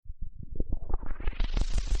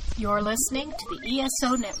You're listening to the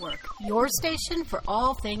ESO Network, your station for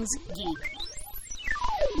all things geek.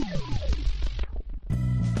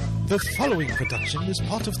 The following production is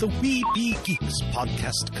part of the We Be Geeks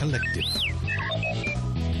podcast collective.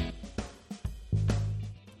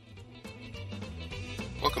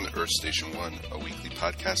 Welcome to Earth Station 1, a weekly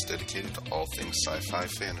podcast dedicated to all things sci-fi,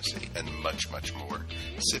 fantasy, and much, much more.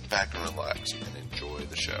 Sit back and relax and enjoy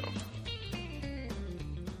the show.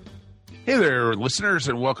 Hey there, listeners,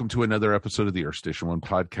 and welcome to another episode of the Earth Station 1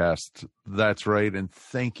 podcast. That's right, and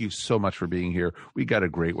thank you so much for being here. We got a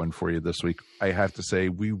great one for you this week. I have to say,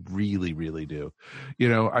 we really, really do. You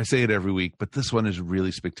know, I say it every week, but this one is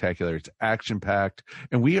really spectacular. It's action-packed,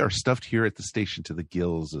 and we are stuffed here at the station to the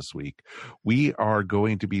gills this week. We are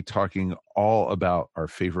going to be talking all about our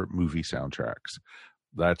favorite movie soundtracks.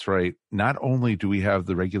 That's right. Not only do we have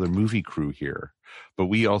the regular movie crew here, but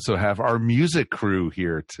we also have our music crew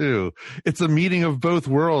here too. It's a meeting of both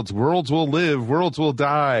worlds. Worlds will live, worlds will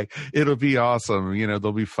die. It'll be awesome. You know,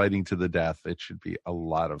 they'll be fighting to the death. It should be a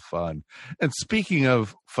lot of fun. And speaking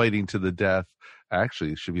of fighting to the death,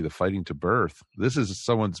 actually, it should be the fighting to birth. This is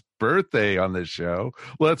someone's birthday on this show.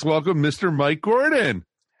 Let's welcome Mr. Mike Gordon.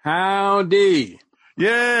 Howdy.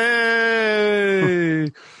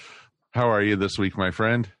 Yay! How are you this week, my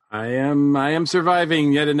friend? I am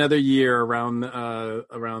surviving yet another year around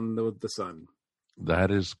the sun.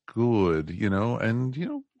 That is good, you know, and you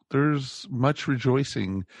know, there's much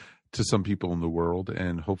rejoicing to some people in the world,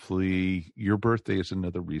 and hopefully your birthday is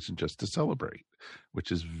another reason just to celebrate,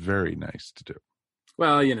 which is very nice to do.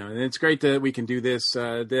 Well, you know, and it's great that we can do this.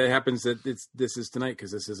 It happens that this is tonight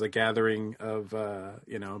because this is a gathering of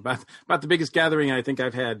you know, about the biggest gathering I think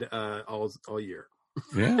I've had all year.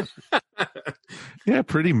 Yeah. Yeah,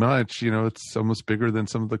 pretty much. You know, it's almost bigger than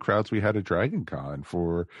some of the crowds we had at Dragon Con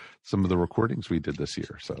for some of the recordings we did this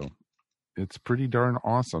year. So it's pretty darn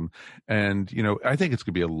awesome. And, you know, I think it's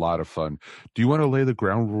going to be a lot of fun. Do you want to lay the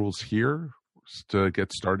ground rules here to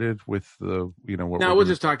get started with the, you know, what? No, we'll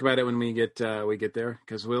just talk about it when we get there,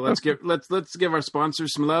 because let's give our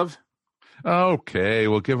sponsors some love. Okay,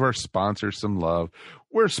 we'll give our sponsors some love.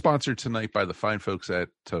 We're sponsored tonight by the fine folks at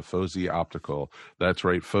Tifosi Optical. That's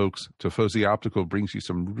right, folks. Tifosi Optical brings you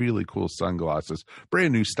some really cool sunglasses,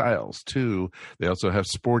 brand new styles, too. They also have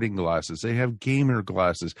sporting glasses. They have gamer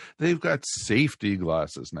glasses. They've got safety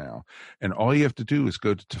glasses now. And all you have to do is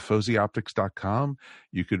go to TifosiOptics.com.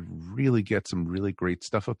 You could really get some really great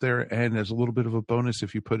stuff up there. And as a little bit of a bonus,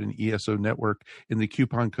 if you put an ESO Network in the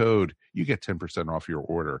coupon code, you get 10% off your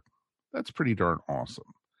order. That's pretty darn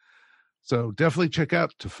awesome. So definitely check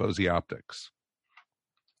out Tifosi Optics.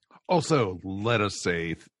 Also, let us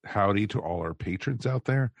say howdy to all our patrons out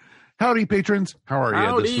there. Howdy, patrons. How are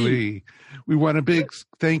you this week? We want a big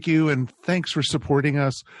thank you and thanks for supporting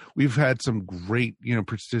us. We've had some great, you know,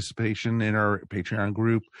 participation in our Patreon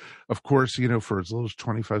group. Of course, you know, for as little as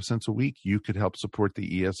 25 cents a week, you could help support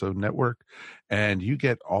the ESO network, and you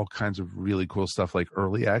get all kinds of really cool stuff like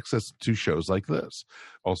early access to shows like this.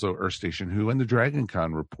 Also, Earth Station Who and the Dragon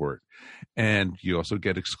Con report. And you also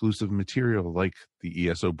get exclusive material like the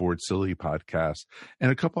ESO Board Silly podcast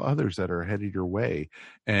and a couple others that are headed your way.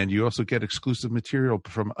 And you also get exclusive material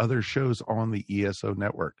from other shows on the ESO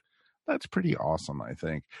network. That's pretty awesome, I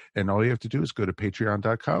think. And all you have to do is go to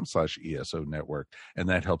patreon.com/ESO network, and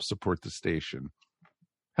that helps support the station.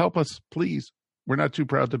 Help us, please. We're not too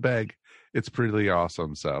proud to beg. It's pretty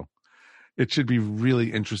awesome. So it should be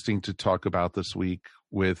really interesting to talk about this week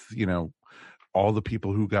with, you know, all the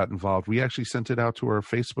people who got involved. We actually sent it out to our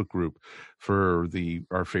Facebook group for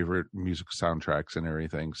our favorite music soundtracks and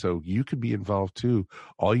everything. So you could be involved too.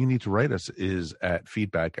 All you need to write us is at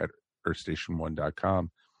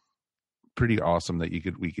feedback@earthstation1.com. Pretty awesome that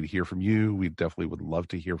we could hear from you. We definitely would love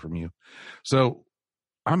to hear from you. So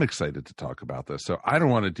I'm excited to talk about this. So I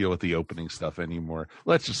don't want to deal with the opening stuff anymore.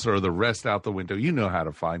 Let's just throw the rest out the window. You know how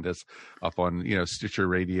to find us up on, you know, Stitcher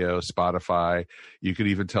Radio, Spotify. You could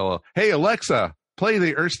even tell, hey, Alexa, play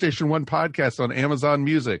the Earth Station 1 podcast on Amazon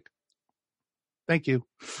Music. Thank you.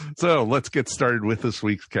 So let's get started with this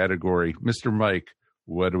week's category. Mr. Mike,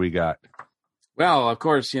 what do we got? Well, of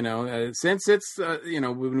course, you know, since it's, you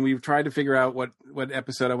know, when we've tried to figure out what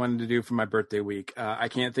episode I wanted to do for my birthday week, I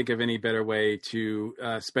can't think of any better way to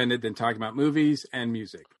spend it than talking about movies and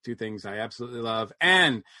music, two things I absolutely love,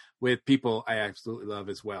 and with people I absolutely love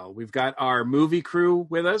as well. We've got our movie crew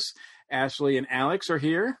with us. Ashley and Alex are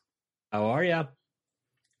here. How are you?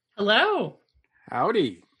 Hello.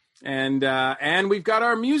 Howdy. And we've got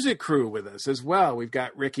our music crew with us as well. We've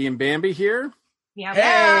got Ricky and Bambi here. Yeah.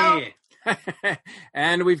 Hey!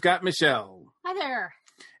 And we've got Michelle. Hi there.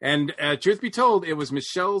 And truth be told, it was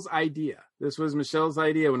Michelle's idea. This was Michelle's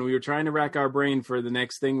idea when we were trying to rack our brain for the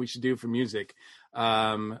next thing we should do for music.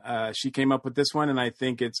 She came up with this one, and I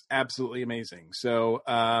think it's absolutely amazing. So,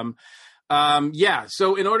 so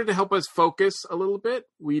in order to help us focus a little bit,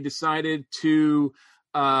 we decided to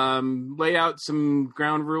lay out some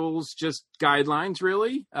ground rules, just guidelines,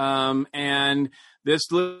 really. And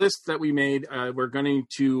this list that we made, we're going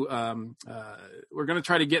to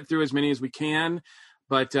try to get through as many as we can.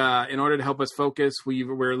 But in order to help us focus,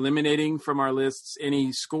 we're eliminating from our lists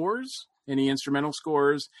any scores, any instrumental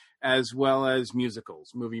scores, as well as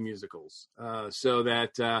movie musicals, so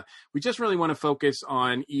that we just really want to focus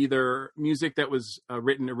on either music that was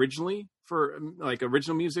written originally for like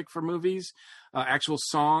original music for movies, actual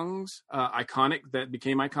songs, that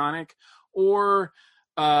became iconic, or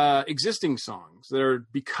existing songs that are,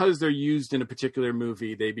 because they're used in a particular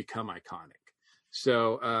movie, they become iconic.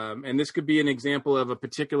 So, and this could be an example of a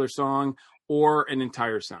particular song or an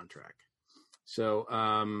entire soundtrack. So,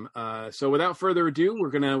 so without further ado, we're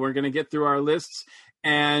gonna get through our lists,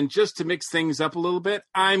 and just to mix things up a little bit,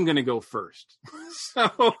 I'm gonna go first.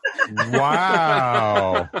 So,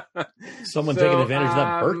 wow, someone taking advantage of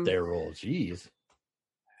that birthday rule. Jeez.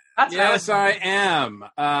 Yes, I am.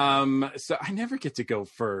 So I never get to go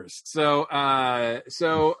first. So,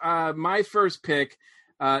 my first pick.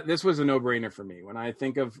 This was a no-brainer for me. When I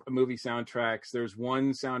think of movie soundtracks, there's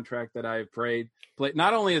one soundtrack that I've played.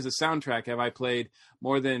 Not only as a soundtrack have I played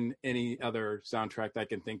more than any other soundtrack that I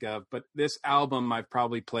can think of, but this album I've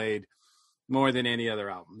probably played more than any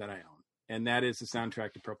other album that I own, and that is the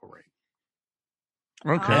soundtrack to Purple Rain.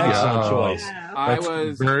 Okay, excellent choice. I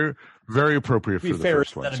was very, very appropriate for the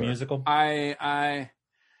first one. Is that a musical?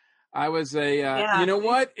 I was a you know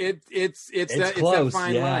what, it's that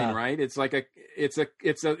fine line, right? It's like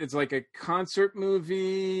a concert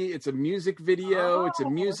movie, it's a music video, it's a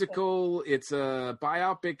musical, it's a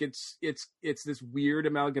biopic, it's this weird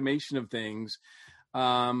amalgamation of things.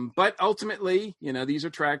 But ultimately, these are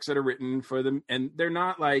tracks that are written for them, and they're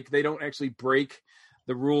not like, they don't actually break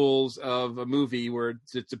the rules of a movie where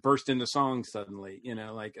it's a burst into song suddenly,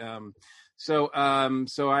 So I'm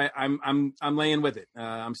laying with it.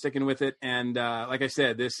 I'm sticking with it. And like I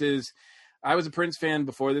said, I was a Prince fan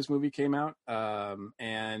before this movie came out.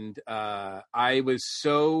 And I was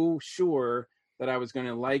so sure that I was going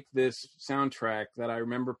to like this soundtrack that I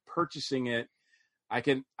remember purchasing it.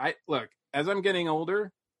 Look, as I'm getting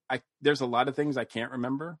older, there's a lot of things I can't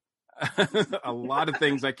remember. A lot of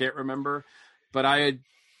things I can't remember. But I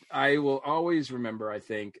will always remember, I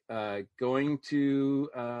think, going to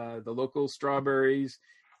the local Strawberries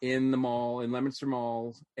in the mall, in Leominster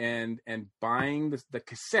Mall, and buying the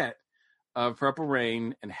cassette of Purple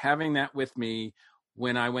Rain and having that with me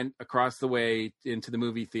when I went across the way into the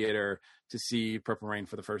movie theater to see Purple Rain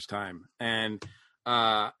for the first time. And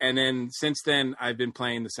then since then, I've been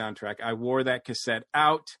playing the soundtrack. I wore that cassette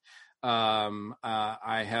out.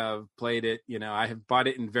 I have played it, I have bought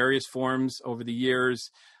it in various forms over the years.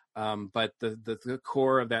 But the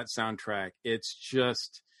core of that soundtrack, it's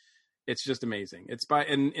just amazing. It's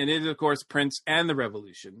and it is, of course, Prince and the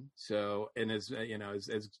Revolution. So, and as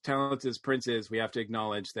talented as Prince is, we have to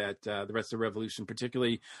acknowledge that the rest of the Revolution,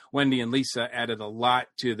 particularly Wendy and Lisa, added a lot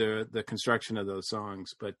to the construction of those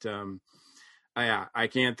songs. But I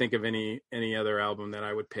can't think of any other album that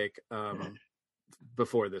I would pick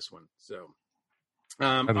before this one. So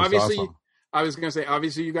obviously, awesome. I was going to say,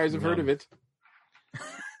 obviously, you guys have heard of it.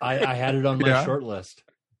 I had it on my short list.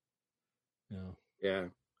 Yeah.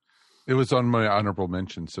 It was on my honorable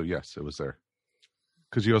mention, so yes, it was there.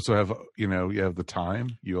 Because you also have, you have the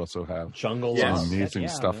time. You also have Jungle. some amazing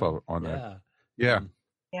stuff on there. Yeah.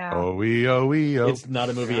 Yeah. Oh, oh. It's not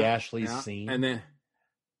a movie Ashley's seen. And then,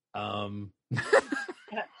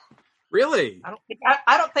 really? I don't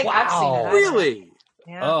think I've seen it. Really?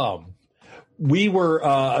 Yeah. We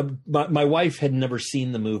were, my wife had never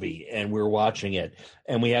seen the movie, and we were watching it,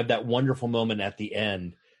 and we had that wonderful moment at the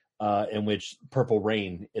end in which Purple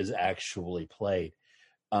Rain is actually played.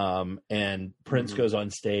 And Prince goes on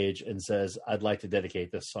stage and says, "I'd like to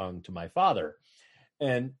dedicate this song to my father."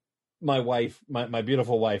 And my wife, my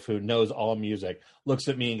beautiful wife, who knows all music, looks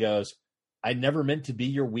at me and goes, "I never meant to be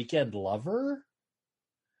your weekend lover."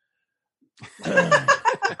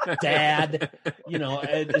 Dad,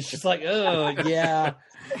 and it's just like, oh yeah,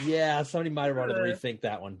 somebody might have wanted to rethink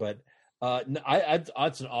that one, but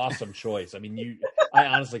it's an awesome choice. I mean, I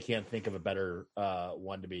honestly can't think of a better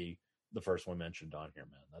one to be the first one mentioned on here,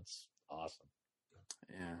 man. That's awesome.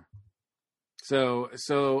 Yeah. So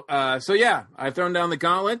yeah, I've thrown down the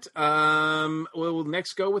gauntlet. We'll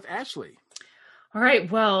next go with Ashley. All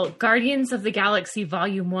right. Well, Guardians of the Galaxy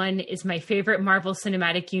Volume 1 is my favorite Marvel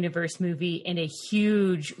Cinematic Universe movie, and a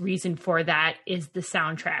huge reason for that is the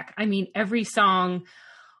soundtrack. I mean, every song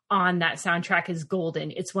on that soundtrack is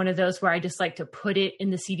golden. It's one of those where I just like to put it in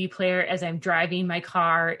the CD player as I'm driving my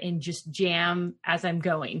car and just jam as I'm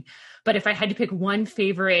going. But if I had to pick one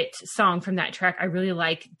favorite song from that track, I really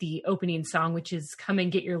like the opening song, which is Come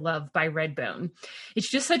and Get Your Love by Redbone.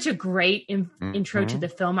 It's just such a great intro to the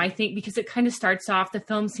film, I think, because it kind of starts off, the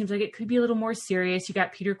film seems like it could be a little more serious. You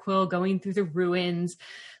got Peter Quill going through the ruins.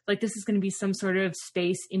 Like this is going to be some sort of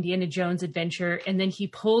space Indiana Jones adventure. And then he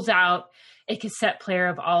pulls out a cassette player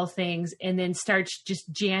of all things and then starts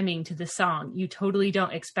just jamming to the song. You totally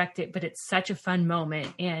don't expect it, but it's such a fun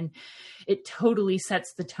moment and it totally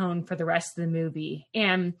sets the tone for the rest of the movie.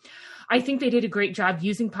 And I think they did a great job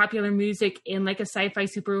using popular music in like a sci-fi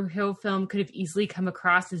superhero film could have easily come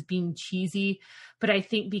across as being cheesy. But I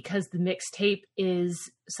think because the mixtape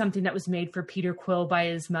is something that was made for Peter Quill by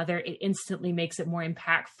his mother, it instantly makes it more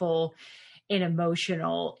impactful and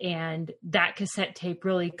emotional, and that cassette tape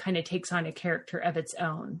really kind of takes on a character of its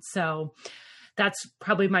own. So that's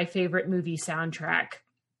probably my favorite movie soundtrack.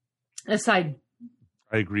 I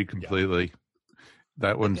agree completely.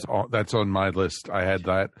 That one's that's on my list. I had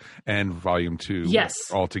that and Volume 2, yes,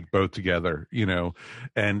 both together. You know,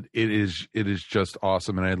 and it is just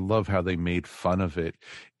awesome, and I love how they made fun of it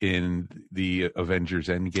in the Avengers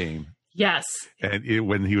Endgame. Yes. And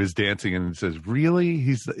when he was dancing and it says, really?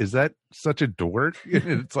 Is that such a dork?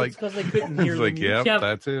 And it's like, because they couldn't hear it's like, yep,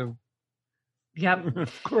 that's him. Yep.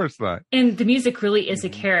 Of course not. And the music really is a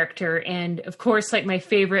character. And of course, like my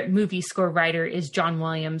favorite movie score writer is John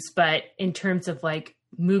Williams. But in terms of like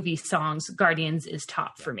movie songs, Guardians is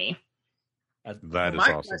top for me. That is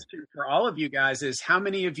my awesome. question for all of you guys is, how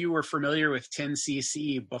many of you were familiar with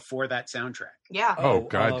 10cc before that soundtrack? Yeah. Oh,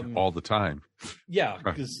 God, all the time. Yeah,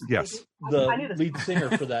 because yes, the lead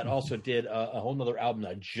singer for that also did a whole nother album that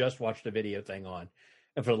I just watched a video thing on.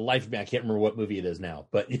 And for the life of me, I can't remember what movie it is now.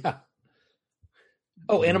 But yeah.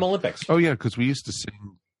 Oh, Animal Olympics. Oh, yeah, because we used to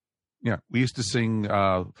sing. Yeah, we used to sing,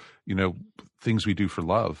 Things We Do for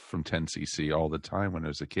Love from 10cc all the time when I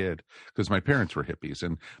was a kid, because my parents were hippies,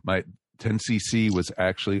 and my 10cc was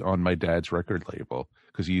actually on my dad's record label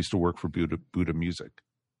because he used to work for Buddha Music.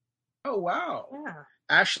 Oh, wow. Yeah.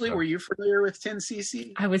 Ashley, were you familiar with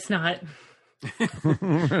 10cc? I was not.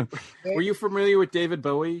 Were you familiar with David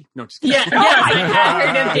Bowie? No, just kidding. Yeah, yes, I have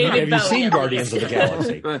heard of David Bowie. Have you seen Guardians of the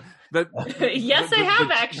Galaxy? Yes, I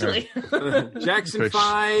have actually. Jackson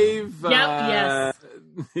 5. Yes.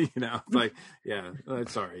 You know, like, yeah,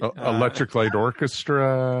 sorry. Electric Light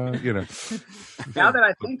Orchestra, you know. Now that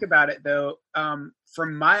I think about it, though,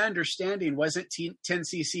 from my understanding, wasn't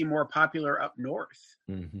 10cc more popular up north?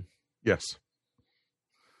 Mm-hmm. Yes.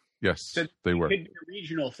 Yes, so they were. It could be a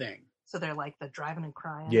regional thing. So they're like the driving and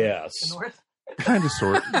crying. Yes. The north. Kind of,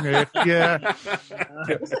 sort. Yeah.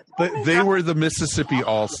 They were the Mississippi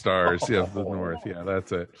All-Stars, yeah, of the North. Yeah,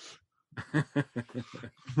 that's it.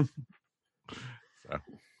 So,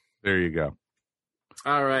 there you go.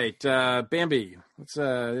 All right, Bambi,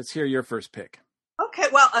 let's hear your first pick.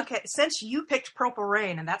 Okay, since you picked Purple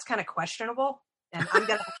Rain, and that's kind of questionable, and I'm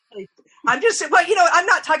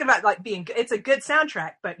not talking about like it's a good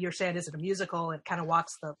soundtrack, but you're saying, is it a musical? It kind of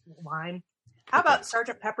walks the line. How about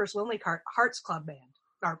Sgt. Pepper's Lonely Hearts Club Band,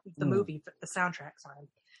 or the movie, the soundtrack? Sorry,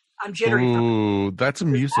 I'm jittery. Ooh, that's a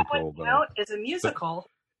musical. That one, it's a musical.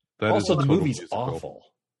 That also, the movie's musical. awful.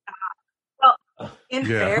 Well, in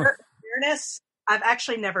fairness, I've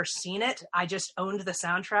actually never seen it. I just owned the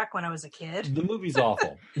soundtrack when I was a kid. The movie's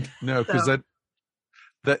awful. No, because that's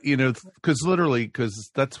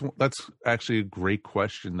actually a great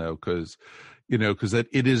question, though, because that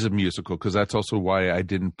it is a musical, because that's also why I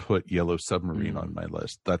didn't put Yellow Submarine on my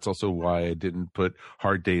list. That's also why I didn't put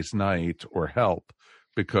Hard Day's Night or Help,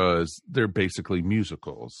 because they're basically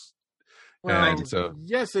musicals. Well, and so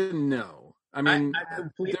yes and no. I mean,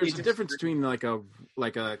 there's a difference between like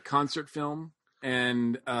a concert film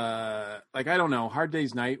and like, I don't know, Hard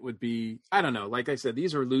Day's Night would be, I don't know. Like I said,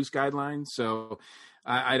 these are loose guidelines, so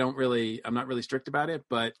I'm not really strict about it,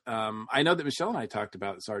 but I know that Michelle and I talked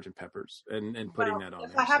about Sgt. Pepper's and putting that on.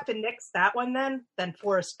 If I have to nix that one, then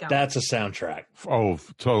Forrest Gump. That's a soundtrack. Oh,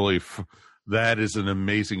 totally. That is an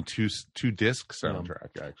amazing two disc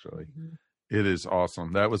soundtrack. Actually, it is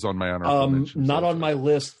awesome. That was on my honorable mention. Not on my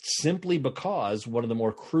list, simply because one of the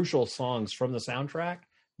more crucial songs from the soundtrack,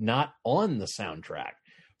 not on the soundtrack.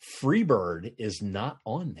 Freebird is not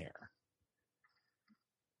on there.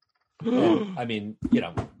 And, I mean,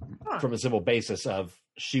 from a simple basis of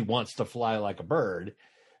She Wants to Fly Like a Bird,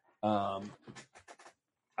 I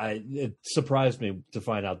it surprised me to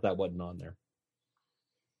find out that wasn't on there.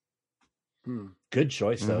 Good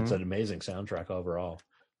choice, though. It's an amazing soundtrack overall.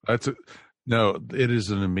 It is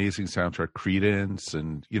an amazing soundtrack. Creedence,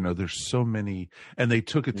 and there's so many, and they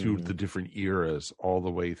took it through the different eras, all the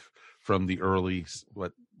way from the early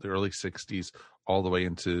 60s all the way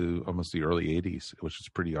into almost the early 80s, which is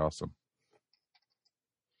pretty awesome.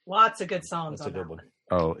 Lots of good songs. That's on a good that one.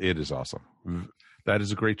 Oh, it is awesome. That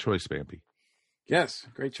is a great choice, Bambi. Yes,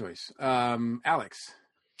 great choice. Alex.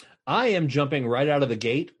 I am jumping right out of the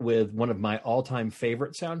gate with one of my all-time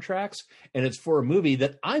favorite soundtracks, and it's for a movie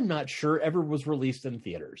that I'm not sure ever was released in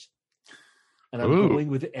theaters. And I'm going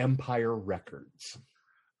with Empire Records.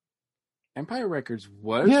 Empire Records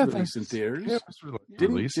was released in theaters. Yeah,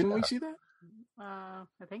 didn't we see that? I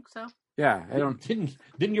think so. Yeah, I didn't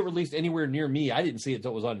get released anywhere near me. I didn't see it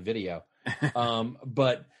until it was on video.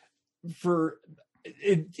 But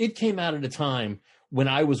it came out at a time when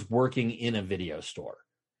I was working in a video store.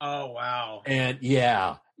 Oh wow! And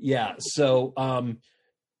yeah. So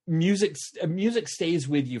music stays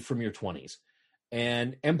with you from your 20s,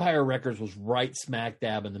 and Empire Records was right smack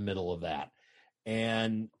dab in the middle of that,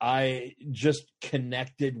 and I just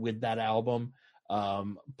connected with that album.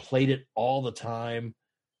 Played it all the time,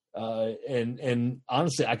 and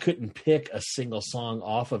honestly, I couldn't pick a single song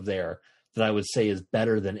off of there that I would say is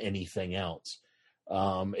better than anything else.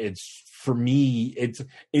 It's for me,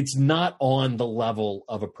 it's not on the level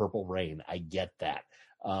of a Purple Rain. I get that.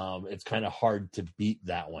 It's kind of hard to beat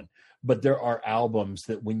that one, but there are albums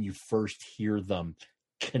that when you first hear them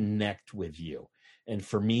connect with you. And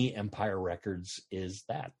for me, Empire Records is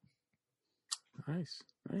that. Nice.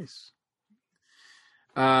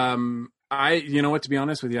 To be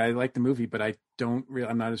honest with you, I like the movie, but I'm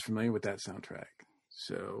not as familiar with that soundtrack.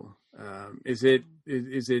 So, is it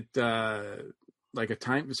like a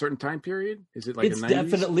certain time period? Is it like it's a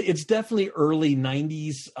 90s? It's definitely early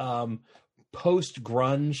 90s, post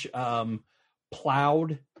grunge.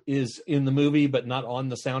 Plowed is in the movie, but not on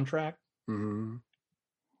the soundtrack.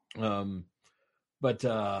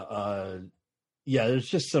 There's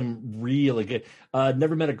just some really good,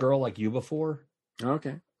 Never Met a Girl Like You Before.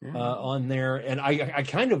 Okay. Yeah. On there. And I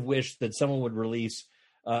kind of wish that someone would release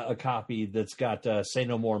a copy that's got Say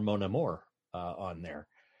No More, Mon Amour on there.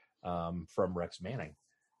 From Rex Manning,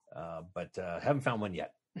 but haven't found one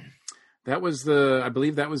yet. I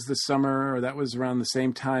believe that was the summer, or that was around the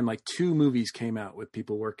same time. Like 2 movies came out with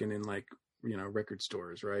people working in record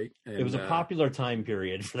stores, right? And, it was a popular time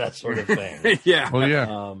period for that sort of thing. Yeah. Well,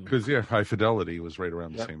 yeah, because High Fidelity was right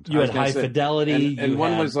around the same time. You had High Fidelity, and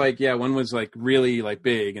one was really like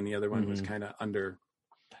big, and the other one was kind of under.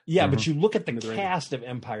 Yeah, but you look at the cast of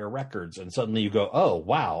Empire Records, and suddenly you go, "Oh,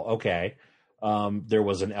 wow, okay." There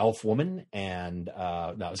was an elf woman, and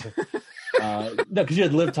because you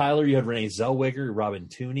had Liv Tyler, you had Renee Zellweger, Robin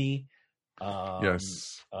Tooney.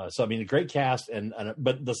 Yes. So I mean, a great cast,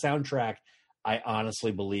 but the soundtrack, I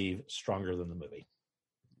honestly believe, stronger than the movie.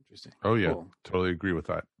 Interesting. Oh yeah, cool. Totally agree with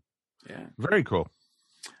that. Yeah, very cool.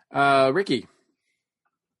 Ricky,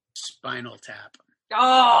 Spinal Tap.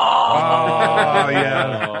 Oh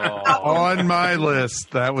yeah, on my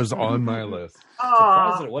list. That was on my list.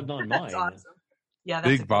 Surprised it wasn't on mine. Awesome. Yeah,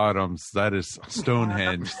 Big Bottoms. That is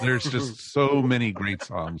Stonehenge. There's just so many great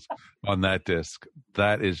songs on that disc.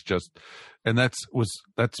 That is just, and that's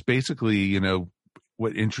basically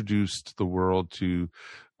what introduced the world to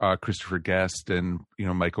Christopher Guest and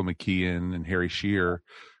Michael McKean and Harry Shearer,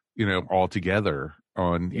 all together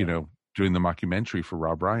on doing the mockumentary for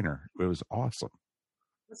Rob Reiner. It was awesome.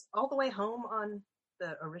 Was All the Way Home on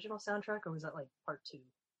the original soundtrack, or was that like part 2?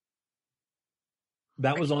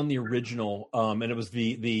 That was on the original, and it was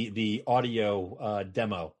the audio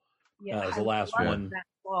demo. Yeah, was the last one. That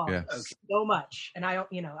song so much, and I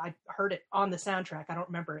heard it on the soundtrack. I don't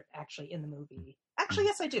remember it actually in the movie. Actually,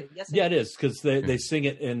 yes, I do. Yes, it is because they sing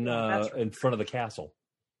it in front of the castle.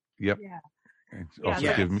 Yep. Yeah.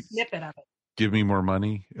 Also, give me snippet of it. Give Me More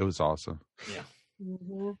Money. It was awesome. Yeah.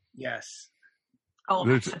 Mm-hmm. Yes.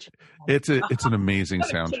 Oh, it's an amazing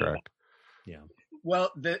soundtrack. Yeah.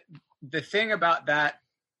 Well, the thing about that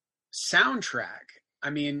soundtrack, I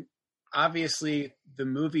mean, obviously the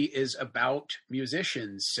movie is about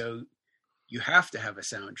musicians, so you have to have a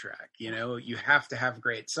soundtrack. You have to have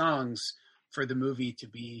great songs for the movie to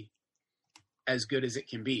be as good as it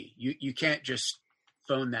can be. You can't just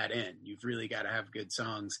phone that in. You've really got to have good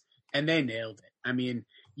songs, and they nailed it. I mean,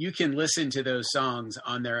 you can listen to those songs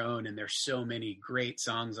on their own, and there's so many great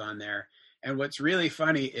songs on there. And what's really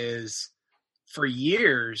funny is, for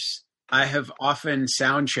years, I have often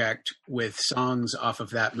sound checked with songs off of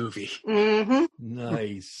that movie. Mm-hmm.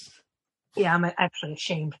 Nice. Yeah, I'm actually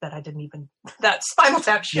ashamed that I didn't even that Spinal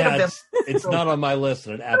Tap should have been. It's not on my list,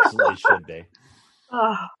 and it absolutely should be.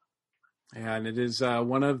 Oh, Yeah, and it is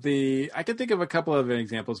one of the. I can think of a couple of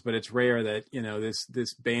examples, but it's rare that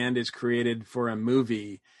this band is created for a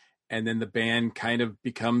movie, and then the band kind of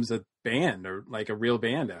becomes a band or like a real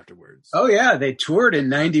band afterwards. Oh yeah, they toured in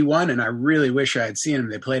 '91, and I really wish I had seen them.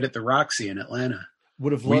 They played at the Roxy in Atlanta.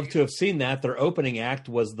 Would have loved to have seen that. Their opening act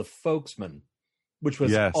was the Folksmen, which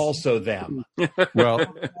was also them.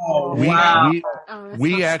 Well, wow.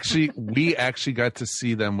 we actually got to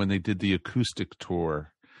see them when they did the acoustic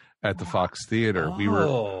tour at the Fox Theater.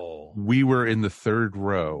 We were in the third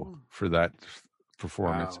row for that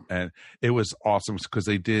performance, and it was awesome because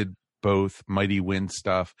they did both Mighty Wind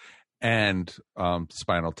stuff and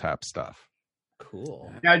Spinal Tap stuff.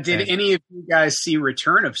 Cool. Now, did any of you guys see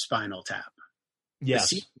Return of Spinal Tap? Yes.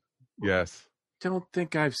 Yes. Don't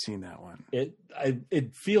think I've seen that one.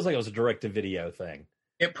 It feels like it was a direct-to-video thing.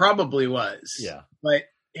 It probably was. Yeah, but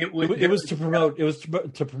it was to promote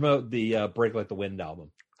the Break Like the Wind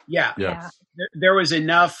album. Yeah. Yes. There was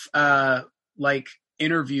enough like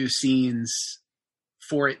interview scenes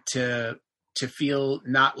for it to feel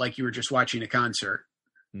not like you were just watching a concert.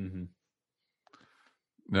 Mm-hmm.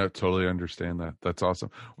 No, totally understand that. That's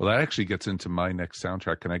awesome. Well, that actually gets into my next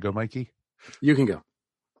soundtrack. Can I go, Mikey? You can go.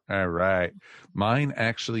 All right. Mine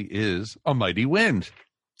actually is A Mighty Wind.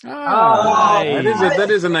 That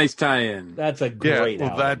is a nice tie-in. That's a great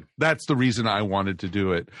album. That's the reason I wanted to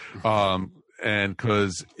do it. And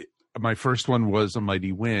because my first one was A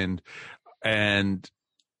Mighty Wind, and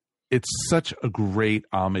it's such a great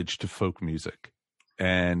homage to folk music.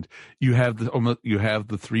 And you have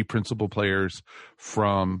the three principal players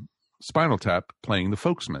from Spinal Tap playing the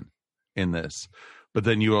Folksmen in this, but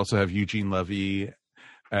then you also have Eugene Levy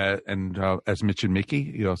and as Mitch and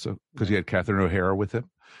Mickey. You also, because you had Catherine O'Hara with him,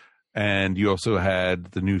 and you also had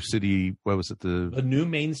the New City. What was it? The New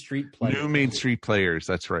Main Street Players. New Main Street Players.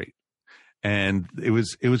 That's right. And it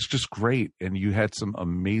was just great. And you had some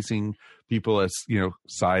amazing people as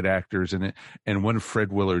side actors in it, and one of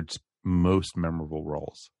Fred Willard's most memorable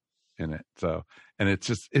roles in it. So, and it's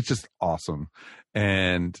just awesome,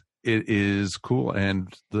 and it is cool. And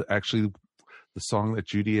the song that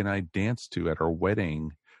Judy and I danced to at our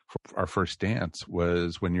wedding for our first dance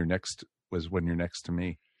was When You're Next to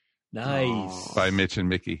Me. Nice. By Mitch and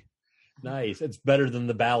Mickey. Nice. It's better than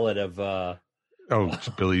the ballad of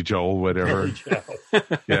Billy Joel, whatever. Billy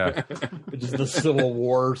Joel. Yeah. Which is the Civil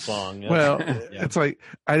War song. Well, it's like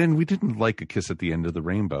we didn't like A Kiss at the End of the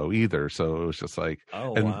Rainbow either, so it was just like,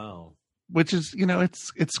 wow. Which is,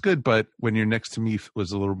 it's good, but When You're Next to Me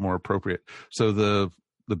was a little more appropriate. So the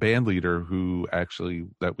band leader who actually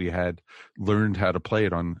that we had learned how to play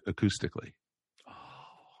it on acoustically.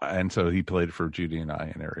 And so he played it for Judy and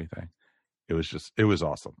I and everything. It was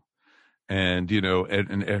awesome. And,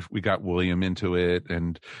 and we got William into it.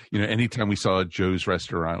 And, anytime we saw Joe's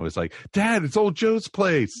Restaurant, it was like, Dad, it's old Joe's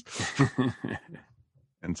place.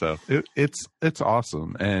 And so it's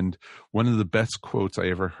awesome. And one of the best quotes I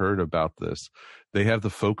ever heard about this, they have the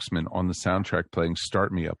Folksmen on the soundtrack playing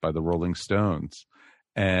Start Me Up by the Rolling Stones.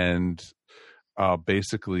 And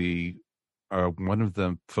basically one of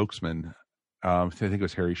the Folksmen, I think it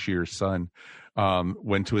was Harry Shearer's son,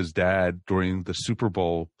 went to his dad during the Super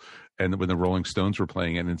Bowl and when the Rolling Stones were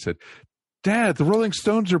playing it and said, Dad, the Rolling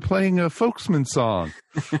Stones are playing a Folksman song.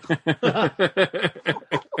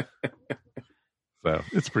 So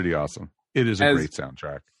it's pretty awesome. It is a great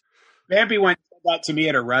soundtrack. Bambi went that to me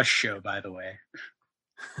at a Rush show, by the way.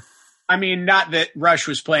 I mean, not that Rush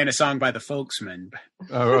was playing a song by the Folksmen.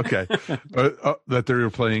 Oh, okay. That they were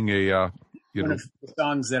playing one of the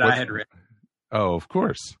songs that I had written. Oh, of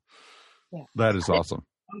course. Yeah. That is awesome.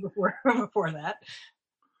 Before that,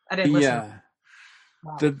 I didn't listen. Yeah.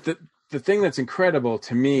 Wow. The thing that's incredible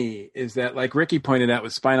to me is that, like Ricky pointed out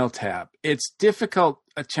with Spinal Tap, it's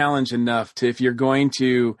a challenge enough to, if you're going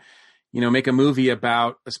to, make a movie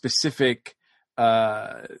about a specific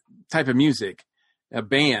type of music, a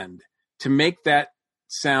band, to make that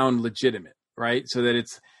sound legitimate, right? So that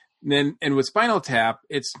and with Spinal Tap,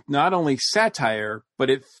 it's not only satire, but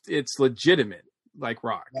it's legitimate, like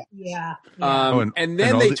rock. Yeah. And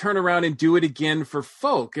then they turn around and do it again for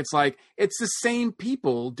folk. It's like, it's the same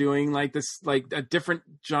people doing like this, like a different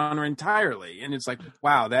genre entirely. And it's like,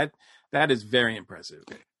 wow, that is very impressive.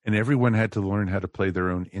 And everyone had to learn how to play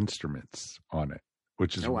their own instruments on it,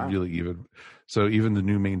 which is really even the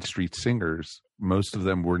New Main Street Singers, most of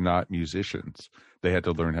them were not musicians. They had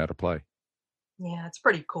to learn how to play. Yeah, it's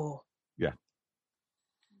pretty cool. Yeah.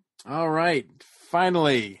 All right.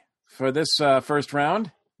 Finally, for this first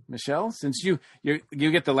round, Michelle, since you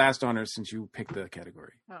get the last honors since you picked the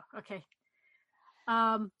category. Oh, okay.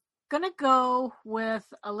 Gonna go with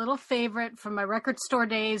a little favorite from my record store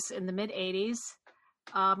days in the mid '80s.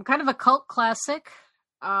 Kind of a cult classic.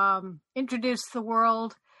 Introduced the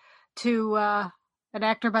world to an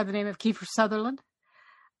actor by the name of Kiefer Sutherland.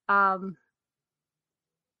 The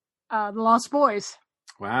Lost Boys.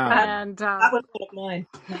 Wow. And that was one of mine.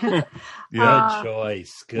 Good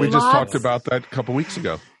choice. Good. We just talked about that a couple weeks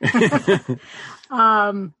ago.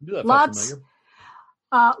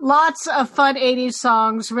 Lots of fun 80s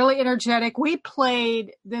songs, really energetic. We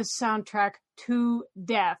played this soundtrack to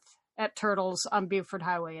death at Turtles on Buford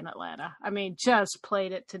Highway in Atlanta. I mean, just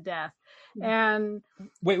played it to death. And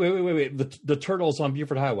wait. The Turtles on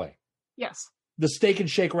Buford Highway. Yes. The Steak and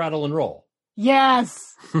Shake, Rattle and Roll. Yes.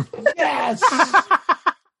 Yes.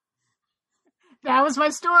 That was my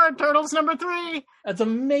store, Turtles number 3. That's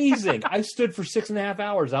amazing. I stood for 6.5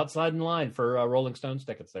 hours outside in line for Rolling Stones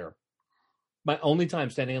tickets there. My only time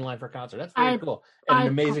standing in line for a concert. That's very cool. And an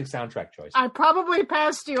amazing soundtrack choice. I probably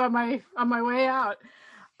passed you on my way out.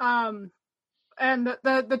 And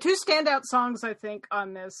the two standout songs, I think,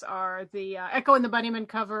 on this are the Echo and the Bunnymen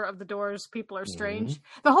cover of The Doors' People Are Strange.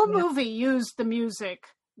 Mm-hmm. The whole movie used the music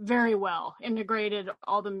very well, integrated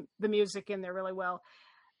all the music in there really well.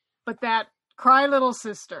 But that Cry Little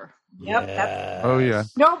Sister. Yep. Yes. Oh, yeah.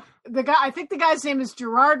 Nope. I think the guy's name is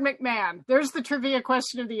Gerard McMahon. There's the trivia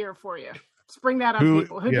question of the year for you. Let's bring that up,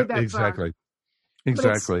 people. Who did that exactly. song?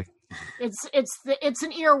 Exactly. It's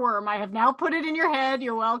an earworm. I have now put it in your head.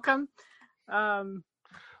 You're welcome.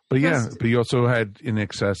 But you also had In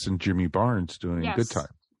Excess and Jimmy Barnes doing Good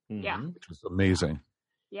Time. Yeah. Which was amazing.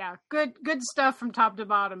 Yeah. Good stuff from top to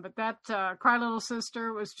bottom. But that Cry Little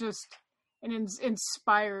Sister was just an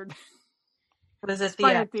inspired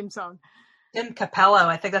theme song. Tim Capello,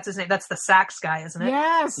 I think that's his name. That's the sax guy, isn't it?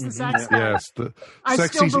 Yes, the sax guy. Yes, the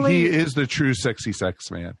sexy. He is the true sexy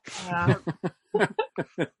sex man.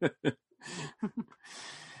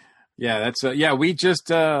 Yeah, that's we just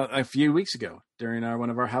a few weeks ago during one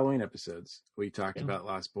of our Halloween episodes, we talked about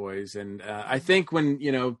Lost Boys, and I think when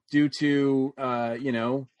due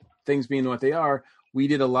to things being what they are, we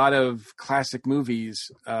did a lot of classic movies,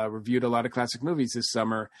 reviewed a lot of classic movies this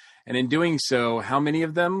summer. And in doing so, how many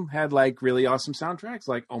of them had like really awesome soundtracks?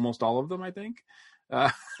 Like almost all of them, I think.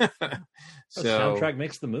 So soundtrack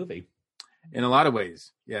makes the movie. In a lot of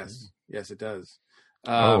ways. Yes. Yes, it does.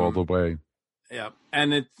 All the way. Yeah.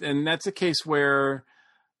 And that's a case where,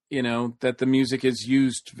 that the music is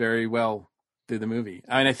used very well through the movie.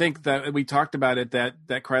 And I think that we talked about it,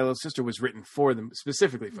 that Cry Little Sister was written for them,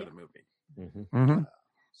 specifically for the movie. Mm-hmm. Mm-hmm.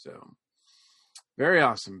 So very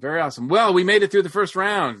awesome. Very awesome. Well, we made it through the first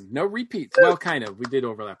round. No repeats. Well, kind of. We did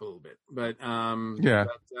overlap a little bit, but and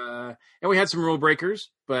we had some rule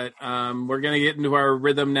breakers, but we're going to get into our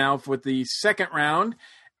rhythm now with the second round.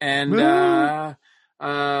 And Alex,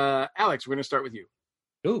 we're going to start with you.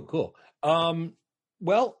 Oh, cool.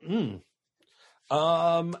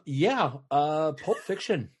 Pulp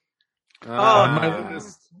Fiction.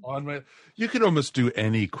 On my you could almost do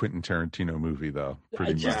any Quentin Tarantino movie though,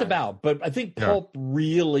 pretty much. Just about, but I think Pulp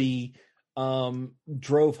really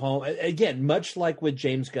drove home again, much like with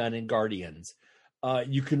James Gunn and Guardians.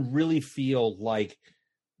 You can really feel like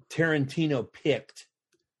Tarantino picked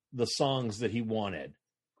the songs that he wanted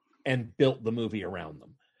and built the movie around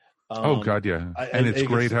them. Oh God, yeah. And it's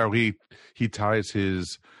great how he ties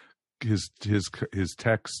his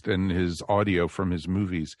text and his audio from his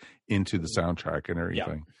movies into the soundtrack and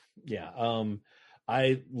everything. Yeah.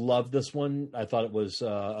 I love this one. I thought it was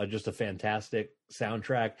just a fantastic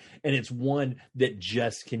soundtrack, and it's one that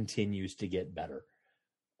just continues to get better.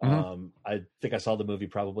 Mm-hmm. I think I saw the movie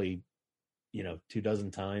probably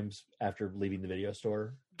 24 times after leaving the video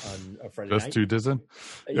store on a Friday night. Just 24?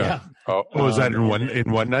 Yeah. Oh, was that in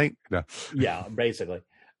one night? No. Yeah, basically.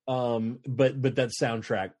 But that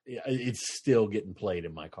soundtrack, it's still getting played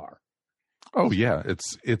in my car. Oh yeah,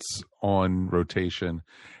 it's on rotation,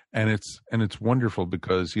 and it's wonderful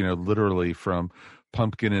because literally from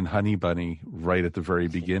Pumpkin and Honey Bunny right at the very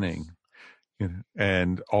beginning,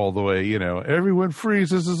 and all the way everyone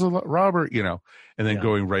freezes as a Robert, and then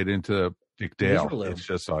going right into Dick Dale. Visually. It's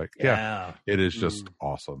just like it is just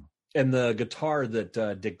awesome. And the guitar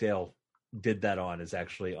that Dick Dale did that on is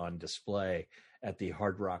actually on display at the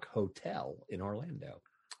Hard Rock Hotel in Orlando.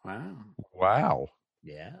 Wow.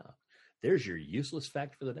 Yeah. There's your useless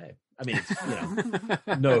fact for the day. I mean,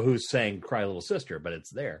 it's, know who's saying Cry Little Sister, but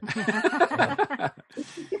it's there.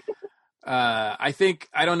 I think,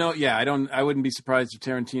 I don't know. Yeah, I wouldn't be surprised if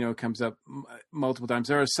Tarantino comes up multiple times.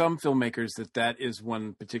 There are some filmmakers that is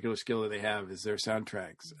one particular skill that they have is their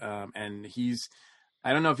soundtracks. And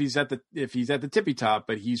I don't know if he's at the tippy top,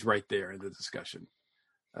 but he's right there in the discussion.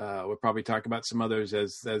 We'll probably talk about some others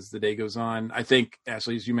as the day goes on. I think,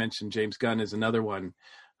 Ashley, as you mentioned, James Gunn is another one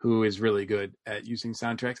who is really good at using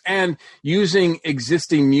soundtracks and using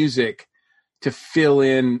existing music to fill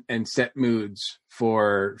in and set moods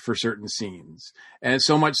for certain scenes. And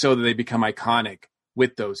so much so that they become iconic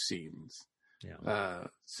with those scenes. Yeah.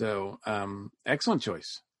 Excellent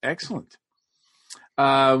choice. Excellent.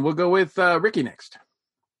 We'll go with Ricky next.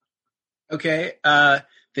 Okay. The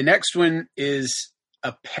next one is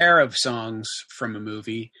a pair of songs from a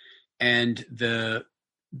movie, and the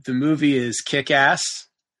movie is Kick-Ass.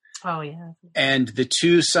 Oh yeah. And the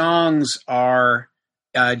two songs are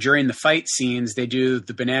during the fight scenes. They do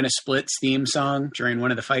the Banana Splits theme song during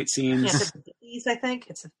one of the fight scenes. Yeah, the Dickies, I think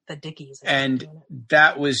it's the Dickies. And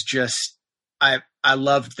that was just I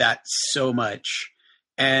loved that so much.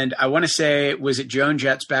 And I want to say, was it Joan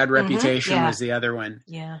Jett's Bad Reputation? Yeah. Was the other one?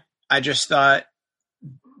 Yeah. I just thought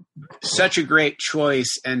such a great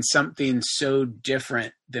choice and something so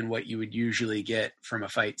different than what you would usually get from a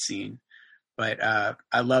fight scene. But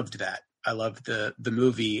I loved that. I loved the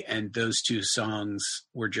movie, and those two songs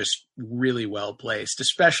were just really well placed,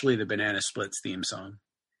 especially the Banana Splits theme song.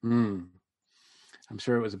 I'm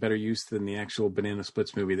sure it was a better use than the actual Banana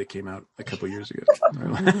Splits movie that came out a couple years ago.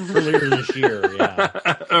 Earlier this year,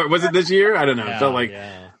 yeah. Or was it this year? I don't know.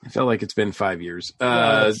 Yeah, it felt like it's been 5 years.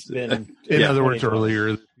 It's been, in other words,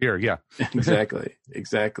 earlier this year. Yeah,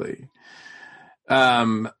 exactly.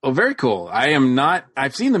 Well, very cool.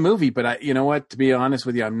 I've seen the movie, but you know what? To be honest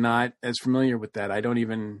with you, I'm not as familiar with that. I don't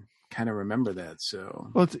even kind of remember that. So,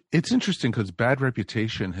 well, it's interesting because Bad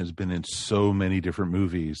Reputation has been in so many different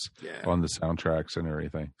movies on the soundtracks and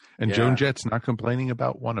everything. And Joan Jett's not complaining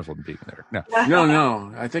about one of them being there.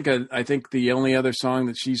 No. I think the only other song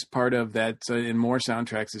that she's part of that's in more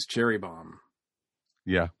soundtracks is Cherry Bomb.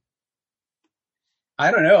 Yeah. I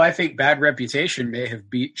don't know. I think Bad Reputation may have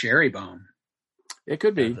beat Cherry Bomb. It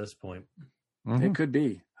could be at this point. Mm-hmm. It could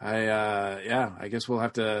be. I guess we'll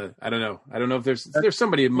have to. I don't know if there's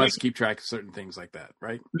somebody who must keep track of certain things like that,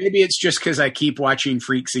 right? Maybe it's just because I keep watching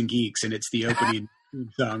Freaks and Geeks, and it's the opening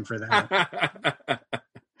song for that.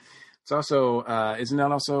 It's also isn't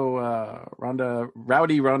that also Ronda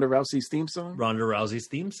Rousey's theme song? Ronda Rousey's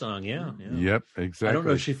theme song, yeah. Yep, exactly. I don't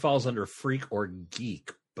know if she falls under freak or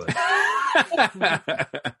geek, but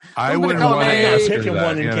I wouldn't want to ask her picking that,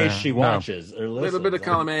 one in case she watches or listens. A little bit of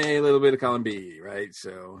column A, a little bit of column B, right?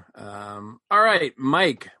 So, all right,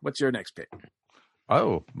 Mike, what's your next pick?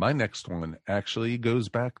 Oh, my next one actually goes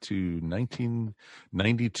back to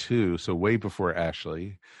 1992, so way before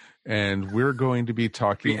Ashley, and we're going to be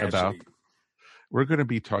talking about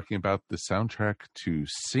the soundtrack to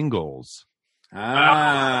Singles.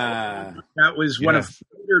 That was one of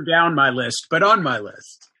further down my list, but on my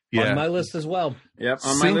list. Yeah. On my list as well. Yep,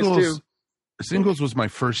 on my list too. Singles was my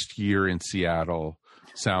first year in Seattle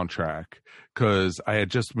soundtrack because I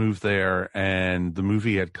had just moved there and the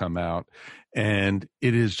movie had come out, and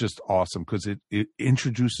it is just awesome because it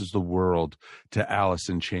introduces the world to Alice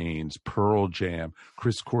in Chains, Pearl Jam,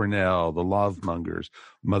 Chris Cornell, the Lovemongers,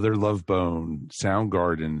 Mother Love Bone,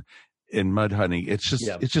 Soundgarden, and Mudhoney. It's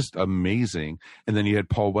just amazing. And then you had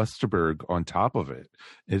Paul Westerberg on top of it.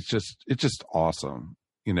 It's just awesome.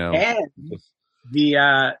 You know, and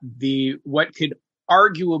the what could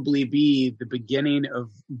arguably be the beginning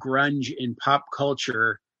of grunge in pop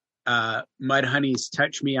culture, Mudhoney's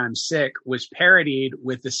 "Touch Me, I'm Sick" was parodied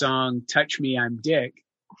with the song "Touch Me, I'm Dick"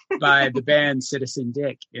 by the band Citizen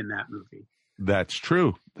Dick in that movie. That's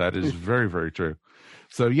true. That is very, very true.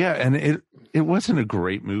 So yeah, and it wasn't a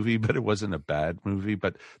great movie, but it wasn't a bad movie.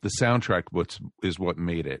 But the soundtrack is what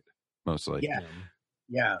made it mostly.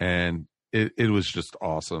 Yeah. And it was just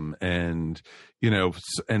awesome. And, you know,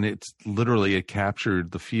 and it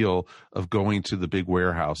captured the feel of going to the big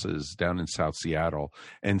warehouses down in South Seattle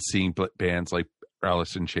and seeing bands like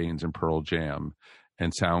Alice in Chains and Pearl Jam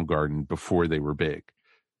and Soundgarden before they were big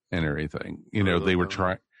and everything. You know, they were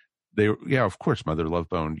trying. Of course, Mother Love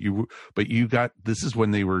Bone. This is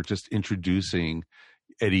when they were just introducing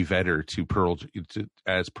Eddie Vedder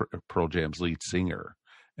as Pearl Jam's lead singer.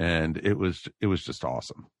 And it was just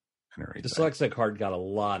awesome. Dyslexic Heart got a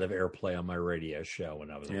lot of airplay on my radio show when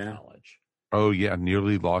I was in college. Oh yeah,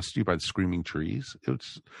 Nearly Lost You by the Screaming Trees.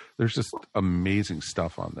 There's just amazing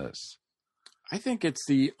stuff on this. I think it's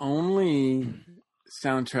the only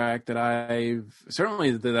soundtrack that I've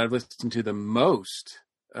listened to the most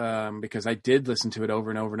because I did listen to it over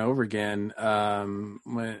and over and over again in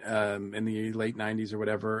the late 90s or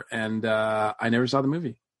whatever, and I never saw the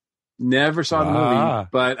movie. Never saw the movie,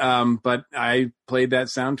 but I played that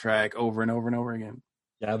soundtrack over and over and over again.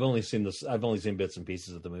 Yeah, I've only seen bits and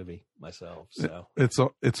pieces of the movie myself. So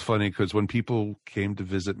it's funny because when people came to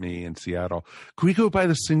visit me in Seattle, can we go by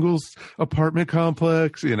the singles apartment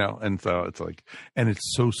complex? And so it's like, and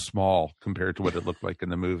it's so small compared to what it looked like in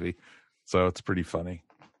the movie. So it's pretty funny.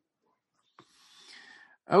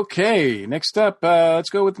 Okay, next up, let's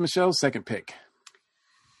go with Michelle's second pick.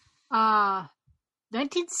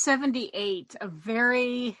 1978, a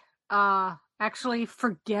very actually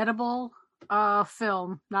forgettable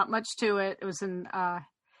film. Not much to it. It was I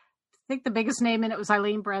think the biggest name in it was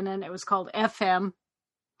Eileen Brennan. It was called FM.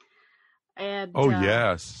 And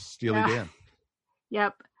yes, Steely Dan.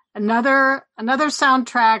 Yep. Another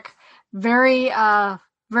soundtrack. Very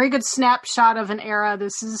good snapshot of an era.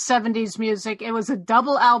 This is 70s music. It was a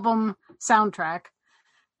double album soundtrack.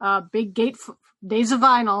 Big Days of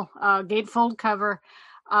Vinyl, gatefold cover.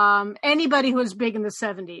 Anybody who was big in the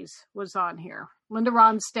 70s was on here. Linda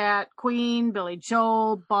Ronstadt, Queen, Billy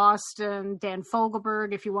Joel, Boston, Dan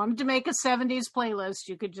Fogelberg. If you wanted to make a 70s playlist,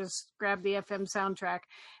 you could just grab the FM soundtrack.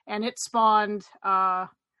 And it spawned the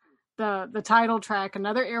title track,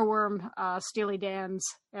 another earworm, Steely Dan's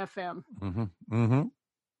FM. Mm-hmm. Mm-hmm.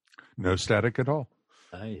 No static at all.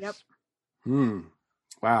 Nice. Yep.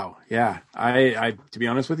 Wow. Yeah. I to be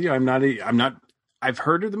honest with you, I'm not. I've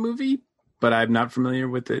heard of the movie, but I'm not familiar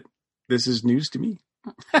with it. This is news to me.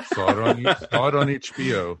 Saw it on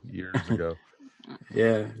HBO years ago.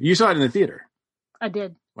 Yeah. You saw it in the theater. I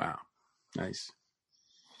did. Wow. Nice.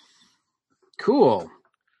 Cool.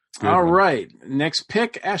 Good All one. right. Next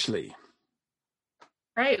pick, Ashley.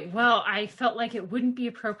 Right. Well, I felt like it wouldn't be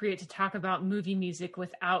appropriate to talk about movie music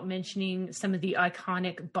without mentioning some of the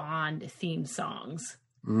iconic Bond theme songs.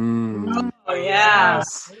 Oh,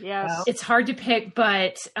 yes. Yes. It's hard to pick,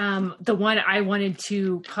 but the one I wanted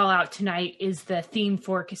to call out tonight is the theme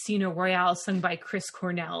for Casino Royale sung by Chris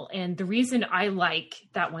Cornell. And the reason I like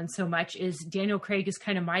that one so much is Daniel Craig is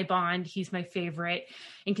kind of my Bond. He's my favorite.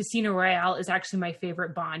 And Casino Royale is actually my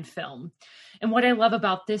favorite Bond film. And what I love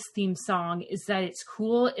about this theme song is that it's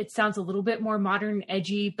cool. It sounds a little bit more modern and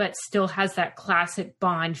edgy, but still has that classic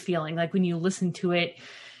Bond feeling. Like when you listen to it,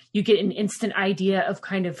 you get an instant idea of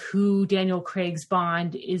kind of who Daniel Craig's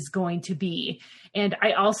Bond is going to be. And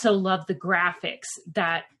I also love the graphics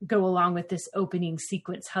that go along with this opening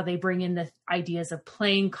sequence, how they bring in the ideas of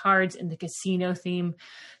playing cards and the casino theme.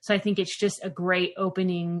 So I think it's just a great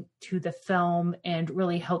opening to the film and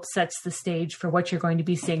really helps sets the stage for what you're going to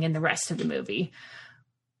be seeing in the rest of the movie.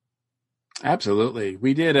 Absolutely.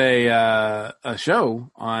 We did a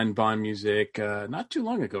show on Bond music not too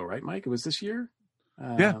long ago, right, Mike? It was this year?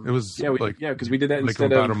 Yeah, it was. Because we did that like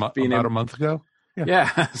instead about of a month ago.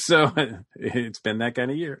 Yeah. So it's been that kind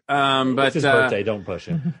of year. But it's his birthday. Don't push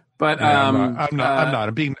him. But Yeah, I'm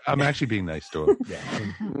not. I'm actually being nice to him.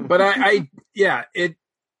 But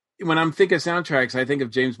when I'm thinking of soundtracks, I think of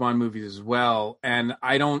James Bond movies as well. And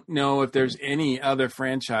I don't know if there's any other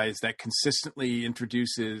franchise that consistently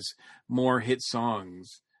introduces more hit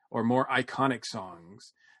songs or more iconic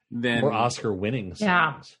songs than more Oscar-winning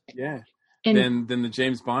songs. Yeah. And than the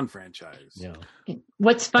James Bond franchise. Yeah.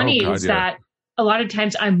 What's funny is that a lot of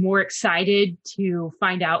times I'm more excited to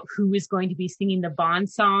find out who is going to be singing the Bond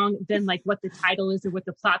song than like what the title is or what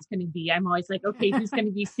the plot's going to be. I'm always like, okay, who's going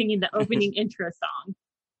to be singing the opening intro song?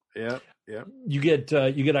 Yep. You get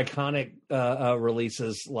iconic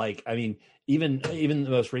releases like, I mean, even the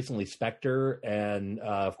most recently Spectre and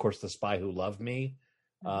of course The Spy Who Loved Me.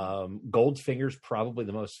 Goldfinger's probably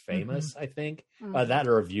the most famous, I think. That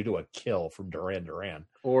or A View to a Kill from Duran Duran,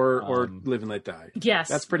 or Live and Let Die. Yes,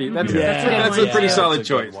 that's pretty. Mm-hmm. That's a pretty solid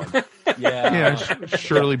choice. Yeah,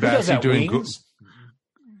 Shirley Bassey doing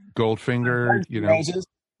Goldfinger.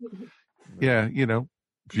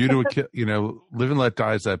 View to a Kill. Live and Let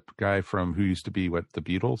Die is that guy from who used to be the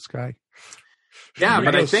Beatles guy. Yeah,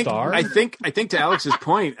 but I think to Alex's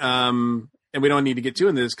point. And we don't need to get too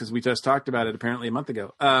into this because we just talked about it apparently a month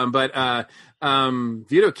ago. But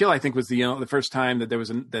View to Kill, I think, was the first time that there was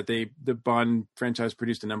the Bond franchise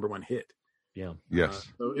produced a number one hit. Yeah. Yes.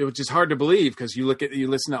 So it was just hard to believe because you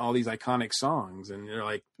listen to all these iconic songs and you're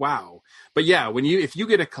like, wow. But yeah, if you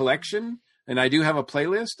get a collection, and I do have a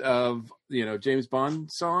playlist of James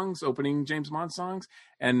Bond songs, opening James Bond songs,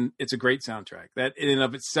 and it's a great soundtrack. That in and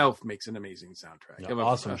of itself makes an amazing soundtrack. Yeah,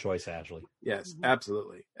 awesome choice, Ashley. Yes,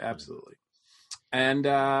 absolutely. And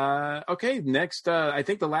okay, next, I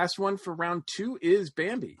think the last one for round 2 is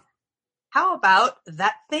Bambi. How about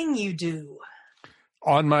That Thing You Do?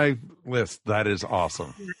 on my list. That is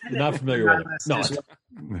awesome. You're not familiar with it.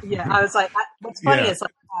 No. Yeah, I was like, what's funny Yeah. is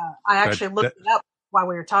like I actually looked it up while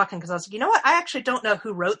we were talking because I was like, you know what? I actually don't know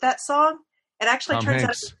who wrote that song. It actually Tom turns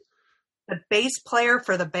Hanks. out the bass player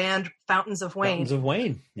for the band Fountains of Wayne. Fountains of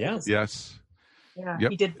Wayne. Yeah. Yes, Yeah,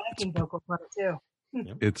 Yep. he did backing vocals on it too.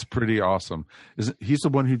 it's pretty awesome. He's the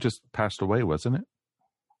one who just passed away, wasn't it?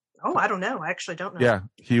 Oh, I don't know. I actually don't know. Yeah,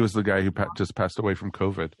 he was the guy who just passed away from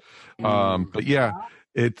COVID. But yeah,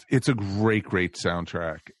 it's a great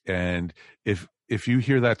soundtrack, and if you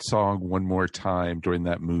hear that song one more time during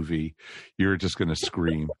that movie, you're just going to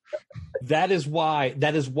scream. That is why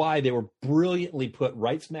they were brilliantly put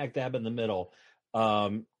right smack dab in the middle.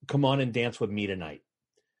 Come On and Dance With Me Tonight,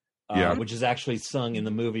 which is actually sung in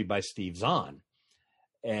the movie by Steve Zahn.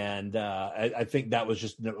 And I think that was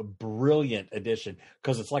just a brilliant addition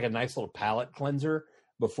because it's like a nice little palate cleanser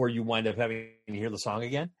before you wind up having to hear the song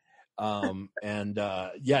again. That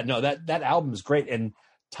album is great. And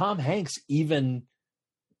Tom Hanks even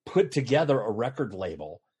put together a record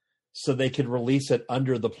label so they could release it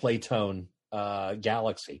under the Playtone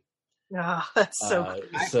Galaxy. Oh, that's so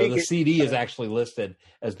cool. So the CD is actually listed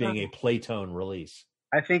as being a Playtone release.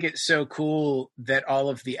 I think it's so cool that all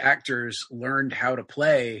of the actors learned how to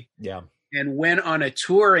play and went on a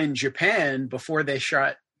tour in Japan before they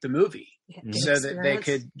shot the movie so that they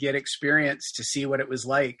could get experience to see what it was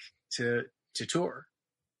like to tour.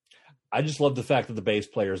 I just love the fact that the bass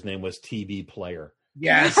player's name was TB Player.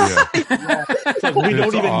 Yes. It's like we don't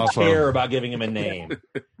It's even awesome. care about giving him a name.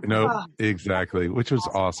 No, exactly, which was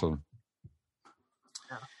awesome.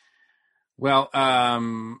 Well,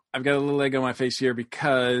 I've got a little egg on my face here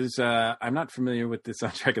because I'm not familiar with the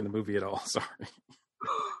soundtrack of the movie at all. Sorry.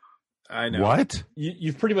 I know. What?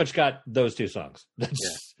 You've pretty much got those two songs.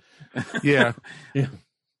 Yeah. Yeah.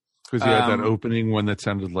 Because you had that opening one that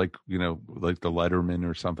sounded like, like the Letterman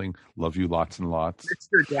or something. Love You Lots and Lots.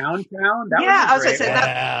 Mr. Downtown? That Yeah, was I was a gonna great say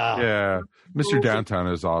that. Yeah. Mr. Downtown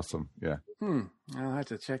is awesome. Yeah. I'll have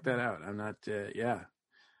to check that out. I'm not.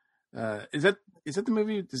 Is that the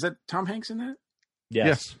movie? Is that Tom Hanks in that?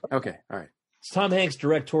 Yes. Okay. All right. It's Tom Hanks'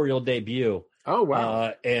 directorial debut. Oh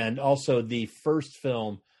wow. And also the first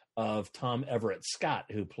film of Tom Everett Scott,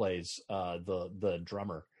 who plays the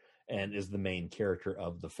drummer and is the main character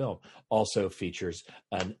of the film. Also features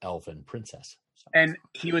an elven princess. So. And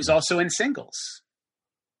he was also in Singles.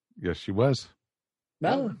 Yes, she was.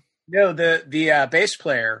 No. No, the bass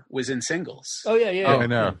player was in Singles. Oh yeah. I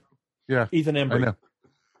know. Yeah. Ethan Embry. I know.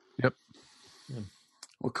 Yep.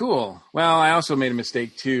 Well, cool. Well, I also made a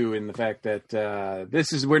mistake too in the fact that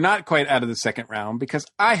we're not quite out of the second round because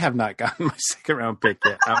I have not gotten my second round pick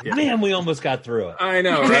yet. Man, we almost got through it. I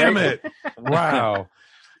know. Damn right? it. Wow.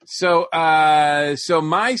 So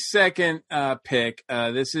my second pick,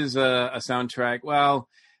 this is a soundtrack. Well,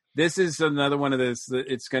 this is another one of this.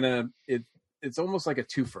 It's almost like a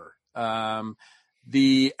twofer.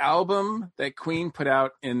 The album that Queen put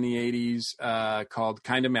out in the 80s called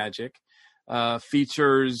Kinda Magic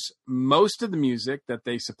features most of the music that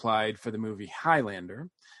they supplied for the movie Highlander.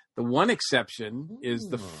 The one exception is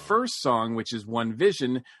the first song, which is One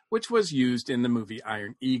Vision, which was used in the movie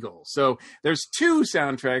Iron Eagle. So there's two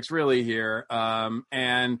soundtracks really here.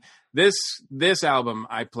 And this album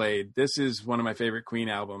I played, this is one of my favorite Queen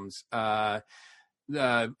albums. A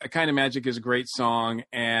Kind of Magic is a great song,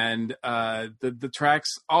 and the tracks,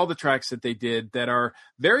 all the tracks that they did that are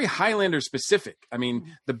very Highlander specific. I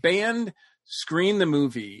mean, the band screened the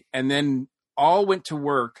movie and then all went to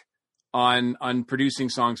work on producing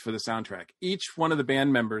songs for the soundtrack. Each one of the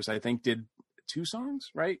band members, I think, did 2 songs,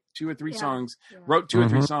 right? 2 or 3 songs, wrote 2 or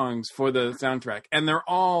 3 songs for the soundtrack, and they're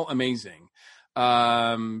all amazing.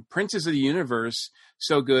 Princess of the Universe,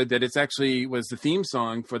 so good that it's actually was the theme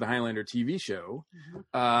song for the Highlander TV show.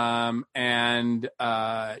 Who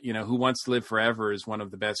Wants to Live Forever is one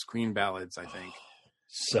of the best Queen ballads, I think.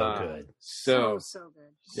 So good. So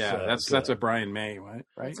good. Yeah, So that's good. a Brian May, right?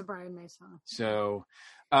 It's a Brian May song. So,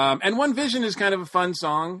 and One Vision is kind of a fun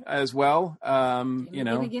song as well.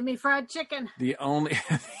 Give me fried chicken. The only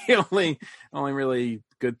really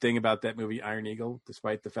good thing about that movie, Iron Eagle,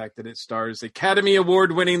 despite the fact that it stars Academy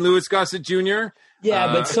Award winning Louis Gossett Jr.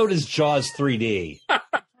 Yeah, but so does Jaws 3D.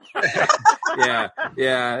 Yeah.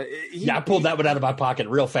 I pulled that one out of my pocket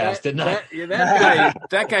real fast, didn't I?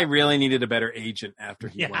 That guy really needed a better agent after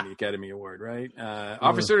he won the Academy Award, right?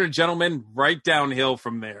 Officer and Gentleman, right downhill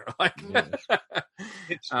from there.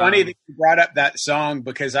 It's funny that you brought up that song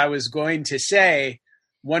because I was going to say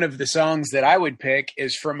one of the songs that I would pick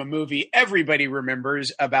is from a movie everybody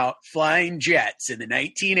remembers about flying jets in the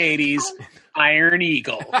 1980s, Iron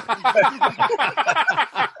Eagle.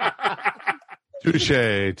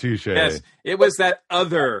 Touche. Yes, it was that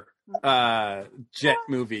other jet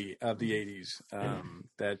movie of the 80s.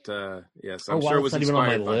 Yes, I'm sure it was not even on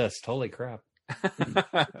my inspired by. list. Holy crap.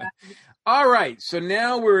 All right, so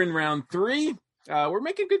now we're in round 3. We're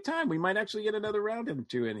making good time. We might actually get another round or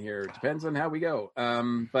two in here. It depends on how we go.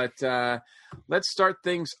 But let's start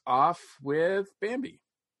things off with Bambi.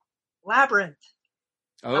 Labyrinth.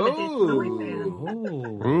 Ooh,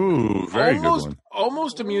 very good one.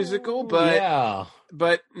 Almost a musical, but yeah.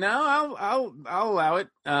 But no, I'll allow it.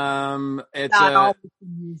 It's Not always a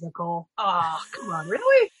musical. Oh, come on,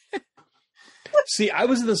 really? See, I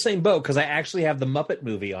was in the same boat because I actually have the Muppet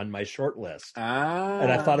movie on my short list.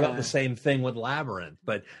 And I thought about the same thing with Labyrinth.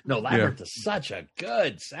 But no, Labyrinth is such a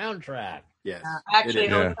good soundtrack. Yes. Actually,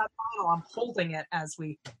 on that vinyl, I'm holding it as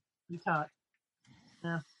we talk.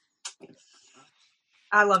 Yeah.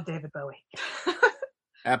 I love David Bowie.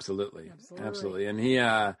 Absolutely. And he,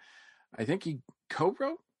 I think he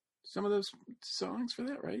co-wrote some of those songs for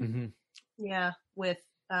that, right? Mm-hmm. Yeah, with,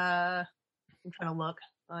 I'm trying to look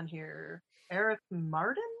on here. Eric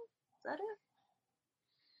Martin? Is that it?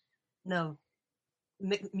 No.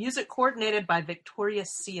 Music coordinated by Victoria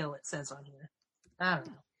Seal, it says on here. I don't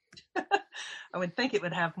know. I would think it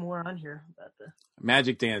would have more on here. But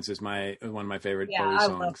Magic Dance is one of my favorite Bowie songs. I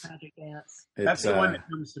love Magic Dance. That's the one that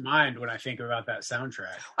comes to mind when I think about that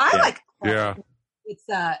soundtrack. I like Yeah. It's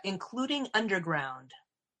including Underground.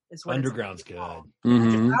 Is what Underground's good. Mm-hmm.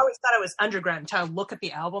 I always thought it was Underground until I look at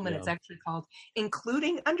the album and it's actually called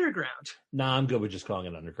Including Underground. Nah, I'm good with just calling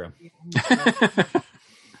it Underground.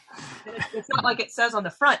 It's not like it says on the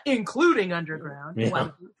front, including Underground. Yeah. Well,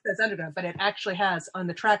 it says Underground, but it actually has on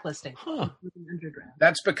the track listing, including Underground.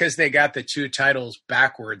 That's because they got the two titles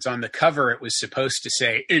backwards. On the cover, it was supposed to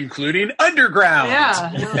say, including Underground.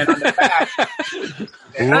 Yeah. And on the back,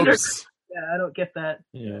 Yeah, I don't get that.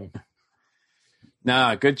 Yeah.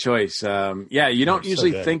 Nah, good choice. Yeah, you don't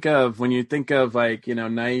usually good. think of, when you think of like,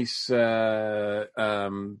 nice, pop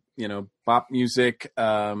music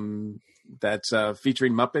that's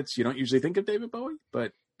featuring Muppets, you don't usually think of David Bowie,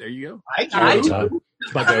 but there you go. I do.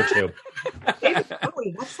 It's my go-to. David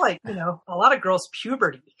Bowie, that's like, a lot of girls'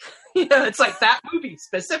 puberty. It's like that movie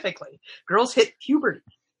specifically. Girls hit puberty.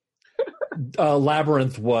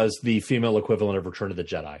 Labyrinth was the female equivalent of Return of the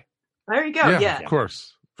Jedi. There you go. Yeah. Of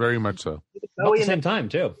course. Very much so. About the same time,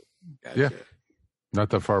 too. Gotcha. Yeah. Not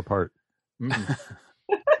that far apart.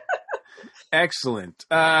 Excellent.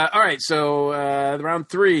 All right, so round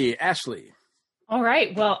 3, Ashley. All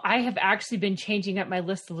right. Well, I have actually been changing up my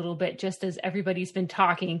list a little bit just as everybody's been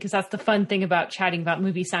talking, because that's the fun thing about chatting about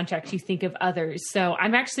movie soundtracks. You think of others. So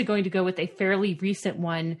I'm actually going to go with a fairly recent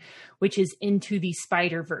one, which is Into the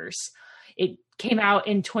Spider-Verse. It came out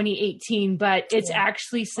in 2018, but it's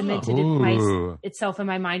actually cemented itself in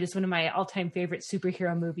my mind as one of my all-time favorite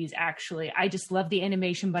superhero movies, actually. I just love the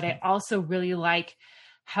animation, but I also really like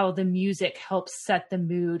how the music helps set the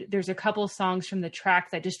mood. There's a couple of songs from the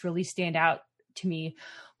track that just really stand out to me.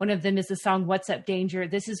 One of them is the song What's Up Danger.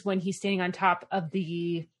 This is when he's standing on top of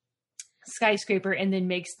the skyscraper and then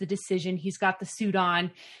makes the decision. He's got the suit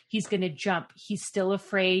on. He's going to jump. He's still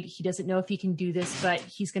afraid. He doesn't know if he can do this, but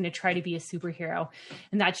he's going to try to be a superhero.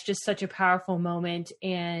 And that's just such a powerful moment.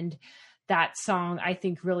 And that song, I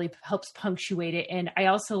think, really helps punctuate it. And I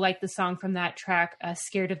also like the song from that track,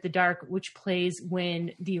 Scared of the Dark, which plays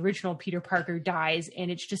when the original Peter Parker dies.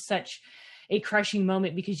 And it's just such a crushing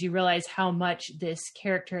moment because you realize how much this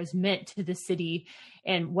character has meant to the city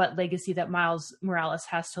and what legacy that Miles Morales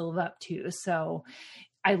has to live up to. So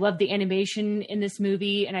I love the animation in this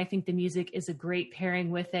movie, and I think the music is a great pairing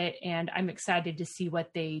with it. And I'm excited to see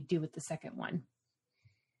what they do with the second one.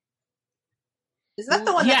 Is that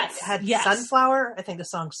the one that had Sunflower? I think the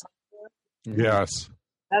song Sunflower. Yes.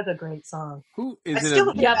 That's a great song. Who is I it?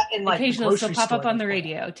 still hear that in, like, Occasionally still grocery pop up store on the before.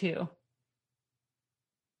 radio too.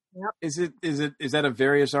 Yep. Is that a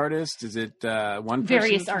various artist? Is it one person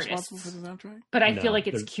Various that's responsible artists. for the soundtrack? But I No, feel like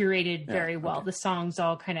it's there's- curated Yeah, very well. okay. The songs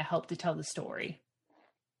all kind of help to tell the story.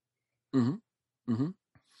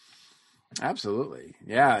 Absolutely.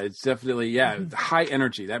 Yeah, it's definitely, high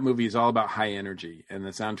energy. That movie is all about high energy, and the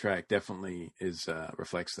soundtrack definitely is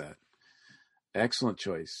reflects that. Excellent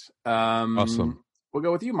choice. Awesome. We'll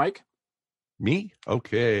go with you, Mike. Me?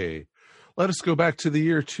 Okay. Let us go back to the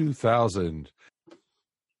year 2000.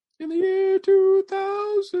 In the year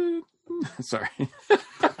 2000. Sorry.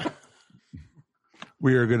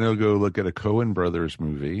 We are going to go look at a Coen Brothers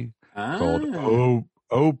movie called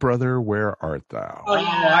Oh Brother, Where Art Thou? Oh,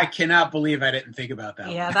 I cannot believe I didn't think about that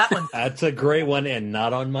one. Yeah, that one. That's a great one and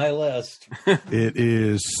not on my list. It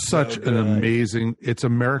is such So an good. amazing, it's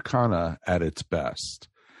Americana at its best.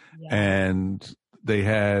 and they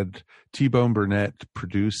had T-Bone Burnett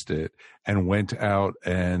produced it and went out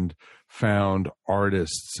and found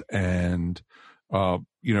artists and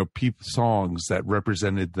songs that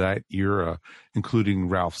represented that era, including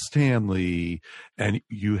Ralph Stanley, and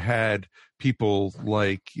you had people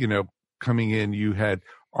like coming in. You had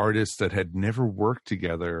artists that had never worked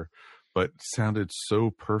together but sounded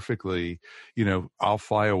so perfectly. I'll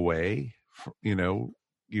Fly Away.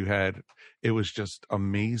 It was just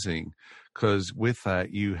amazing, because with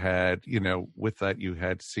that you had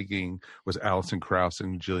singing was Alison Krauss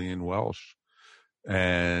and Gillian Welch,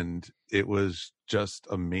 and it was just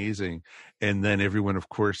amazing. And then everyone, of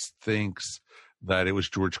course, thinks that it was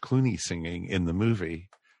George Clooney singing in the movie,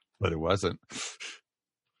 but it wasn't.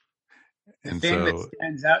 The thing that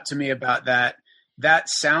stands out to me about that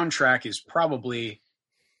soundtrack is probably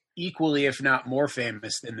equally, if not more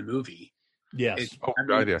famous than the movie. Yes. It's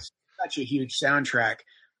such a huge soundtrack.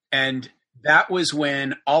 And that was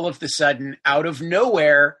when all of the sudden, out of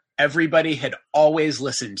nowhere, everybody had always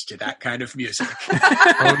listened to that kind of music.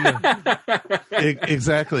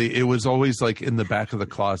 Exactly. It was always like in the back of the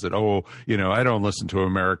closet. I don't listen to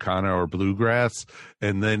Americana or bluegrass.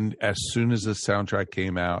 And then as soon as the soundtrack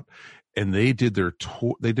came out, and they did their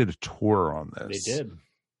tour, they did a tour on this. They did.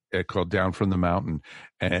 It called Down from the Mountain,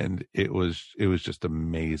 and it was just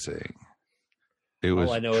amazing. It was.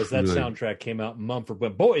 All I know is that soundtrack came out, and Mumford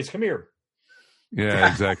went, "Boys, come here."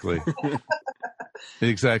 Yeah, exactly.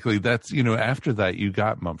 Exactly. That's, after that you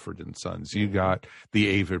got Mumford and Sons, you got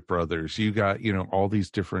the Avett Brothers, you got, all these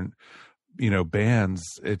different, bands.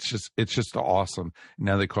 It's just awesome.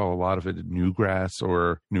 Now they call a lot of it Newgrass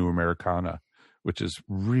or New Americana, which is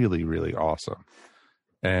really, really awesome.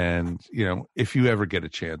 And, if you ever get a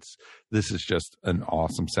chance, this is just an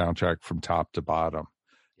awesome soundtrack from top to bottom.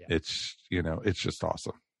 Yeah. It's just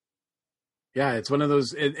awesome. Yeah, it's one of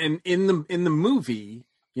those, and in the movie,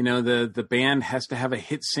 the band has to have a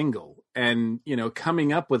hit single, and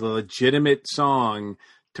coming up with a legitimate song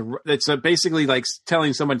it's basically like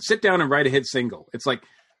telling someone, sit down and write a hit single. It's like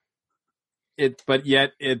but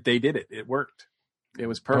yet they did it. It worked. It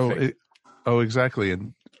was perfect. Exactly.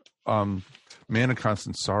 And Man of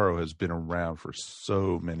Constant Sorrow has been around for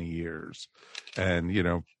so many years, and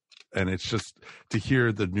and it's just to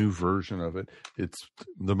hear the new version of it. It's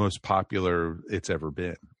the most popular it's ever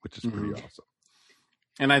been, which is pretty awesome.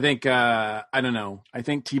 And I think, I don't know, I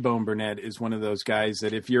think T-Bone Burnett is one of those guys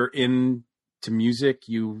that if you're into music,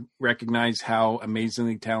 you recognize how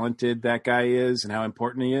amazingly talented that guy is and how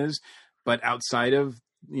important he is. But outside of,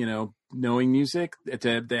 knowing music,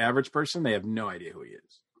 to the average person, they have no idea who he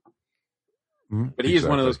is. But he is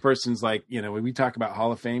one of those persons, like, when we talk about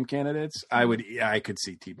Hall of Fame candidates, I could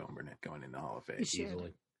see T-Bone Burnett going in the Hall of Fame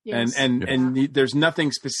easily. Yes. And there's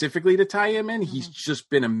nothing specifically to tie him in. He's just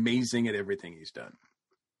been amazing at everything he's done.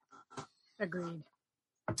 Agreed.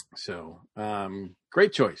 So,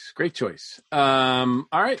 great choice. All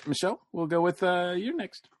right, Michelle, we'll go with you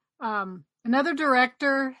next. Another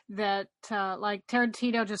director that, like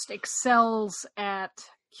Tarantino, just excels at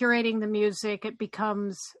curating the music. It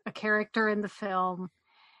becomes a character in the film,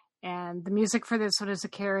 and the music for this one is a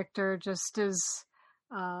character just as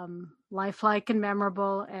lifelike and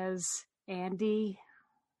memorable as Andy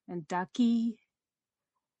and Ducky.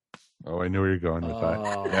 Oh, I knew where you're going with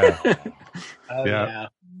that. Yeah.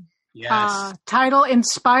 Yes. Title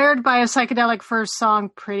inspired by a psychedelic first song,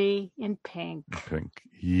 Pretty in Pink.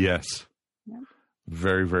 Yes. Yep.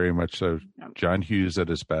 Very, very much so. Yep. John Hughes at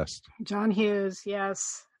his best. John Hughes, yes.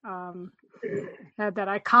 Had that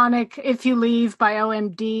iconic If You Leave by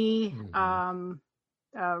OMD,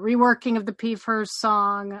 reworking of the P-First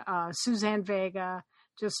song, Suzanne Vega,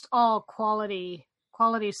 just all quality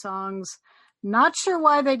songs. Not sure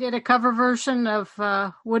why they did a cover version of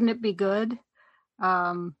Wouldn't It Be Good?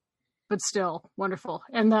 But still wonderful.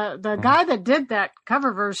 And the guy that did that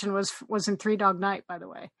cover version was in Three Dog Night, by the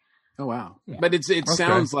way. Oh wow! Yeah. But it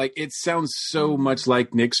sounds like so much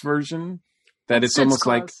like Nick's version that it's almost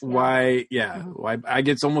close, like why I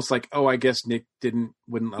get almost like, oh, I guess Nick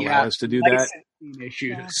wouldn't allow us to do that.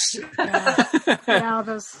 Issues.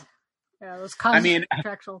 Those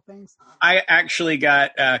contractual things. I actually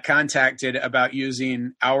got contacted about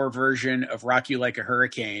using our version of Rock You Like a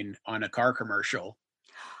Hurricane on a car commercial.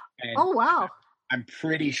 And oh, wow. I'm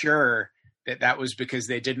pretty sure that was because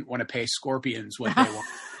they didn't want to pay Scorpions what they want.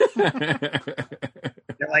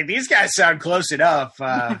 They're like, these guys sound close enough.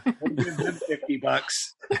 We'll give them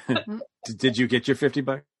 $50. Did you get your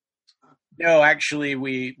 $50? No, actually,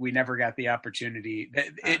 we never got the opportunity.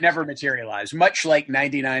 It never materialized, much like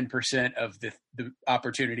 99% of the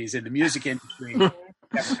opportunities in the music industry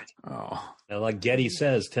Oh, And like Getty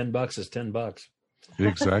says, $10 is $10.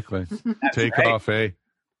 Exactly. Take right. off, eh?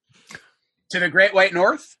 To the Great White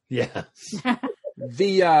North. Yes.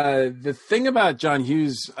 the thing about John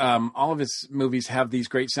Hughes, all of his movies have these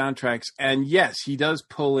great soundtracks, and yes, he does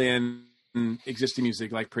pull in existing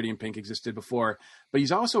music like Pretty in Pink existed before, but he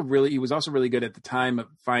was also really good at the time of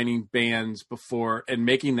finding bands before and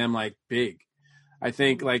making them like big. I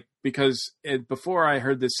think like because before I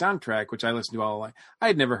heard this soundtrack, which I listened to all along, I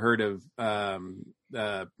had never heard of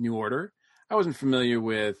New Order. I wasn't familiar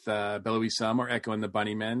with Bella Louise Sum or Echo and the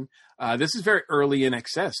Bunnymen. This is very early in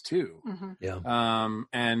Excess too. Mm-hmm. Yeah.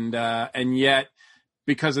 And yet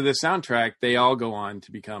because of this soundtrack, they all go on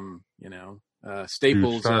to become,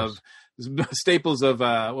 staples of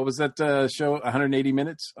what was that show? 180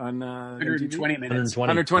 minutes on 120 MTV? minutes.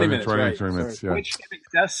 120 minutes. Right. 120 minutes, yeah. Which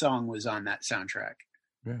Death song was on that soundtrack?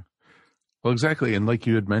 Yeah. Well, exactly. And like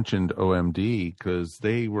you had mentioned OMD, because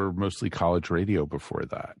they were mostly college radio before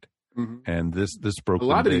that. Mm-hmm. And this broke a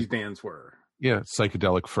lot of these bands were. Yeah,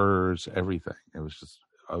 Psychedelic Furs, everything. It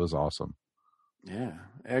was awesome. Yeah,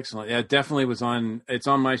 excellent. Yeah, it definitely was on. It's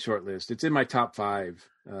on my short list. It's in my top 5.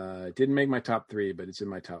 It didn't make my top 3, but it's in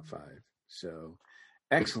my top 5. So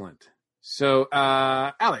excellent. So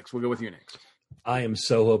Alex, we'll go with you next. I am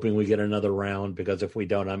so hoping we get another round, because if we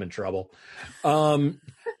don't, I'm in trouble.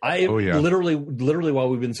 Literally while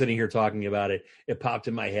we've been sitting here talking about it, it popped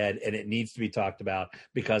in my head, and it needs to be talked about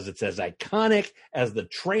because it's as iconic as the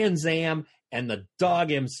Trans Am and the dog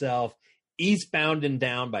himself, Eastbound and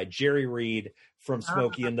Down by Jerry Reed from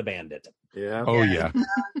Smokey and the Bandit. Yeah. Oh yeah.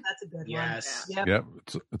 That's a good Yes. one. Yep.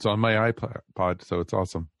 It's on my iPod, so it's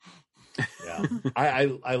awesome. Yeah.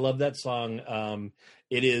 I love that song.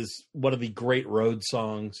 It is one of the great road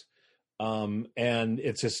songs. And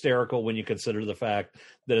it's hysterical when you consider the fact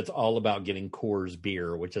that it's all about getting Coors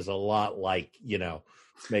beer, which is a lot like,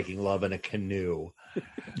 making love in a canoe.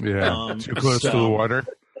 Yeah. Too close to the water.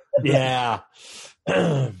 Yeah.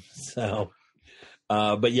 But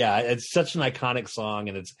yeah, it's such an iconic song,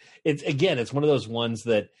 and it's one of those ones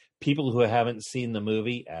that people who haven't seen the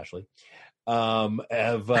movie, Ashley,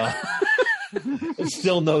 have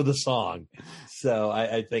still know the song. So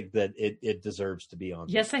I think that it deserves to be on.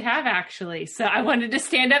 Yes, I have actually. So I wanted to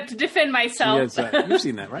stand up to defend myself. You've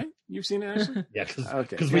seen that, right? You've seen it, Ashley? Yeah,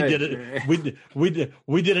 because we did it.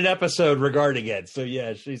 We did an episode regarding it. So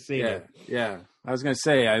yeah, she's seen it. Yeah. I was going to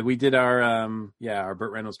say we did our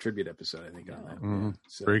Burt Reynolds tribute episode, I think, on that. Mm-hmm. Yeah,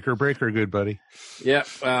 so. Breaker, good buddy. Yeah.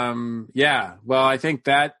 Well, I think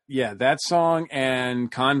that song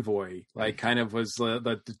and Convoy kind of was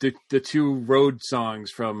the two road songs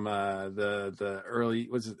from the early,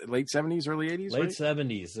 was it late 70s, early 80s? Late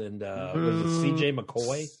 70s. And was it C.J.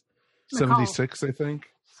 McCoy? 76, I think.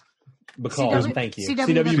 McCall, thank you.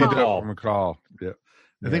 C.W. McCall. Yeah.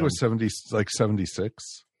 I think it was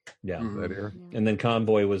 76. Yeah. That era. And then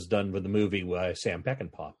Convoy was done with the movie by Sam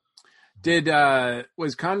Peckinpah.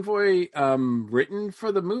 Was Convoy written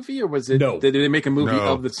for the movie, or was it? No. Did they make a movie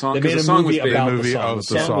of the song? They made a movie about the song. The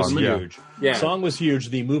song was huge. Yeah. The song was huge.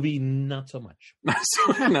 The movie, not so much. Not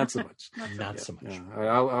so much. Not so much.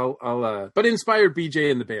 Yeah. I'll but it inspired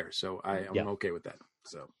BJ and the Bears, so I'm okay with that.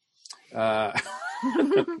 So,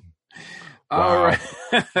 all right,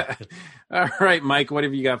 all right, Mike. What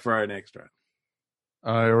have you got for our next round?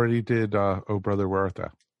 I already did. Oh, Brother, Where Art Thou?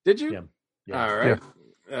 Did you? Yeah. All right.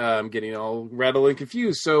 Yeah. I'm getting all rattled and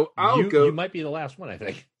confused. So I'll go. You might be the last one, I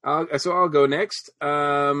think. I'll go next.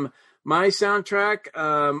 My soundtrack.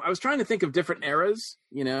 I was trying to think of different eras,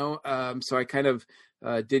 so I kind of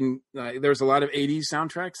didn't. There was a lot of '80s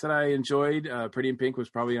soundtracks that I enjoyed. Pretty in Pink was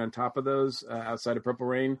probably on top of those, outside of Purple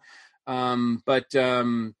Rain. But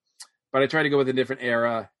I tried to go with a different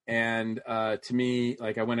era, and to me,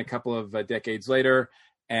 I went a couple of decades later,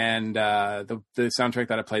 and the soundtrack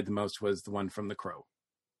that I played the most was the one from The Crow.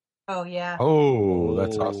 Oh yeah. Oh,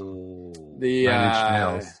 that's awesome. The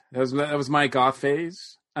that was my goth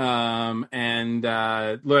phase. And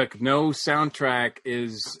look, no soundtrack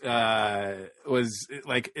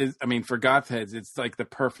for goth heads, it's like the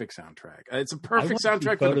perfect soundtrack. It's a perfect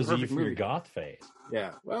soundtrack for the perfect movie. Your goth phase.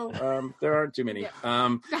 Yeah. Well, there aren't too many.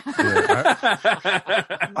 I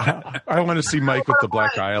want to see Mike with the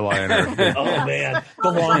black eyeliner. Oh man,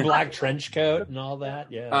 the long black trench coat and all that.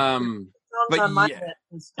 Yeah. Songs on my list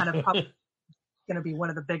is kind of going to be one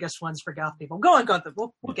of the biggest ones for goth people. Go on.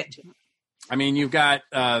 We'll get to it. I mean, you've got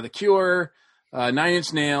The Cure, 9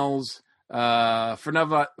 Inch Nails, For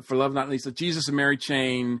Love Not Least, Jesus and Mary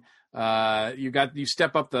Chain. You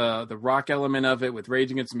step up the rock element of it with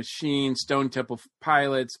Rage Against the Machine, Stone Temple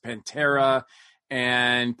Pilots, Pantera,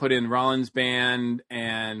 and put in Rollins Band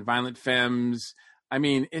and Violent Femmes. I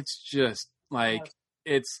mean, it's just like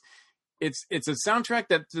it's a soundtrack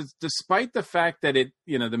that, despite the fact that it,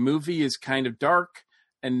 you know, the movie is kind of dark,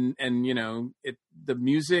 and you know, the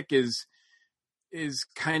music is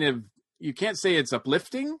kind of, you can't say it's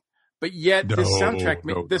uplifting, but yet this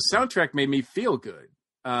soundtrack made me feel good.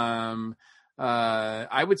 I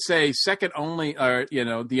would say second only, or you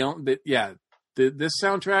know, this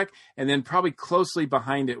soundtrack, and then probably closely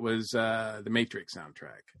behind it was the Matrix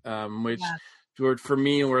soundtrack, which for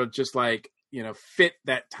me were just like, you know, fit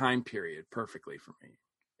that time period perfectly for me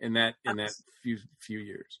in that few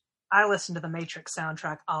years. I listened to the Matrix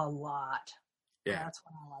soundtrack a lot. Yeah, that's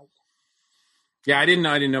what I liked. Yeah, I didn't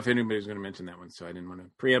know if anybody was going to mention that one, so I didn't want to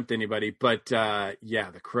preempt anybody. But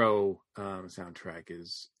the Crow soundtrack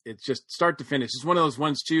it's just start to finish. It's one of those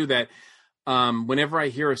ones too that whenever I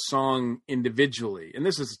hear a song individually, and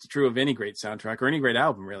this is true of any great soundtrack or any great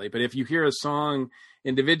album really, but if you hear a song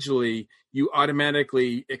individually, you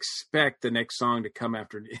automatically expect the next song to come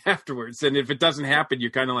afterwards. And if it doesn't happen, you're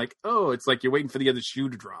kind of like, oh, it's like you're waiting for the other shoe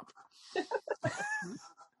to drop.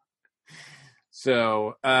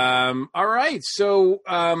 So, all right. So,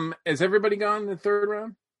 has everybody gone in the third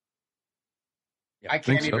round? I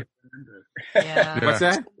can't even remember. Yeah. What's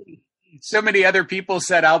that? So many other people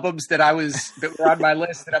said albums that were on my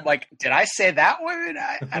list that I'm like, did I say that one?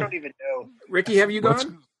 I don't even know. Ricky, have you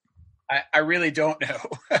gone? I really don't know.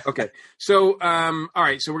 Okay. So, all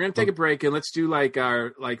right. So we're going to take a break and let's do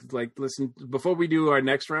listen before we do our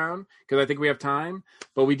next round, because I think we have time.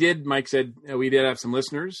 But Mike said we did have some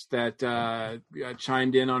listeners that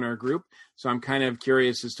chimed in on our group. So I'm kind of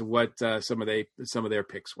curious as to what some of their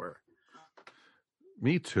picks were.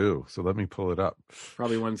 Me too. So let me pull it up.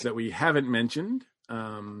 Probably ones that we haven't mentioned. There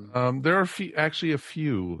are a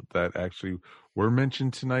few that actually were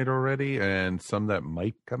mentioned tonight already, and some that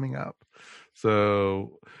might coming up.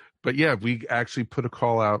 So, but yeah, we actually put a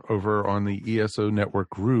call out over on the ESO Network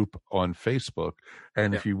group on Facebook,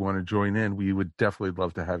 and if you want to join in, we would definitely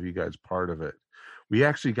love to have you guys part of it. We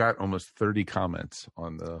actually got almost 30 comments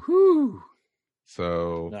on the. Whew.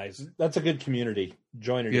 So nice. That's a good community.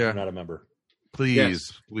 Join it if you're not a member. Please.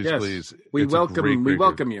 We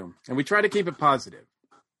welcome you, and we try to keep it positive.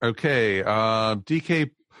 Okay,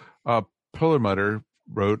 DK Pullermutter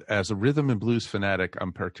wrote, as a rhythm and blues fanatic,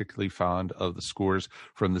 I'm particularly fond of the scores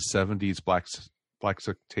from the 70s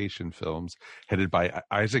blaxploitation films, headed by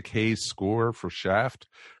Isaac Hayes' score for Shaft,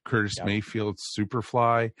 Curtis Mayfield's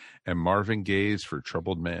Superfly, and Marvin Gaye's for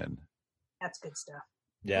Troubled Man. That's good stuff.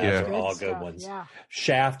 Yeah, those are all good ones. Yeah.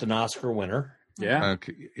 Shaft, an Oscar winner. Yeah.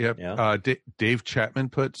 Okay. Yep. Yeah. Dave Chapman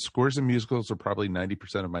put, scores and musicals are probably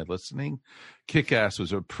 90% of my listening. Kick-Ass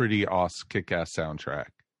was a pretty awesome Kick-Ass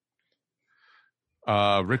soundtrack.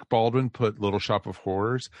 Rick Baldwin put Little Shop of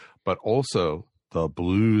Horrors, but also the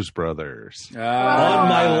Blues Brothers on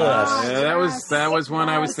my list. Yeah, that was one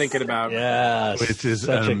I was thinking about. Yes, which is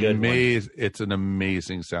such a good one. It's an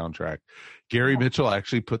amazing soundtrack. Gary Mitchell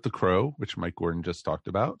actually put The Crow, which Mike Gordon just talked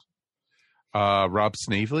about. Rob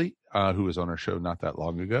Snavely, who was on our show not that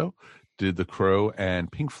long ago, did The Crow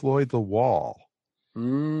and Pink Floyd The Wall,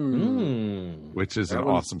 which is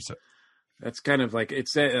awesome set. That's kind of like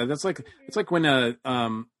it's like when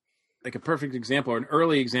like a perfect example or an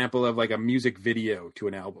early example of like a music video to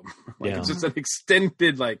an album. It's just an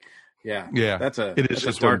extended that's a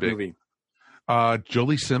dark movie.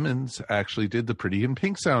 Jolie Simmons actually did the Pretty in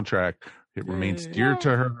Pink soundtrack. It remains dear to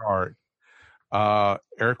her heart.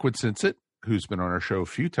 Eric Woodsinsit, who's been on our show a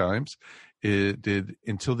few times, did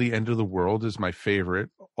Until the End of the World is my favorite,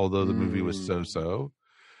 although the movie was so-so.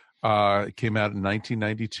 It came out in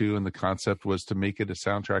 1992, and the concept was to make it a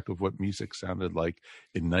soundtrack of what music sounded like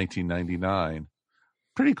in 1999.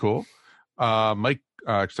 Pretty cool.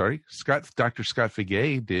 Dr. Scott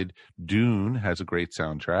Figuet did Dune, has a great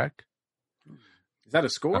soundtrack. Is that a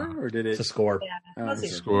score or did it? It's a score. Yeah, it's a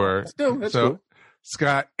score. Still, that's cool.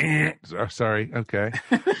 Scott, sorry. Okay.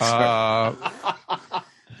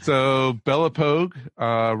 So Bella Pogue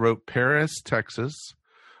wrote Paris, Texas,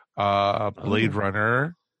 Blade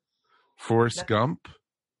Runner, Forrest Gump,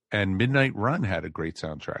 and Midnight Run had a great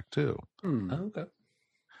soundtrack too. Okay.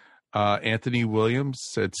 Anthony Williams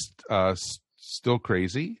said Still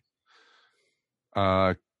Crazy.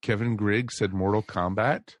 Kevin Grigg said Mortal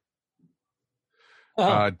Kombat.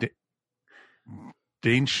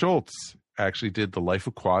 Dane Schultz actually did The Life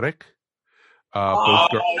Aquatic.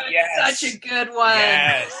 Such a good one.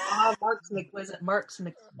 Yes. Mark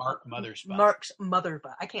Mothersbaugh.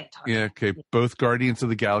 I can't talk. Yeah, okay. Both Guardians of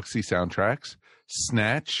the Galaxy soundtracks.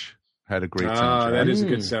 Snatch, had a great soundtrack. That is a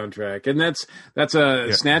good soundtrack, and that's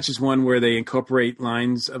Snatch is one where they incorporate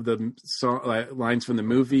lines of the song, lines from the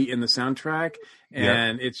movie in the soundtrack,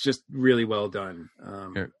 and it's just really well done.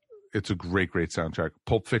 It's a great soundtrack.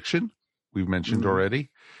 Pulp Fiction, we've mentioned already,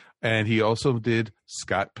 and he also did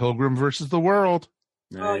Scott Pilgrim versus the World.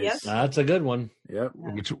 Nice. Oh, yes. That's a good one. Yep.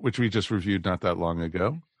 Which we just reviewed not that long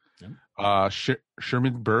ago.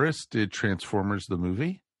 Sherman Burris did Transformers the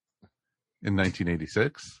movie in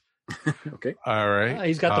 1986. Okay. All right.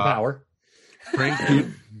 He's got the power.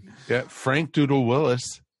 Frank Doodle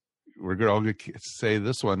Willis. We're going to say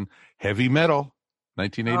this one. Heavy Metal,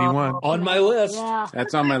 1981. On my list. Yeah.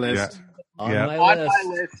 That's on my list. On my On list. my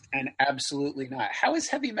list, and absolutely not. How is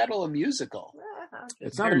Heavy Metal a musical?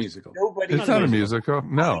 It's not a musical. Nobody. It's not a musical.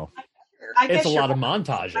 No. I guess It's a lot of I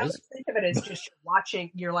montages. would think of it as just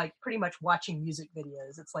you're like pretty much watching music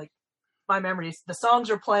videos. It's like my memories. The songs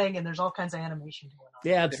are playing and there's all kinds of animation going on.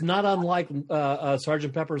 Yeah, it's not unlike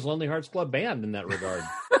Sgt. Pepper's Lonely Hearts Club Band in that regard.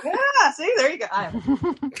 Yeah, see, there you go.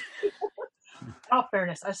 In all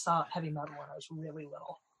fairness, I saw Heavy Metal when I was really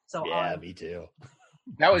little. So Yeah, me too.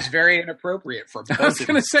 That was very inappropriate for both I was of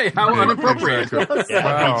going you. to say how inappropriate. Exactly. Yeah,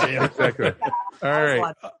 Wow, me too. exactly. All That was a right. lot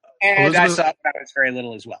of fun. And I Elizabeth- saw it when I was very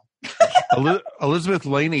little as well. Elizabeth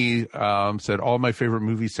Laney said, all my favorite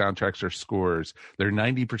movie soundtracks are scores. They're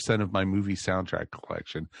 90% of my movie soundtrack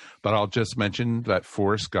collection. But I'll just mention that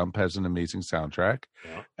Forrest Gump has an amazing soundtrack,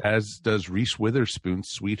 as does Reese Witherspoon's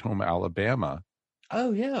Sweet Home Alabama.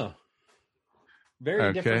 Oh, yeah. Very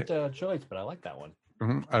Okay. different choice, but I like that one.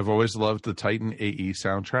 I've always loved the Titan AE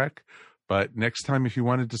soundtrack. But next time, if you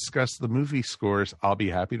want to discuss the movie scores, I'll be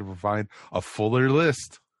happy to provide a fuller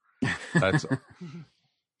list. That's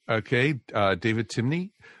okay. David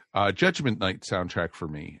Timney, Judgment Night soundtrack for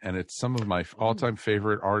me, and it's some of my all-time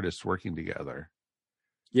favorite artists working together.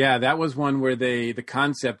 Yeah, that was one where the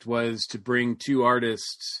concept was to bring two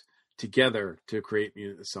artists together to create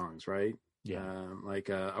songs, right? Yeah. Like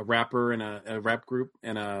a rapper and a rap group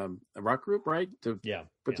and a rock group, right? To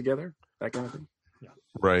put together, that kind of thing.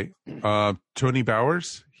 Right. Tony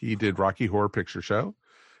Bowers, he did Rocky Horror Picture Show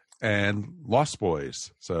and Lost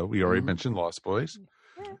Boys. So we already mentioned Lost Boys.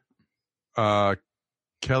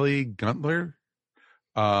 Kelly Guntler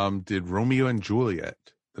did Romeo and Juliet,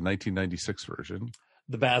 the 1996 version.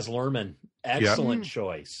 The Baz Luhrmann. Excellent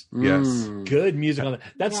choice. Yes. Good music on that.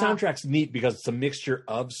 That Yeah. soundtrack's neat because it's a mixture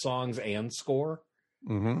of songs and score.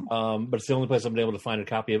 Mm-hmm. But it's the only place I've been able to find a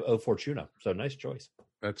copy of O Fortuna. So nice choice.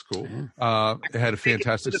 That's cool. It had a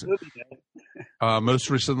fantastic. Most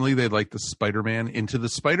recently, they liked the Spider-Man Into the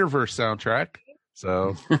Spider-Verse soundtrack.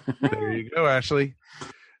 So there you go, Ashley.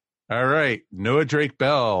 All right, Noah Drake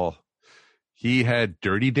Bell. He had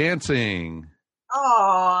Dirty Dancing.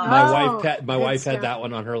 Oh, My wife had that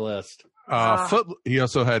one on her list. He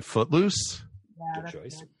also had Footloose. yeah, Good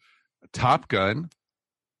choice. Top Gun.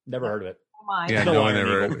 Never heard of it. mine. Yeah, No no one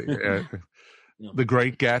Iron ever. Eagle. Yeah. The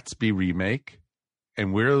Great Gatsby remake.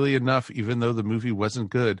 And weirdly enough, even though the movie wasn't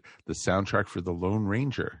good, the soundtrack for The Lone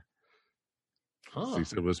Ranger, Huh.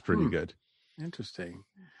 it was pretty good. Interesting.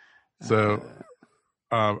 So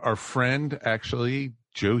our friend, actually,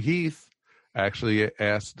 Joe Heath, actually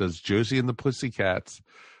asked, does Josie and the Pussycats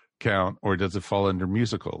count, or does it fall under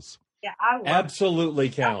musicals? Yeah, I love Absolutely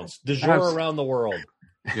counts. Du jour around the world.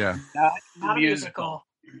 Yeah. not a musical.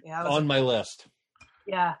 Yeah, On my list.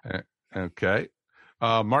 yeah. Okay.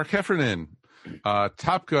 Mark Heffernan,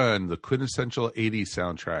 Top Gun, the quintessential 80s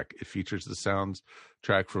soundtrack. It features the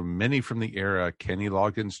soundtrack from many from the era. Kenny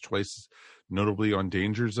Loggins, twice notably on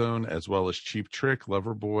Danger Zone, as well as Cheap Trick,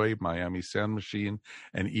 Loverboy, Miami Sound Machine,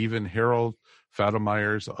 and even Harold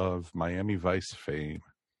Faltermeyer's of Miami Vice fame.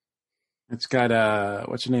 It's got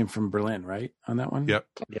what's your name from Berlin, right? On that one. Yep.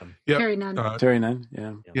 Yeah. Yep. Terry Nunn. Terry Nunn.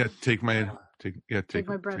 Yeah. Yeah. Take my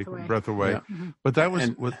breath away. Yeah. But that was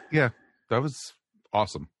And- that was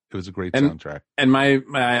awesome. It was a great And- soundtrack. And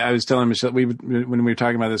I was telling Michelle when we were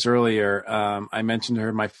talking about this earlier. I mentioned to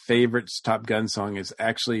her my favorite Top Gun song is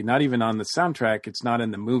actually not even on the soundtrack. It's not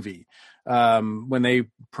in the movie. When they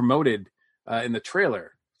promoted in the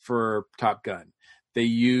trailer for Top Gun, they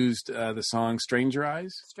used the song "Stranger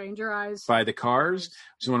Eyes" Stranger Eyes. by the Cars,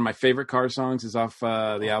 which is one of my favorite Cars songs. Is off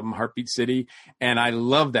the album Heartbeat City, and I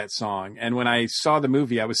love that song. And when I saw the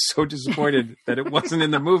movie, I was so disappointed that it wasn't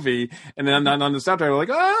in the movie. And then on the soundtrack, I was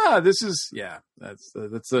like, this is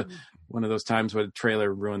that's one of those times when a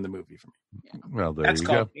trailer ruined the movie for me. Well, there That's you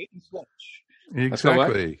called go. bait and switch. That's called what?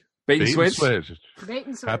 Exactly. Bait and switch. Bait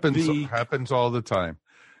and switch. Happens all the time.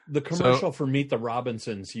 The commercial for Meet the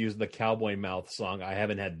Robinsons used the Cowboy Mouth song, I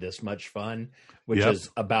Haven't Had This Much Fun, which is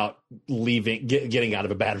about getting out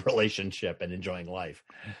of a bad relationship and enjoying life.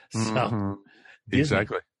 So,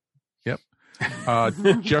 exactly. Yep.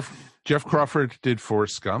 Jeff Crawford did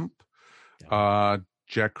Forrest Gump.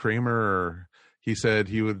 Jack Kramer, he said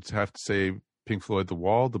he would have to say Pink Floyd, The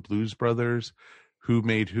Wall, the Blues Brothers, Who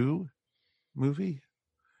Made Who movie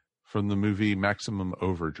from the movie Maximum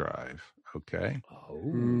Overdrive. Okay.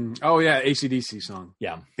 Oh yeah, AC/DC song.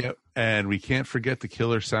 Yeah. Yep. And we can't forget the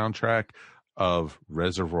killer soundtrack of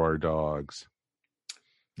Reservoir Dogs.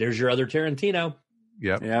 There's your other Tarantino.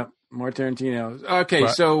 Yep. Yeah. More Tarantino. Okay,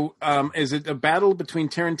 so is it a battle between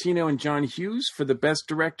Tarantino and John Hughes for the best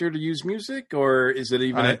director to use music, or is it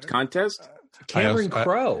even a contest? Cameron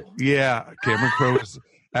Crowe. Yeah, Cameron Crowe is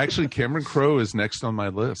actually Cameron Crowe is next on my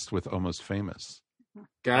list with Almost Famous.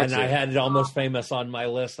 Gotcha. And I had it Almost Famous on my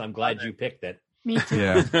list. I'm glad you picked it. Me too.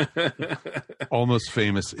 Yeah. Almost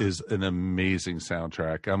Famous is an amazing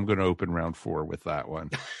soundtrack. I'm going to open round 4 with that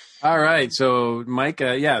one. All right. So, Mike,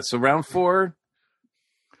 so round 4.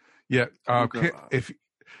 Yeah. If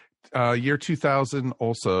year 2000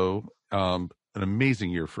 also, an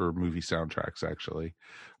amazing year for movie soundtracks, actually.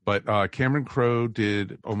 But Cameron Crowe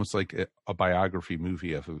did almost like a biography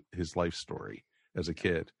movie of his life story as a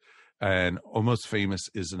kid. And Almost Famous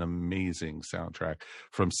is an amazing soundtrack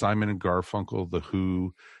from Simon and Garfunkel, The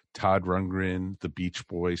Who, Todd Rundgren, The Beach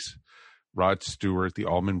Boys, Rod Stewart, the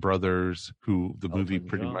Allman Brothers, who the movie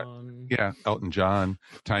pretty much, Elton John,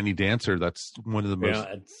 Tiny Dancer. That's one of the most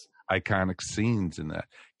iconic scenes in that.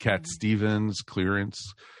 Cat Stevens, Clarence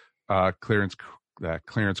Carter,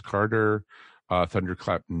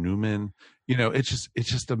 Thunderclap Newman. You know, it's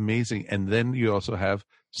just amazing. And then you also have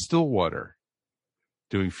Stillwater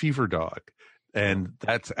doing Fever Dog, and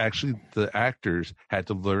that's actually the actors had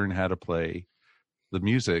to learn how to play the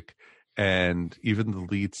music, and even the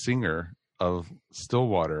lead singer of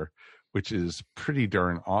Stillwater, which is pretty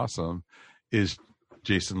darn awesome, is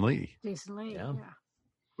Jason Lee.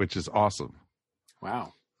 Which is awesome.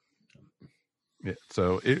 Wow. Yeah,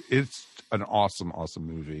 so it's an awesome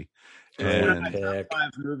movie. One of my top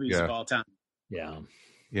 5 movies of all time.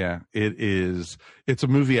 Yeah, it is. It's a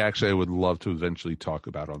movie actually I would love to eventually talk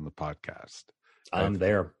about on the podcast. I'm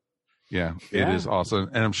there. Yeah, it is awesome.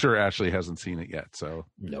 And I'm sure Ashley hasn't seen it yet. So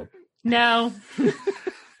nope. No.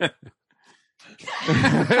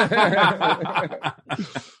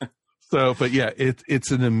 So, but yeah,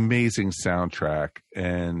 it's an amazing soundtrack,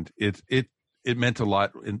 and it meant a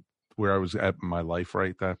lot in where I was at in my life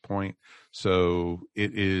right at that point. So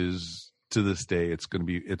it is, to this day,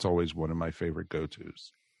 it's always one of my favorite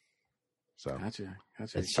go-tos. So gotcha.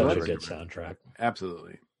 It's such a good soundtrack.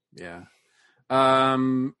 Absolutely. Yeah.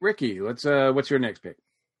 Ricky, what's your next pick?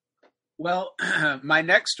 Well, my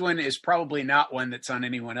next one is probably not one that's on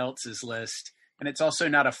anyone else's list, and it's also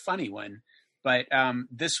not a funny one, but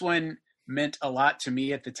this one meant a lot to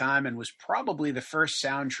me at the time and was probably the first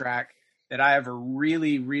soundtrack that I ever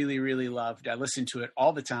really, really, really loved. I listened to it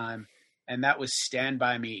all the time, and that was Stand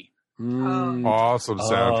By Me. Awesome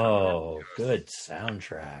soundtrack. Oh, good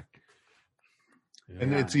soundtrack.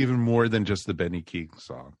 And it's even more than just the Benny King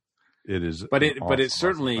song. It is, but it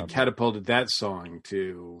certainly catapulted that song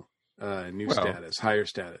to status, higher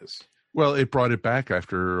status. Well, it brought it back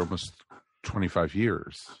after almost 25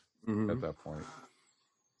 years at that point.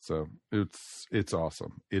 So it's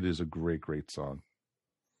awesome. It is a great, great song.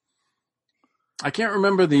 I can't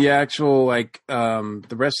remember the actual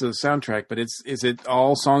the rest of the soundtrack, but is it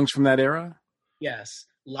all songs from that era? Yes,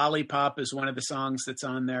 Lollipop is one of the songs that's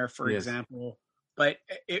on there, for example. But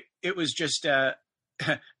it was just a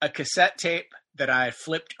cassette tape that I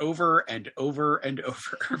flipped over and over and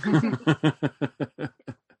over.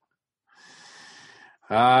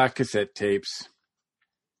 Cassette tapes.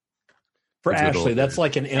 For Ashley, that's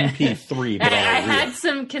like an MP3. But I had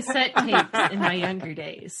some cassette tapes in my younger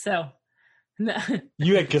days, so.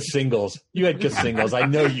 You had singles. I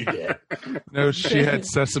know you did. No, she had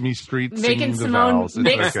Sesame Street making some own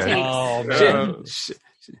mixtapes. Oh, man.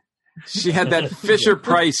 She had that Fisher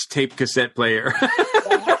Price tape cassette player.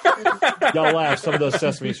 Y'all laugh. Some of those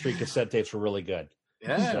Sesame Street cassette tapes were really good.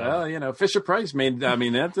 Yeah, well, Fisher Price made. I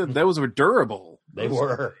mean, those were durable. They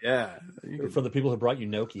were. Yeah, for the people who brought you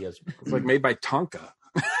Nokias. It's like made by Tonka.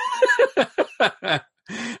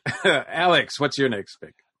 Alex, what's your next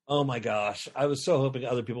pick? Oh my gosh, I was so hoping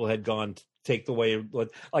other people had gone to take the way,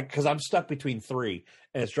 because I'm stuck between 3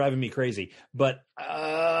 and it's driving me crazy. But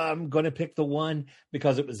I'm going to pick the one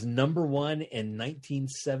because it was number 1 in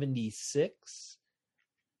 1976,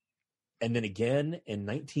 and then again in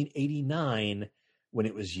 1989 when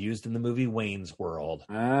it was used in the movie Wayne's World.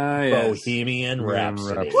 Yes. Bohemian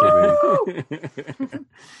Rhapsody. Rhapsody.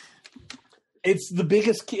 It's the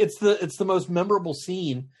biggest. It's the most memorable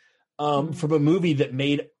scene from a movie that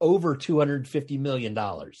made over $250 million.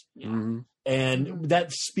 Mm-hmm. And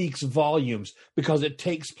that speaks volumes because it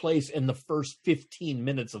takes place in the first 15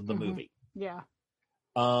 minutes of the movie. Yeah.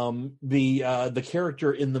 The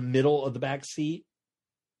character in the middle of the back seat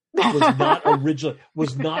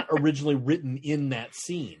was not originally written in that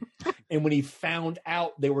scene. And when he found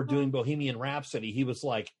out they were doing Bohemian Rhapsody, he was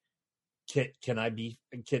like, can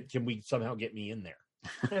we somehow get me in there?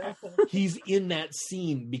 He's in that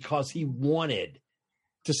scene because he wanted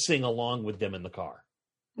to sing along with them in the car.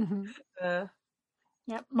 Yeah,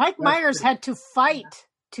 Mike Myers had to fight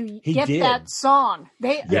to get did. that song.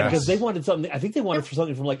 Because they wanted something. I think they wanted for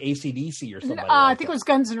something from like AC/DC or something. I think it was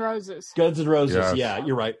Guns N' Roses. Guns N' Roses. Yes. Yeah,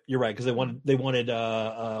 you're right. Because they wanted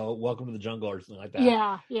Welcome to the Jungle or something like that.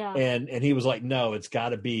 Yeah. And he was like, no, it's got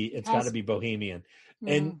to be Bohemian.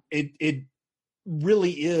 And it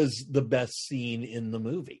really is the best scene in the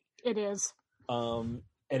movie. It is.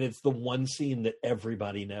 And it's the one scene that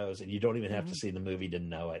everybody knows, and you don't even have to see the movie to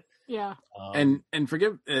know it. Yeah. And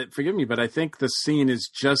forgive me, but I think the scene is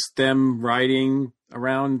just them riding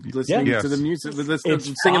around listening to the music. It's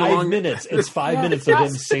singing 5 along. minutes. It's 5 minutes of him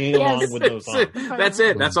singing along with those songs. That's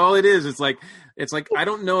it. That's all it is. It's like I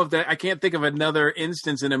don't know if that. I can't think of another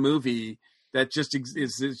instance in a movie that just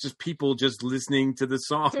is just people just listening to the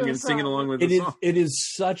song and singing along with the song. It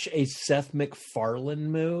is such a Seth MacFarlane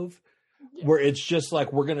move where it's just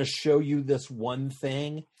like, we're going to show you this one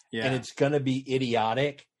thing and it's going to be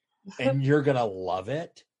idiotic and you're going to love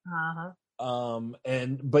it.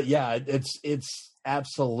 It's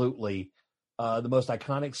absolutely the most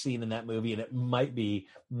iconic scene in that movie. And it might be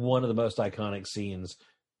one of the most iconic scenes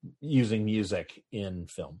using music in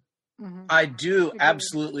film. I do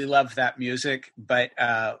absolutely love that music, but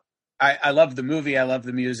I love the movie. I love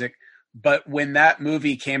the music. But when that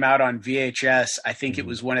movie came out on VHS, I think it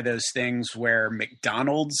was one of those things where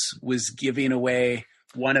McDonald's was giving away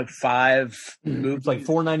one of 5 movies. It's like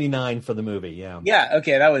 $4.99 for the movie. Yeah. Yeah.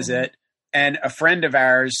 Okay. That was it. And a friend of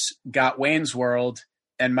ours got Wayne's World,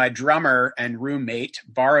 and my drummer and roommate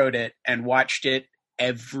borrowed it and watched it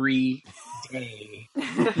every day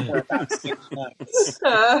for about 6 months.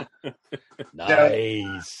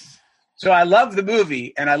 Nice. So I love the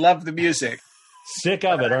movie and I love the music. Sick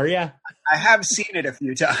of it, are you? I have seen it a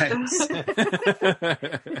few times.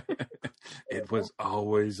 It was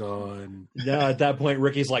always on. Yeah, at that point,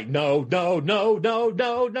 Ricky's like, no.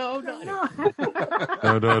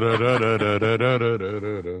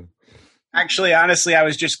 Actually, honestly, I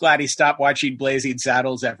was just glad he stopped watching Blazing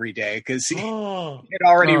Saddles every day because he had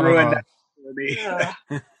already ruined that for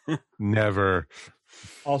me. Never.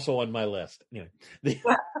 Also on my list. Anyway.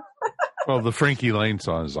 Well, the Frankie Lane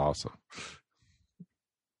song is awesome.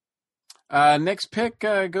 Next pick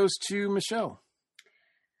goes to Michelle.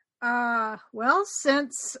 Well,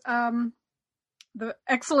 since the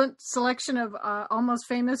excellent selection of Almost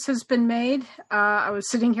Famous has been made, I was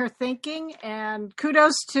sitting here thinking, and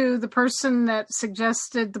kudos to the person that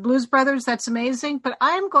suggested the Blues Brothers. That's amazing. But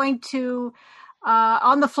I am going to,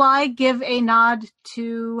 on the fly, give a nod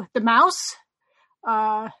to The Mouse,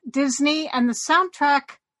 Disney, and the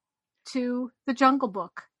soundtrack to The Jungle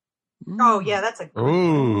Book. Oh, yeah, that's a good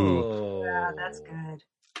Ooh. Yeah, that's good.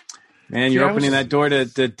 Man, you're opening that door to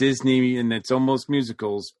Disney, and it's almost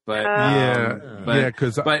musicals, but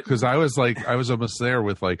because I was almost there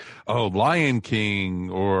with like, Lion King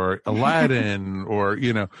or Aladdin or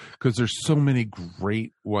because there's so many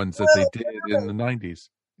great ones that they did in the 90s.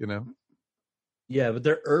 Yeah, but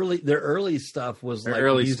their early stuff was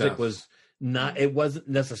music was not. It wasn't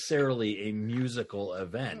necessarily a musical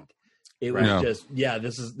event. It was just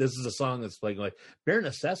this is a song that's playing. Like Bare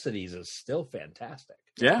Necessities is still fantastic.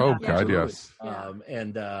 Yeah. Oh God, yes.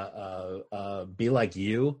 And Be Like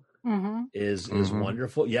You is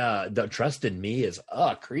wonderful. Yeah, the Trust in Me is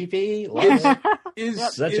creepy.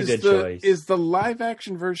 Is such a good choice. Is the live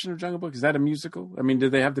action version of Jungle Book, is that a musical? I mean, do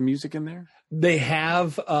they have the music in there? They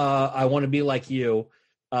have I Want to Be Like You,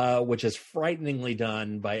 which is frighteningly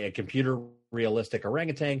done by a computer realistic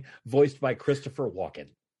orangutan voiced by Christopher Walken.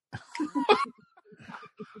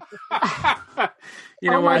 I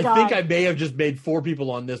think I may have just made 4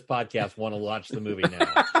 people on this podcast want to watch the movie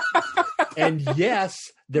now. And yes,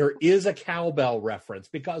 there is a cowbell reference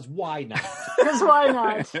because why not? Because why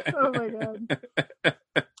not? Oh my God.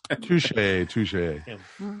 Touche.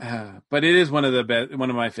 But it is one of the best, one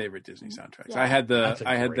of my favorite Disney soundtracks. Yeah. I had That's a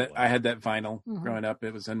I had great that one. I had that vinyl Mhm. growing up.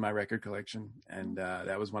 It was in my record collection, and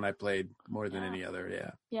that was one I played more than any other.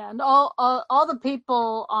 Yeah. Yeah, and all the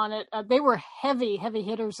people on it, they were heavy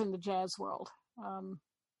hitters in the jazz world.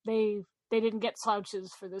 They didn't get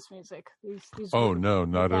slouches for this music. These Oh were no,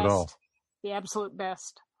 the not at all. best, the absolute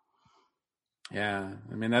best. Yeah,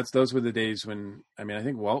 I mean those were the days when I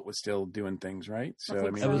think Walt was still doing things, right? So think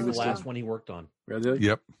I mean That was he the was last still, one he worked on. really.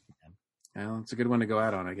 Yep. Well, it's a good one to go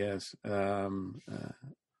out on, I guess.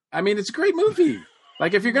 I mean, it's a great movie.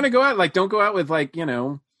 Like if you're gonna go out, like don't go out with like I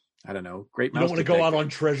don't know, Great You Mouse don't want to go out Detective. on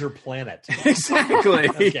Treasure Planet. Exactly.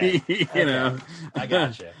 Okay. You know, I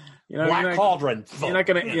gotcha. You're not- Cauldron. You're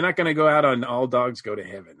not gonna go out on All Dogs Go to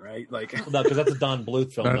Heaven, right? Like, No, because that's a Don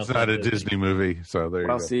Bluth film. That's not a Disney movie, so there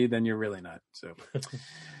well, you go. see, then you're really not. So,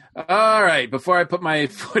 all right. Before I put my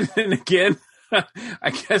foot in again,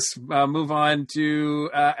 I guess I'll move on to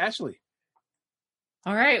Ashley.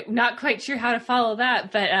 All right, not quite sure how to follow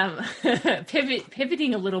that, but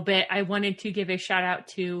pivoting a little bit, I wanted to give a shout out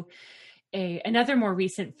to another more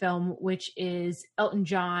recent film, which is Elton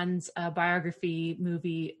John's biography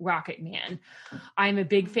movie, Rocket Man. I'm a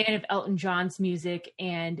big fan of Elton John's music,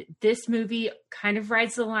 and this movie kind of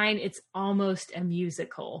rides the line. It's almost a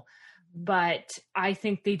musical, but I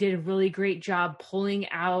think they did a really great job pulling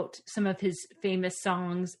out some of his famous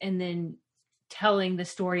songs and then telling the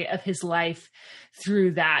story of his life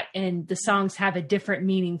through that. And the songs have a different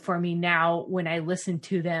meaning for me now when I listen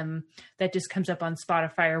to them. That just comes up on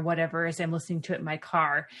Spotify or whatever as I'm listening to it in my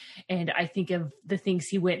car. And I think of the things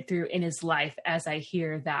he went through in his life as I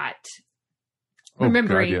hear that, Oh,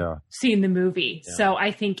 remembering God, yeah. seeing the movie. Yeah. So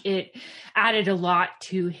I think it added a lot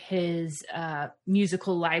to his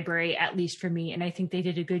musical library, at least for me. And I think they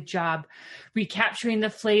did a good job recapturing the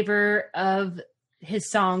flavor of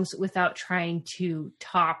his songs without trying to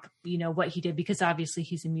top, what he did, because obviously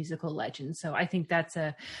he's a musical legend. So I think that's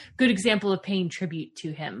a good example of paying tribute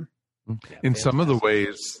to him. In some of the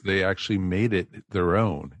ways, they actually made it their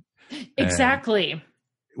own, Exactly.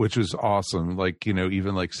 which was awesome. Like,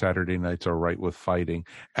 even like Saturday Nights Are Right with Fighting,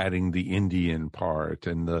 adding the Indian part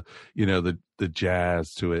and the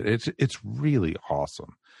jazz to it. It's really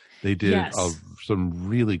awesome. They did Yes. some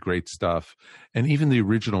really great stuff, and even the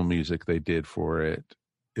original music they did for it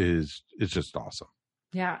is just awesome.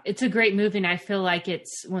 Yeah, it's a great movie, and I feel like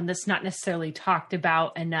it's one that's not necessarily talked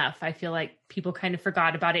about enough. I feel like people kind of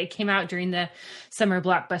forgot about it. It came out during the summer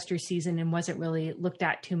blockbuster season and wasn't really looked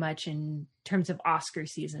at too much in terms of Oscar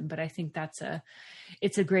season. But I think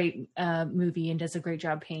it's a great movie and does a great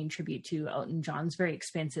job paying tribute to Elton John's very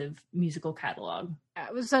expansive musical catalog.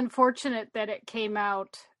 It was unfortunate that it came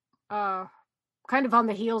out kind of on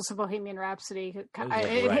the heels of Bohemian Rhapsody. It was like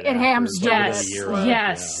It right hamstrung after, it. Yes, the era,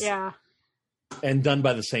 yes. Yeah. And done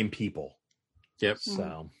by the same people. Yep.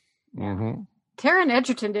 So Mm-hmm. Taron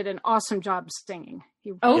Egerton did an awesome job singing.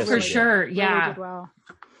 He Oh, Yes, for I did. sure. really Yeah. did well.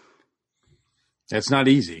 That's not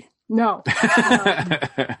easy. No.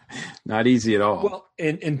 Not easy at all. well,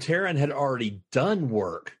 and Taron had already done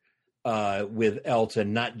work with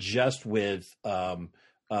Elton, not just with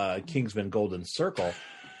Kingsman Golden Circle,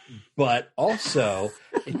 but also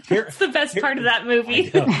It's the best part of that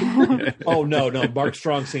movie. Oh no, Mark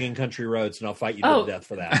Strong singing Country Roads, and I'll fight you Oh. to death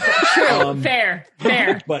for that. True.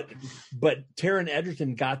 Fair. But Taron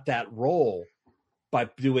Egerton got that role by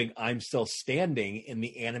doing "I'm Still Standing" in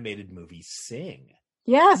the animated movie Sing,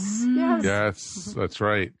 Yes. Mm. Yes. Yes, that's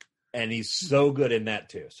right. and he's so good in that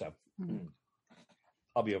too. So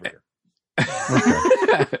I'll be over here.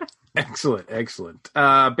 Excellent.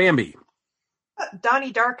 Bambi.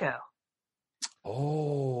 Donnie Darko.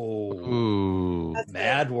 Oh, Ooh, That's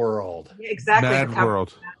Mad World. Exactly. Mad the cover World.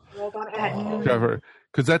 of Mad World on it. It had Oh. no- Cover,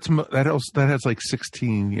 because that has like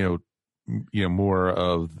 16, more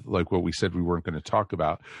of like what we said we weren't going to talk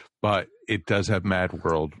about, but it does have Mad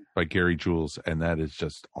World by Gary Jules, and that is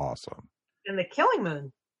just awesome. And The Killing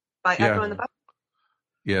Moon by Yeah. Echo and the Bunnymen.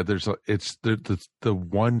 Yeah, it's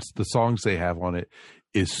the songs they have on it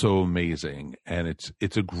is so amazing, and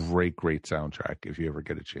it's a great soundtrack if you ever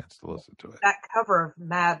get a chance to listen to it. That cover of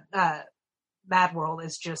Mad World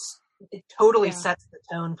is just, it totally Yeah. sets the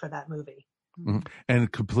tone for that movie.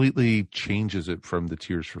 And completely changes it from the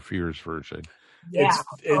Tears for Fears version. Yeah.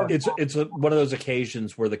 It's one of those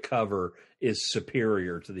occasions where the cover is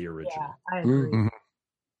superior to the Yeah, original. I agree. Mhm.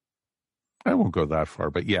 I won't go that far,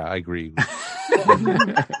 but yeah, I agree.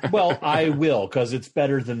 Well, I will, because it's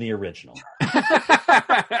better than the original.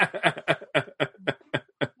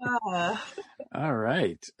 Uh, All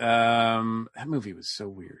right. That movie was so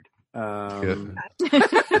weird. Yes,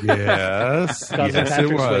 Cousin yes, it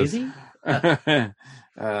Patrick was. Swayze?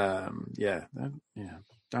 Yeah.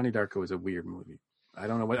 Donnie Darko was a weird movie.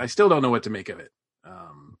 I still don't know what to make of it.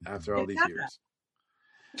 After all these years.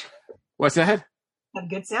 What's that? A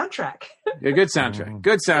good soundtrack. A good soundtrack.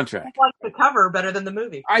 Good soundtrack. I like the cover better than the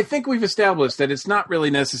movie. I think we've established that it's not really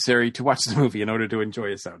necessary to watch the movie in order to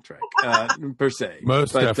enjoy a soundtrack, per se.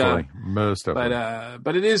 Most definitely.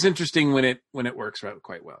 But it is interesting when it works out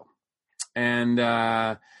quite well. And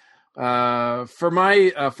for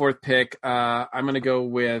my fourth pick, I'm going to go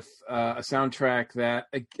with a soundtrack that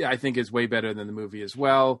I think is way better than the movie as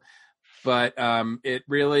well. But it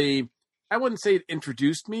really, I wouldn't say it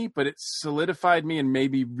introduced me, but it solidified me and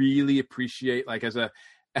made me really appreciate, like as a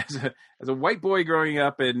white boy growing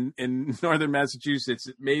up in northern Massachusetts,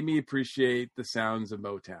 it made me appreciate the sounds of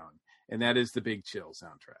Motown, and that is the Big Chill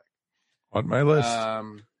soundtrack. On my list.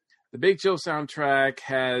 The Big Chill soundtrack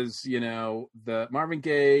has, the Marvin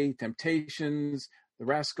Gaye, Temptations, the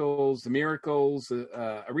Rascals, the Miracles,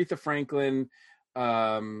 Aretha Franklin.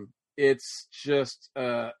 It's just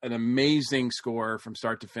an amazing score from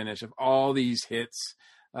start to finish of all these hits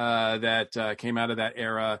that came out of that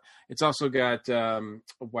era. It's also got A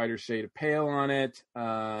Wider Shade of Pale on it.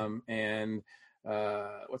 And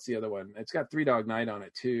what's the other one? It's got Three Dog Night on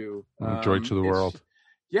it too. Joy to the World.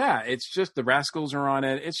 Yeah, it's just the Rascals are on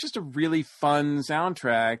it. It's just a really fun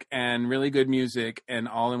soundtrack and really good music and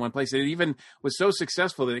all in one place. It even was so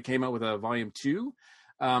successful that it came out with a volume 2.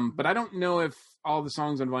 But I don't know if all the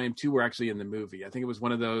songs on volume 2 were actually in the movie. I think it was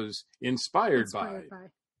one of those inspired by.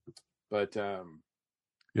 But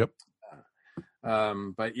yep.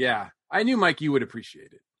 But yeah, I knew, Mike, you would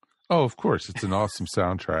appreciate it. Oh, of course, it's an awesome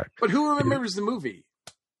soundtrack. But who remembers the movie?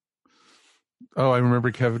 Oh, I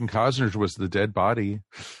remember Kevin Costner was the dead body.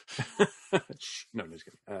 No, just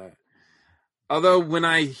kidding. Although when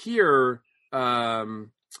I hear that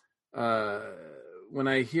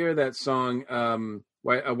song,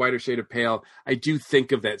 A Wider Shade of Pale, I do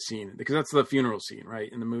think of that scene because that's the funeral scene, right,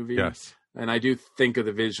 in the movie. Yes, and I do think of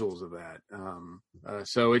the visuals of that.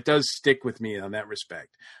 So it does stick with me on that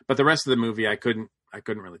respect. But the rest of the movie, I couldn't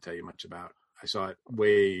really tell you much about. I saw it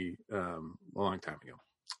way a long time ago.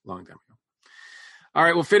 All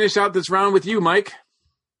right, we'll finish out this round with you, Mike.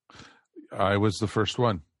 I was the first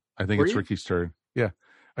one. I think Were it's you? Ricky's turn. Yeah,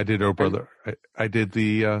 I did. Oh, brother, I did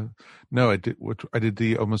the. I did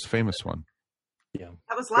the Almost Famous one. Yeah,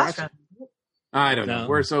 that was last Gotcha. round. I don't know.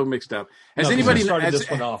 We're so mixed up. Has No, 'cause anybody he started has, this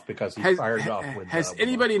one off because he has, fired it off with? Has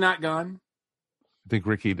anybody not gone? I think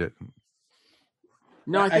Ricky did.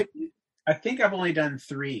 No, I think I've only done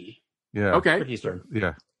 3. Yeah. Okay. Ricky's turn.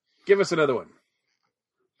 Yeah. Give us another one.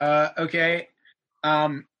 Okay.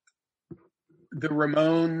 The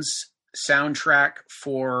Ramones soundtrack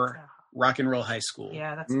for Rock and Roll High School.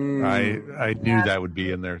 Yeah, that's. I knew that would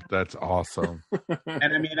be in there. That's awesome.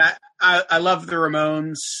 And I mean, I love the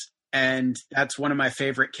Ramones, and that's one of my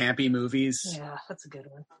favorite campy movies. Yeah, that's a good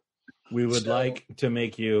one. We would like to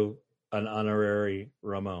make you an honorary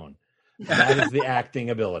Ramon. That is the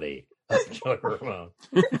acting ability of Joey Ramone.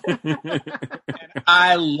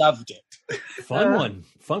 I loved it. Fun one.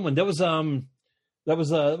 That was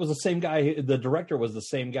the same guy. The director was the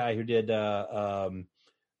same guy who did the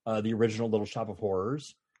original Little Shop of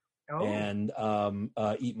Horrors and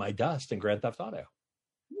Eat My Dust and Grand Theft Auto.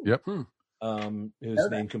 Yep. Whose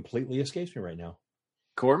name completely escapes me right now.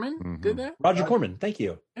 Corman did that? Roger Corman. Thank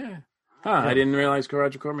you. Yeah. I didn't realize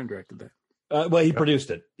Roger Corman directed that. Well, he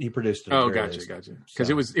produced it. Oh, gotcha.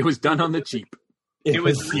 Because it was done on the cheap. It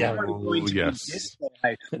was going to be Disco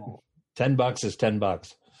High School. $10 is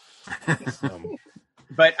 $10.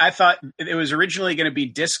 But I thought it was originally going to be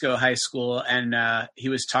Disco High School, and he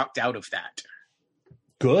was talked out of that.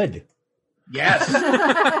 Good. Yes.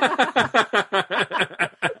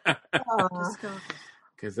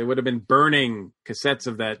 Because they would have been burning cassettes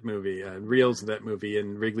of that movie, reels of that movie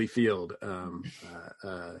in Wrigley Field.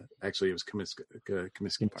 Actually, it was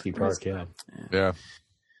Comiskey Park. Yeah.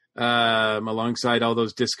 Alongside all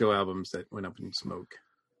those disco albums that went up in smoke.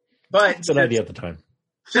 But good idea at the time.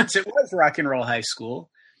 Since it was Rock and Roll High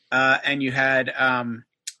School, and you had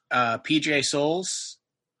PJ Souls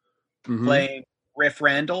playing Riff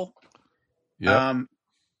Randall,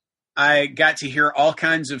 I got to hear all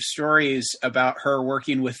kinds of stories about her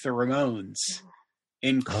working with the Ramones,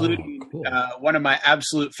 including one of my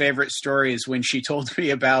absolute favorite stories when she told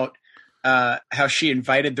me about how she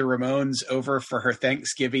invited the Ramones over for her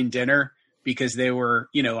Thanksgiving dinner because they were,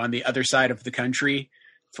 on the other side of the country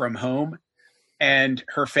from home. And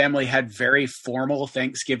her family had very formal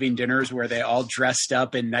Thanksgiving dinners where they all dressed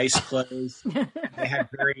up in nice clothes. They had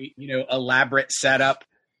very, elaborate setup.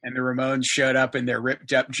 and the Ramones showed up in their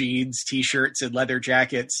ripped up jeans, t-shirts, and leather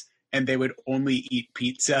jackets, and they would only eat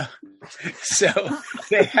pizza. So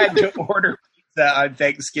they had to order pizza on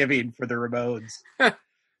Thanksgiving for the Ramones.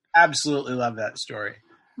 Absolutely love that story.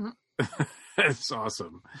 That's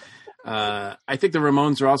awesome. I think the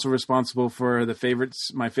Ramones are also responsible for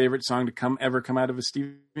my favorite song to ever come out of a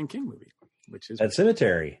Stephen King movie, which is Pet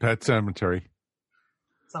Cemetery. Pet Cemetery.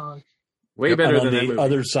 Song. way better and than on that the movie.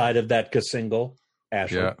 other side of that single,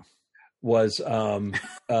 Ashley, Yeah. was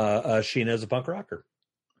Sheena's a punk rocker.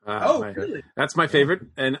 Really? That's my favorite,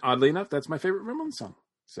 and oddly enough, that's my favorite Ramones song.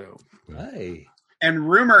 So, Hey. And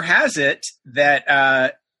rumor has it that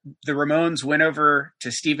the Ramones went over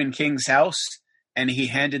to Stephen King's house and he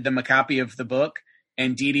handed them a copy of the book.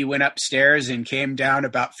 And Dee Dee went upstairs and came down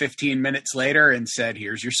about 15 minutes later and said,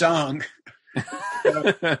 "Here's your song."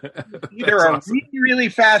 Either a really, really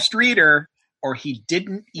fast reader or he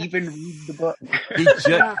didn't even read the book.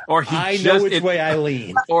 I know which way I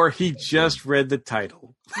lean. Or he just read the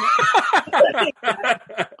title.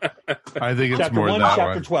 I think it's Chapter more 1, that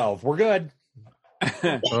Chapter one. 12. We're good.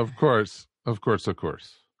 Of course. All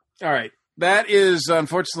right. That is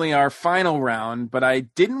unfortunately our final round, but I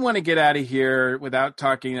didn't want to get out of here without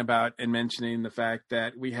talking about and mentioning the fact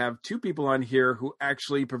that we have two people on here who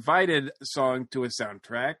actually provided a song to a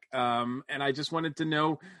soundtrack. And I just wanted to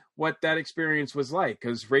know what that experience was like,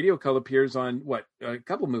 because Radio Cult appears on a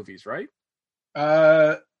couple movies, right?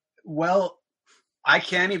 Well, I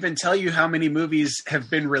can't even tell you how many movies have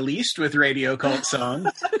been released with Radio Cult songs.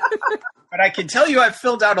 But I can tell you I've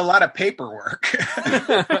filled out a lot of paperwork.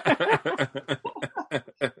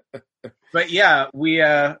 But yeah, we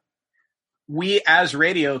as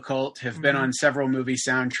Radio Cult have been on several movie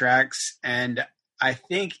soundtracks, and I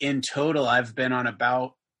think in total I've been on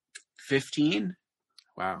about 15.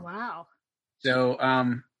 Wow. So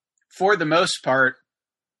for the most part,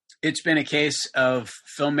 it's been a case of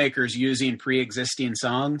filmmakers using pre-existing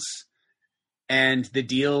songs, and the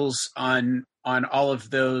deals on all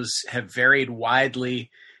of those have varied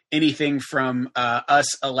widely. Anything from us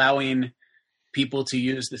allowing people to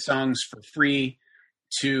use the songs for free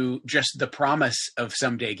to just the promise of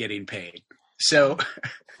someday getting paid. So,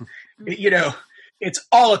 it's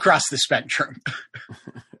all across the spectrum.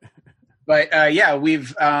 But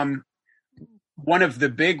we've one of the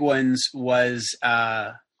big ones was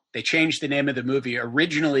they changed the name of the movie.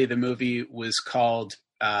 Originally, the movie was called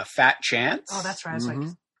Fat Chance. Oh, that's right. I was like,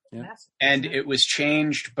 Yeah. And it was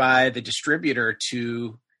changed by the distributor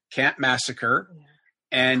to Camp Massacre. Yeah.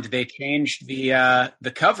 And they changed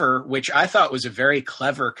the cover, which I thought was a very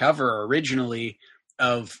clever cover originally,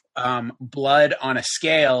 of blood on a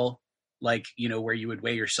scale, like, where you would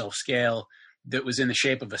weigh yourself scale, that was in the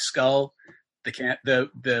shape of a skull.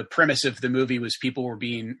 The premise of the movie was people were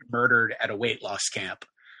being murdered at a weight loss camp.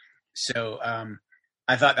 So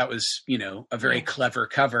I thought that was, a very clever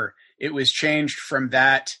cover. It was changed from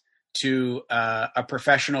that to a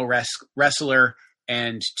professional wrestler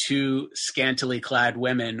and two scantily clad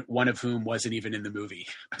women, one of whom wasn't even in the movie.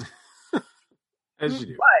 As you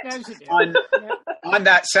do. But on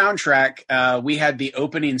that soundtrack, we had the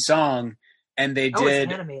opening song, and they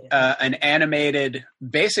did an animated,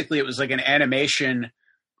 basically it was like an animation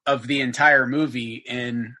of the entire movie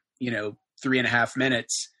in, 3.5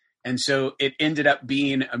 minutes. And so it ended up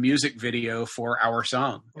being a music video for our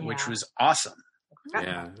song, which was awesome.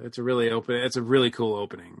 Yeah, it's a really cool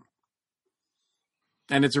opening.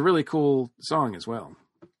 And it's a really cool song as well.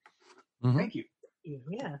 Mm-hmm. Thank you.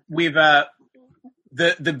 Yeah. We've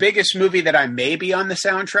the biggest movie that I may be on the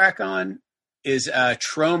soundtrack on is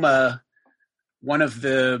Trauma, one of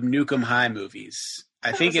the Nukem High movies.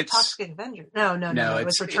 I think it's Toxic Avenger. No. It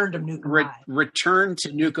was Return to Nukem High. Return to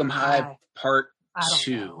Nukem High Part I don't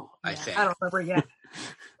 2, know. I think. I don't remember yet.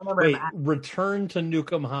 Wait, Return to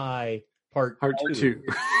Nukem High Part 2.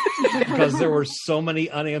 Because there were so many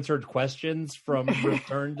unanswered questions from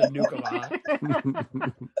Return to Nukem High.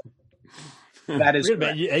 That is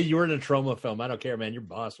man, you were in a Trauma film. I don't care, man. You're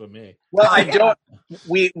boss with me. Well, I don't.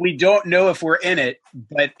 We don't know if we're in it,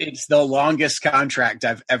 but it's the longest contract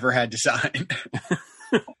I've ever had to sign.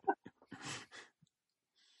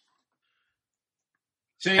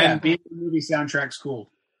 So yeah, being a movie soundtrack's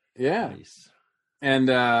cool. Yeah. Nice.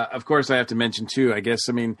 And of course, I have to mention too. I guess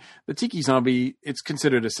the Tiki Zombie. It's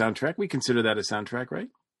considered a soundtrack. We consider that a soundtrack, right?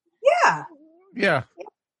 Yeah. Yeah.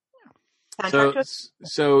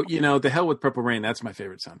 So the hell with Purple Rain. That's my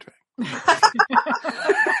favorite soundtrack.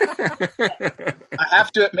 I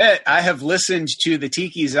have to admit, I have listened to the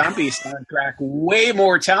Tiki Zombie soundtrack way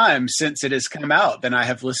more times since it has come out than I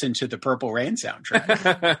have listened to the Purple Rain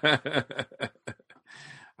soundtrack.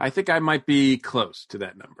 I think I might be close to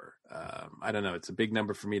that number. I don't know. It's a big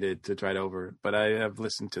number for me to try to over, but I have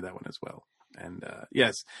listened to that one as well. And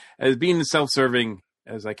yes, as being as self-serving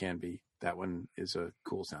as I can be, that one is a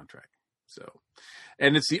cool soundtrack. So,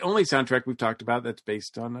 and it's the only soundtrack we've talked about that's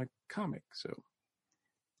based on a comic. So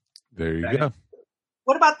there you go.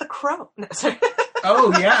 What about The Crow? No, sorry.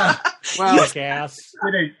 Oh yeah. Well, Jackass.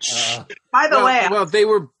 By the way, well, they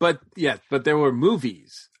were, but there were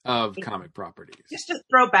movies of comic properties. just to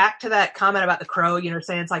throw back to that comment about The Crow,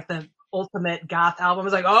 saying it's like the ultimate goth album. I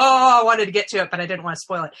was like, I wanted to get to it, but I didn't want to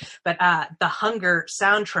spoil it. But the Hunger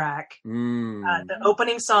soundtrack, the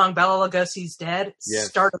opening song, Bela Lugosi's Dead,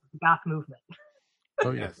 started the goth movement.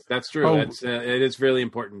 Oh yeah, Yes, that's true. It is really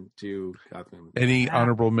important to goth movement. Any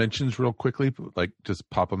honorable mentions, real quickly? Like, just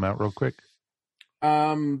pop them out real quick.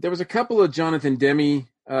 There was a couple of Jonathan Demme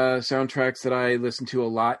soundtracks that I listened to a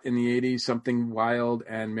lot in the 80s, Something Wild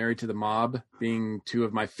and Married to the Mob being two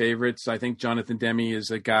of my favorites. I think Jonathan Demme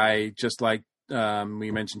is a guy just like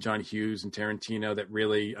we mentioned John Hughes and Tarantino that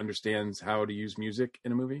really understands how to use music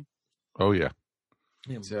in a movie. Oh yeah.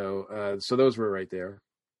 So those were right there.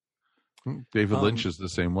 David Lynch is the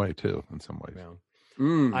same way too, in some ways.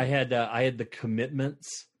 I had The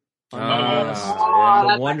Commitments on my Ah, list.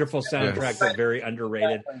 yeah. A wonderful soundtrack, but very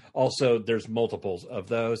underrated. Also, there's multiples of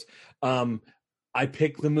those. I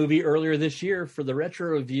picked the movie earlier this year for the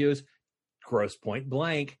retro reviews, Grosse Point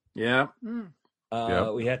Blank. Yeah.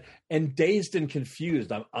 We had, and Dazed and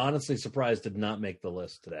Confused. I'm honestly surprised did not make the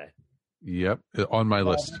list today. Yep, on my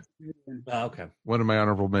list. Okay. One of my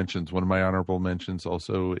honorable mentions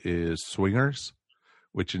also is Swingers,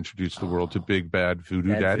 which introduced the world to Big Bad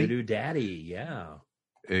Voodoo Daddy. Voodoo Daddy, yeah.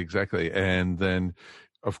 Exactly. And then,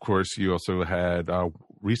 of course, you also had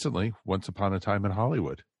recently Once Upon a Time in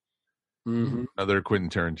Hollywood. Mm-hmm. Another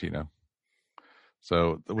Quentin Tarantino.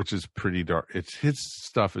 So, which is pretty dark. His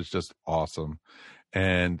stuff is just awesome.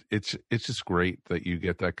 And it's just great that you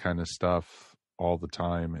get that kind of stuff all the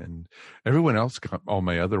time. And everyone else got all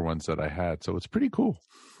my other ones that I had. So it's pretty cool,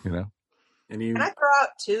 And Can I throw out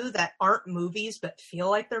two that aren't movies but feel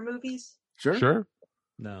like they're movies? Sure.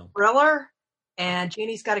 No. Thriller and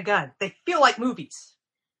Janie's Got a Gun. They feel like movies.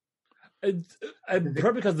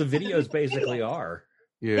 Probably because the videos basically are.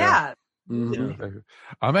 Yeah. Mm-hmm.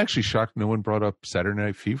 I'm actually shocked no one brought up Saturday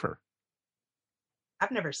Night Fever.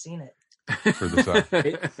 I've never seen it. For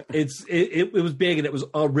the It was big, and it was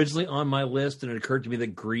originally on my list, and it occurred to me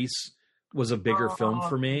that Grease was a bigger film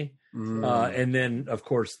for me. And then, of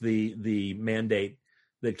course, the mandate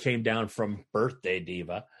that came down from Birthday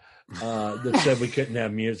Diva that said we couldn't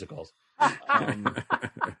have musicals.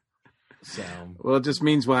 Well, it just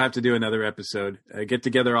means we'll have to do another episode. Get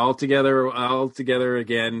together all together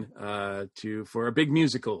again for a big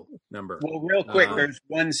musical number. Well, real quick, there's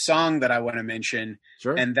one song that I want to mention,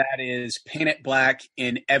 and that is "Paint It Black"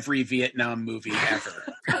 in every Vietnam movie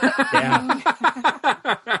ever.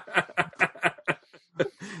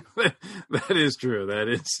 That is true. That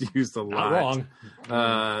is used a lot. Not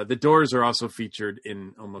wrong. The Doors are also featured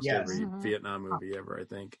in almost every Vietnam movie ever, I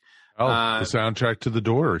think. the soundtrack to The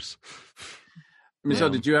Doors. Michelle,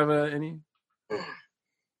 did you have any?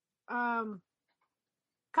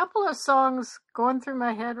 Couple of songs going through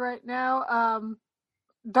my head right now.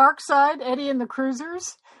 Dark Side, Eddie and the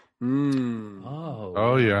Cruisers.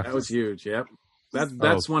 Oh yeah, that was huge. Yep.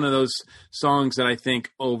 That's one of those songs that I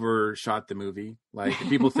think overshot the movie. Like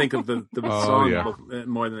people think of the song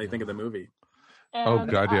more than they think of the movie.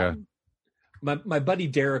 And, yeah. My buddy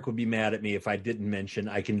Derek would be mad at me if I didn't mention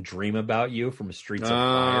 "I Can Dream About You" from Streets of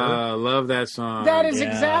Fire. Love that song. That is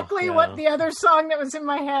exactly what the other song that was in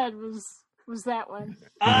my head was that one.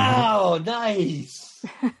 Oh, nice.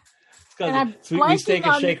 And we stake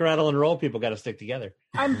and shake, rattle, and roll. People got to stick together.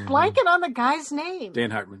 I'm blanking on the guy's name.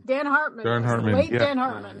 Dan Hartman. Dan Hartman. Late Dan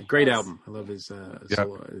Hartman. Great album. I love his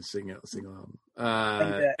single album.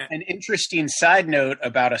 An interesting side note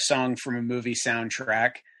about a song from a movie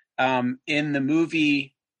soundtrack. In the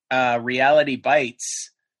movie Reality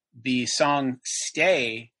Bites, the song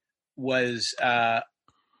 "Stay" was at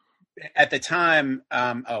the time.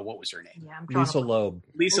 What was her name? Lisa Loeb.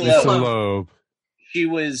 Lisa Loeb. She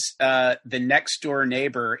was the next door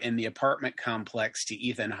neighbor in the apartment complex to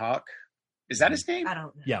Ethan Hawke. Is that his name? I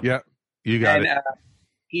don't know. Yeah, you got it.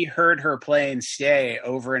 He heard her playing "Stay"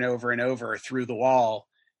 over and over and over through the wall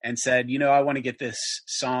and said, I want to get this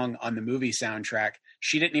song on the movie soundtrack.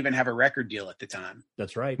 She didn't even have a record deal at the time.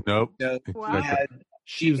 That's right. Nope. So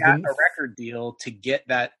she got a record deal to get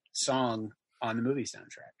that song on the movie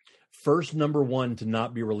soundtrack. First number one to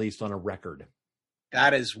not be released on a record.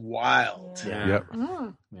 That is wild. Yeah. Yep.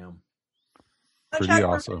 Yeah. Pretty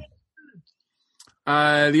awesome.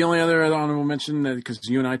 The only other honorable mention, because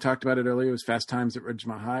you and I talked about it earlier, was Fast Times at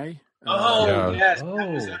Ridgemont High. Yes.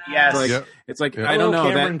 Oh. Yes. It's like Yeah. I don't know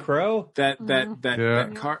Cameron Crowe.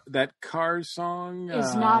 that Cars song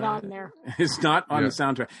Is not on there. Is not on the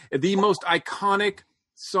soundtrack. The most iconic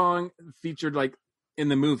song featured like in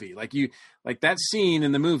the movie, like that scene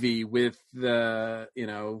in the movie with the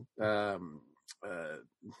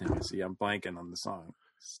see, I'm blanking on the song.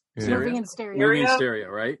 Moving in stereo. Moving in stereo,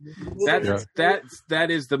 right? That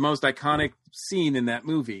is the most iconic scene in that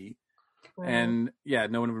movie. And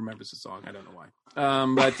no one remembers the song. I don't know why.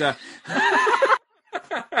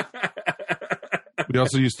 We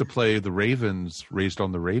also used to play the Ravens Raised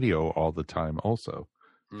on the Radio all the time also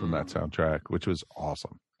from that soundtrack, which was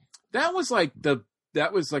awesome. That was like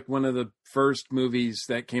one of the first movies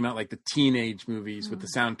that came out, like the teenage movies with the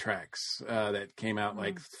soundtracks that came out,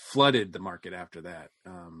 like flooded the market after that.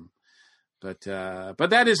 But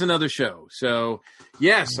that is another show. So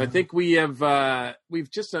yes, I think we have, we've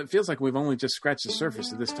just, it feels like we've only just scratched the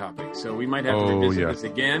surface of this topic. So we might have to revisit this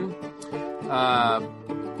again.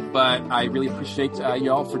 But I really appreciate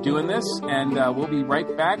y'all for doing this. And we'll be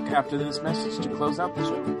right back after this message to close out the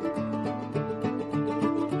show.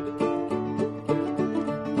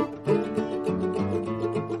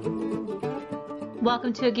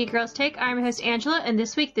 Welcome to A Geek Girl's Take. I'm your host, Angela, and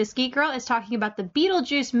this week, this Geek Girl is talking about the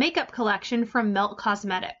Beetlejuice makeup collection from Melt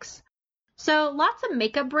Cosmetics. So, lots of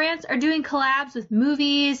makeup brands are doing collabs with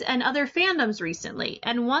movies and other fandoms recently,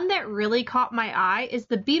 and one that really caught my eye is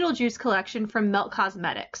the Beetlejuice collection from Melt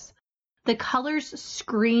Cosmetics. The colors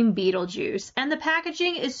scream Beetlejuice, and the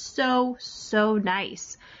packaging is so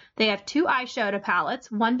nice. They have 2 eyeshadow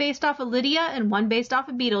palettes, one based off of Lydia and one based off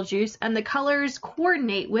of Beetlejuice, and the colors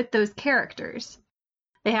coordinate with those characters.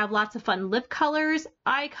 They have lots of fun lip colors,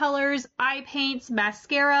 eye paints,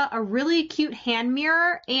 mascara, a really cute hand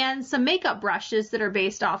mirror, and some makeup brushes that are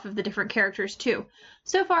based off of the different characters too.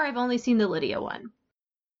 So far, I've only seen the Lydia one.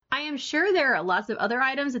 I am sure there are lots of other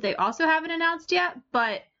items that they also haven't announced yet,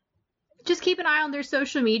 but just keep an eye on their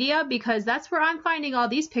social media because that's where I'm finding all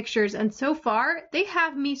these pictures, and so far, they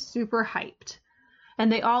have me super hyped.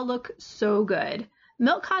 And they all look so good.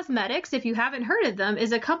 Melt Cosmetics, if you haven't heard of them,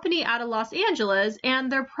 is a company out of Los Angeles,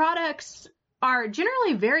 and their products are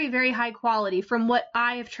generally very, very high quality from what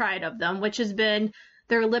I have tried of them, which has been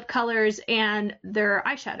their lip colors and their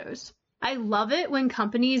eyeshadows. I love it when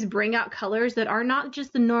companies bring out colors that are not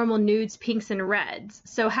just the normal nudes, pinks, and reds.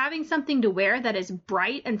 So having something to wear that is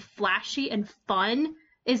bright and flashy and fun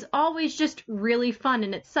is always just really fun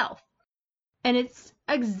in itself. And it's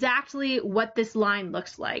exactly what this line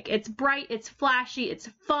looks like. It's bright, it's flashy, it's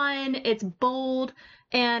fun, it's bold,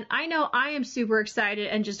 and I know I am super excited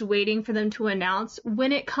and just waiting for them to announce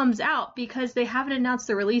when it comes out because they haven't announced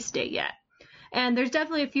the release date yet. And there's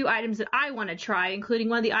definitely a few items that I want to try, including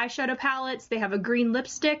one of the eyeshadow palettes. They have a green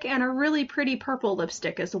lipstick and a really pretty purple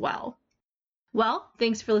lipstick as well. Well,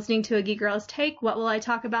 thanks for listening to A Geek Girl's Take. What will I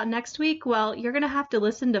talk about next week? Well, you're going to have to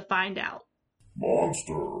listen to find out.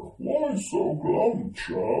 Monster, why so glum,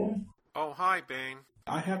 chum? Oh, hi, Bane.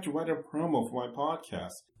 I have to write a promo for my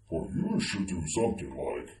podcast. Well, you should do something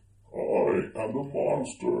like, I am the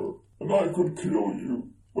monster, and I could kill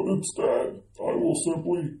you, but instead, I will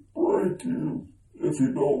simply break you if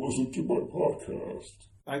you don't listen to my podcast.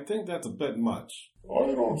 I think that's a bit much.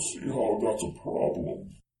 I don't see how that's a problem.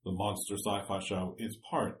 The Monster Sci-Fi Show is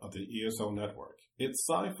part of the ESO network. It's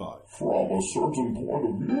sci-fi. From a certain point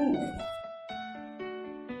of view.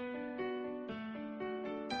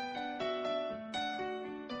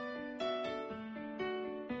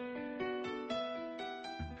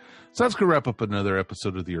 So that's going to wrap up another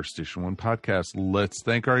episode of the Earth Station One podcast. Let's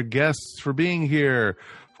thank our guests for being here.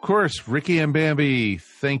 Of course, Ricky and Bambi,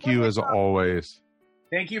 thank you as always.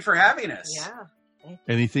 Thank you for having us. Yeah.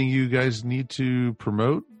 Anything you guys need to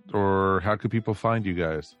promote, or how could people find you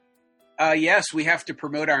guys? Yes, we have to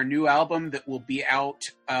promote our new album that will be out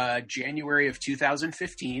January of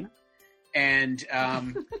 2015. And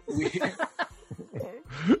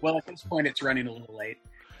well, at this point, it's running a little late.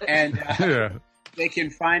 And they can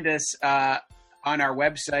find us on our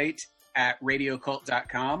website at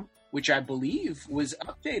radiocult.com, which I believe was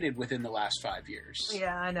updated within the last 5 years.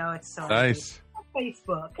 Yeah, I know. It's so nice.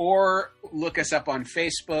 Facebook. Or look us up on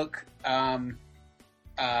Facebook,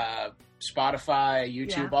 Spotify,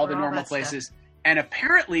 YouTube, all the normal places. Stuff. And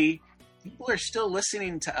apparently, people are still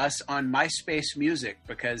listening to us on MySpace Music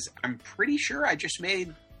because I'm pretty sure I just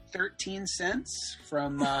made 13 cents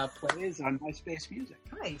from plays on MySpace Music.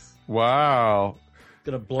 Nice. Wow.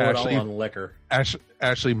 Gonna blow it all on liquor.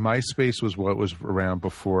 Actually, MySpace was what was around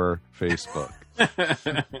before Facebook.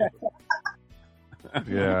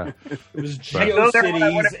 Yeah. It was But-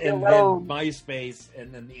 GeoCities and then MySpace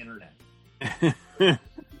and then the internet.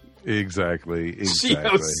 Exactly.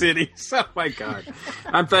 GeoCities. Oh my god!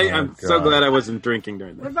 I'm so God. glad I wasn't drinking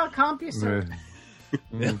during What that. about CompuServe?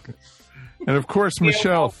 And of course,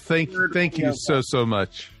 Michelle, thank you so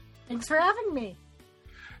much. Thanks for having me.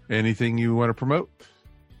 Anything you want to promote?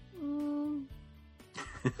 Mm,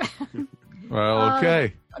 Well,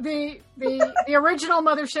 okay. The original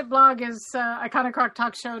Mothership blog is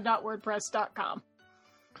iconicrocktalkshow.wordpress.com.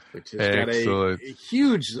 Which has got Excellent. a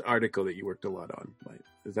huge article that you worked a lot on.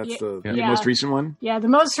 That's Yeah. the Yeah. most recent one? Yeah, the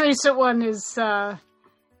most recent one is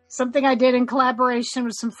something I did in collaboration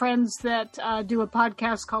with some friends that do a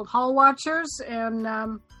podcast called Hall Watchers.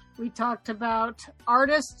 And we talked about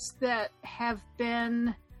artists that have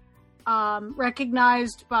been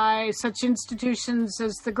recognized by such institutions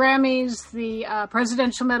as the Grammys, the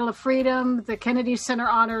Presidential Medal of Freedom, the Kennedy Center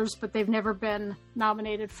Honors, but they've never been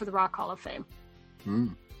nominated for the Rock Hall of Fame.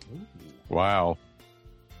 Wow.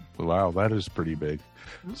 Wow, that is pretty big.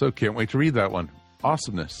 So can't wait to read that one.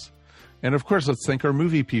 Awesomeness. And of course, let's thank our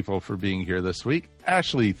movie people for being here this week.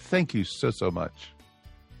 Ashley, thank you so much.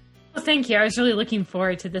 Well, thank you. I was really looking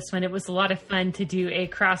forward to this one. It was a lot of fun to do a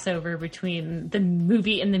crossover between the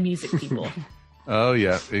movie and the music people. Oh,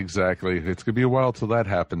 yeah, exactly. It's going to be a while till that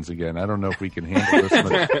happens again. I don't know if we can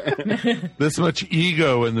handle this much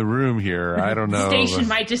ego in the room here. I don't know. The station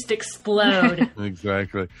might just explode.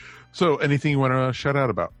 Exactly. So anything you want to shout out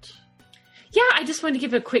about? Yeah, I just wanted to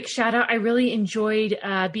give a quick shout out. I really enjoyed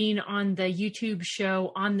being on the YouTube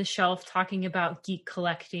show On the Shelf talking about geek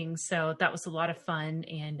collecting. So that was a lot of fun,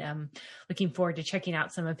 and looking forward to checking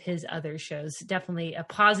out some of his other shows. Definitely a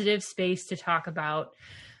positive space to talk about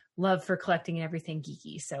love for collecting and everything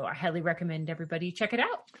geeky. So I highly recommend everybody check it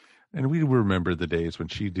out. And we remember the days when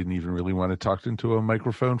she didn't even really want to talk into a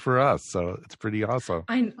microphone for us. So it's pretty awesome.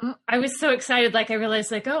 I was so excited. Like I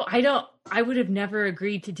realized I would have never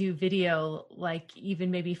agreed to do video like even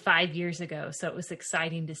maybe 5 years ago. So it was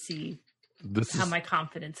exciting to see how my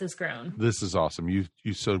confidence has grown. This is awesome.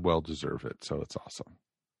 You so well deserve it. So it's awesome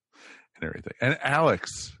and everything. And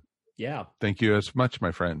Alex. Yeah. Thank you as much,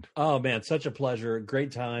 my friend. Oh man, such a pleasure.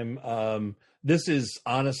 Great time. This is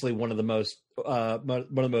honestly one of the most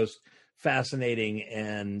fascinating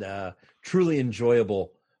and truly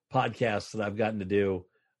enjoyable podcasts that I've gotten to do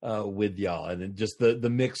with y'all, and just the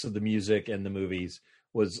mix of the music and the movies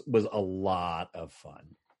was a lot of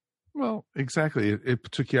fun. Well, exactly.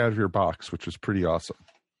 It took you out of your box, which was pretty awesome.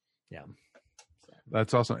 Yeah.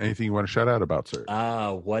 That's awesome. Anything you want to shout out about, sir?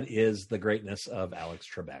 What is the greatness of Alex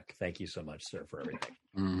Trebek? Thank you so much, sir, for everything.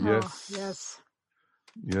 Yes. Yes.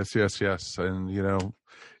 And,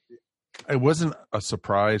 it wasn't a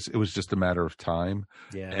surprise. It was just a matter of time.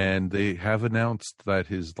 Yeah. And they have announced that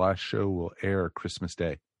his last show will air Christmas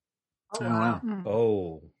Day. Oh, wow.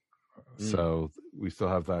 Oh. So we still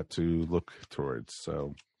have that to look towards.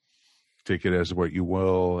 So take it as what you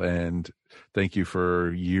will. And thank you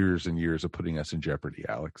for years and years of putting us in jeopardy,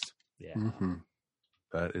 Alex. Yeah. Mm-hmm.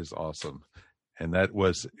 That is awesome. And that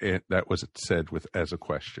was said as a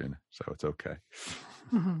question. So it's okay.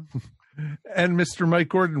 And Mr. Mike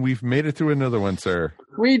Gordon, we've made it through another one, sir.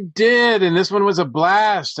 We did, and this one was a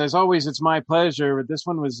blast. As always, it's my pleasure. But this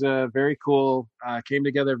one was very cool. Came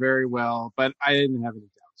together very well, but I didn't have any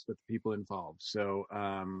doubts with the people involved. So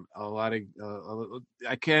I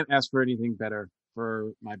can't ask for anything better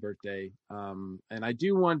for my birthday. And I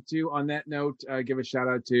do want to, on that note, give a shout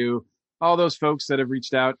out to all those folks that have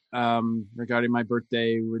reached out regarding my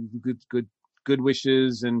birthday with good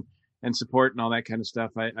wishes and support and all that kind of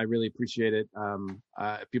stuff. I really appreciate it.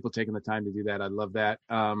 People taking the time to do that. I love that.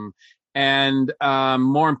 And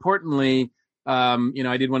more importantly,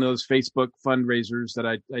 I did one of those Facebook fundraisers that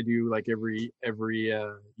I do like every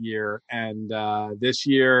year. And this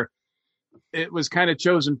year it was kind of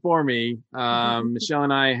chosen for me. Michelle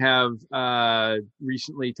and I have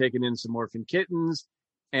recently taken in some orphan kittens,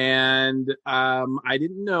 and I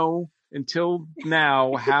didn't know until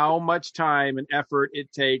now how much time and effort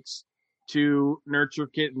it takes to nurture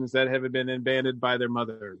kittens that have been abandoned by their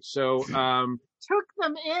mothers. So took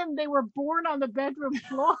them in. They were born on the bedroom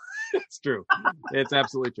floor. It's true. It's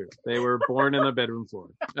absolutely true. They were born on the bedroom floor.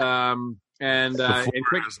 And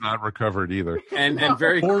quick is not recovered either. And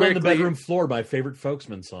very Born quickly on the Bedroom Floor, my favorite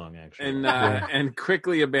Folksman song, actually. and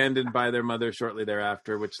quickly abandoned by their mother shortly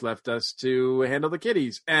thereafter, which left us to handle the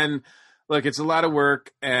kitties. And look, it's a lot of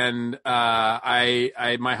work, and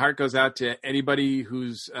I my heart goes out to anybody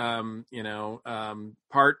who's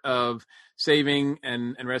part of saving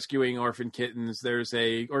and rescuing orphan kittens. There's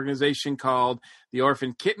a organization called the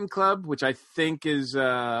Orphan Kitten Club, which I think is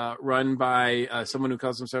run by someone who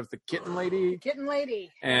calls himself the Kitten Lady. Kitten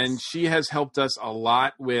Lady. And she has helped us a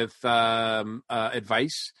lot with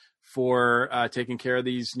advice for taking care of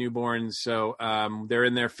these newborns. So they're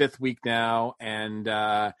in their 5th week now, and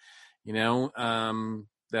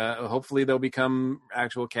hopefully they'll become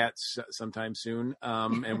actual cats sometime soon,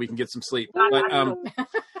 and we can get some sleep. No.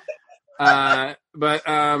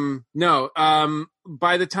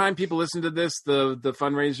 By the time people listen to this, the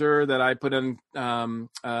fundraiser that I put on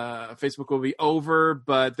Facebook will be over,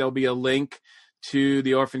 but there'll be a link to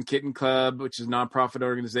the Orphan Kitten Club, which is a nonprofit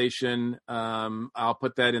organization. I'll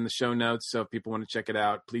put that in the show notes, so if people want to check it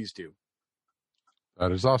out, please do.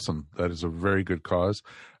 That is awesome. That is a very good cause.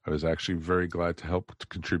 I was actually very glad to help to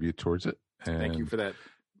contribute towards it. And thank you for that.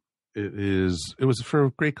 It was for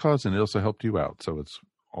a great cause, and it also helped you out. So it's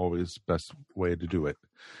always best way to do it.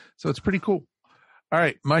 So it's pretty cool. All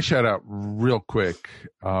right. My shout out real quick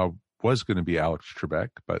was going to be Alex Trebek,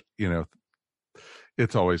 but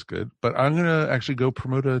it's always good. But I'm going to actually go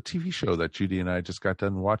promote a TV show that Judy and I just got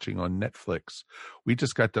done watching on Netflix. We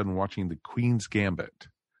just got done watching The Queen's Gambit,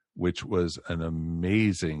 which was an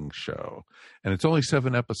amazing show. And it's only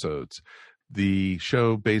 7 episodes. The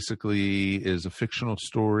show basically is a fictional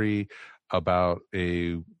story about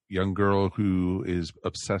a young girl who is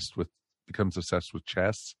becomes obsessed with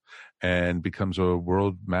chess and becomes a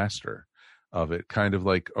world master of it, kind of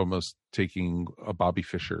like almost taking a Bobby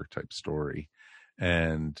Fischer type story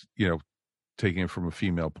and, taking it from a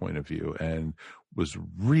female point of view, and was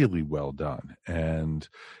really well done and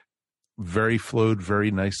flowed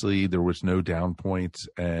very nicely. There was no down points,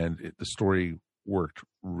 and the story worked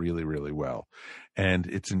really, really well. And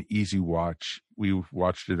it's an easy watch. We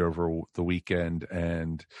watched it over the weekend,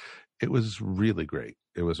 and it was really great.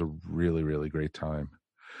 It was a really, really great time.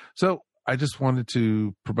 So I just wanted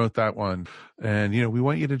to promote that one. And, we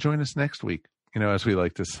want you to join us next week. As we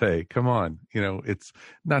like to say, come on, it's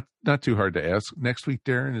not too hard to ask. Next week,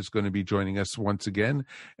 Darren is going to be joining us once again,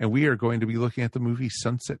 and we are going to be looking at the movie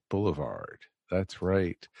Sunset Boulevard. That's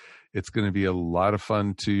right. It's going to be a lot of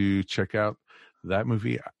fun to check out that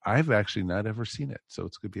movie. I've actually not ever seen it, so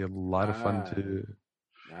it's going to be a lot of fun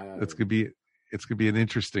it's going to be an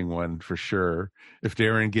interesting one for sure. If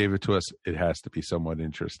Darren gave it to us, it has to be somewhat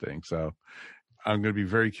interesting. So I'm going to be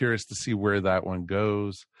very curious to see where that one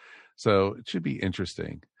goes. So it should be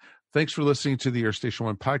interesting. Thanks for listening to the Earth Station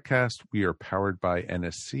One podcast. We are powered by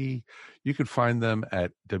NSC. You can find them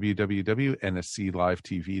at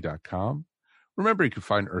www.nsclivetv.com. Remember, you can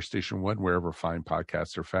find Earth Station One wherever fine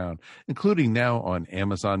podcasts are found, including now on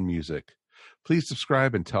Amazon Music. Please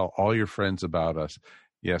subscribe and tell all your friends about us.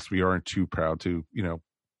 Yes, we aren't too proud to,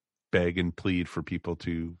 beg and plead for people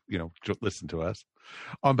to, listen to us.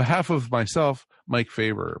 On behalf of myself, Mike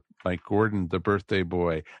Faber, Mike Gordon, the birthday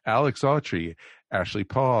boy, Alex Autry, Ashley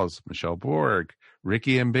Pauls, Michelle Borg,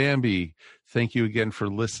 Ricky and Bambi, thank you again for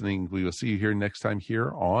listening. We will see you here next time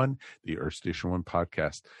here on the Earth Station One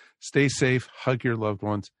podcast. Stay safe, hug your loved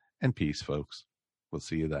ones, and peace, folks. We'll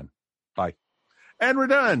see you then. Bye. And we're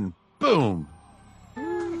done. Boom.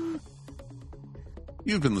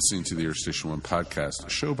 You've been listening to the Earth Station One podcast, a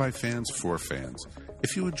show by fans for fans.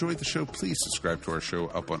 If you enjoyed the show, please subscribe to our show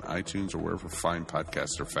up on iTunes or wherever fine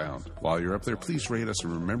podcasts are found. While you're up there, please rate us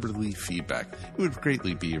and remember to leave feedback. It would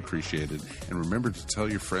greatly be appreciated. And remember to tell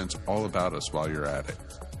your friends all about us while you're at it.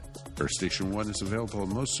 Earth Station One is available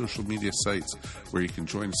on most social media sites where you can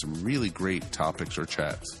join some really great topics or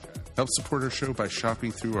chats. Help support our show by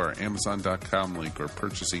shopping through our Amazon.com link or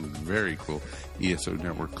purchasing very cool ESO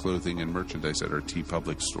Network clothing and merchandise at our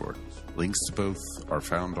TeePublic store. Links to both are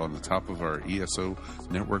found on the top of our ESO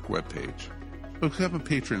Network webpage. Become a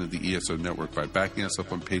patron of the ESO Network by backing us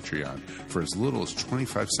up on Patreon for as little as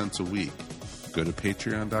 25 cents a week. Go to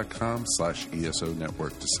patreon.com/ESO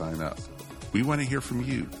Network to sign up. We want to hear from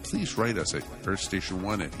you. Please write us at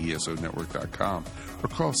earthstation1@esonetwork.com or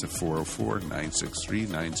call us at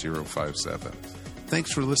 404-963-9057.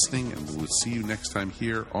 Thanks for listening, and we'll see you next time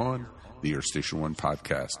here on the Earth Station One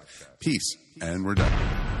podcast. Peace, and we're done.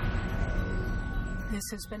 This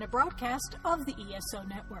has been a broadcast of the ESO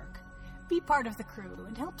Network. Be part of the crew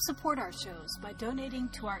and help support our shows by donating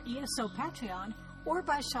to our ESO Patreon or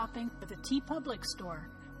by shopping at the TeePublic store,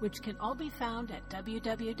 which can all be found at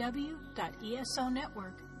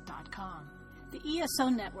www.esonetwork.com. The ESO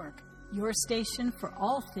Network, your station for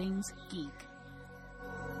all things geek.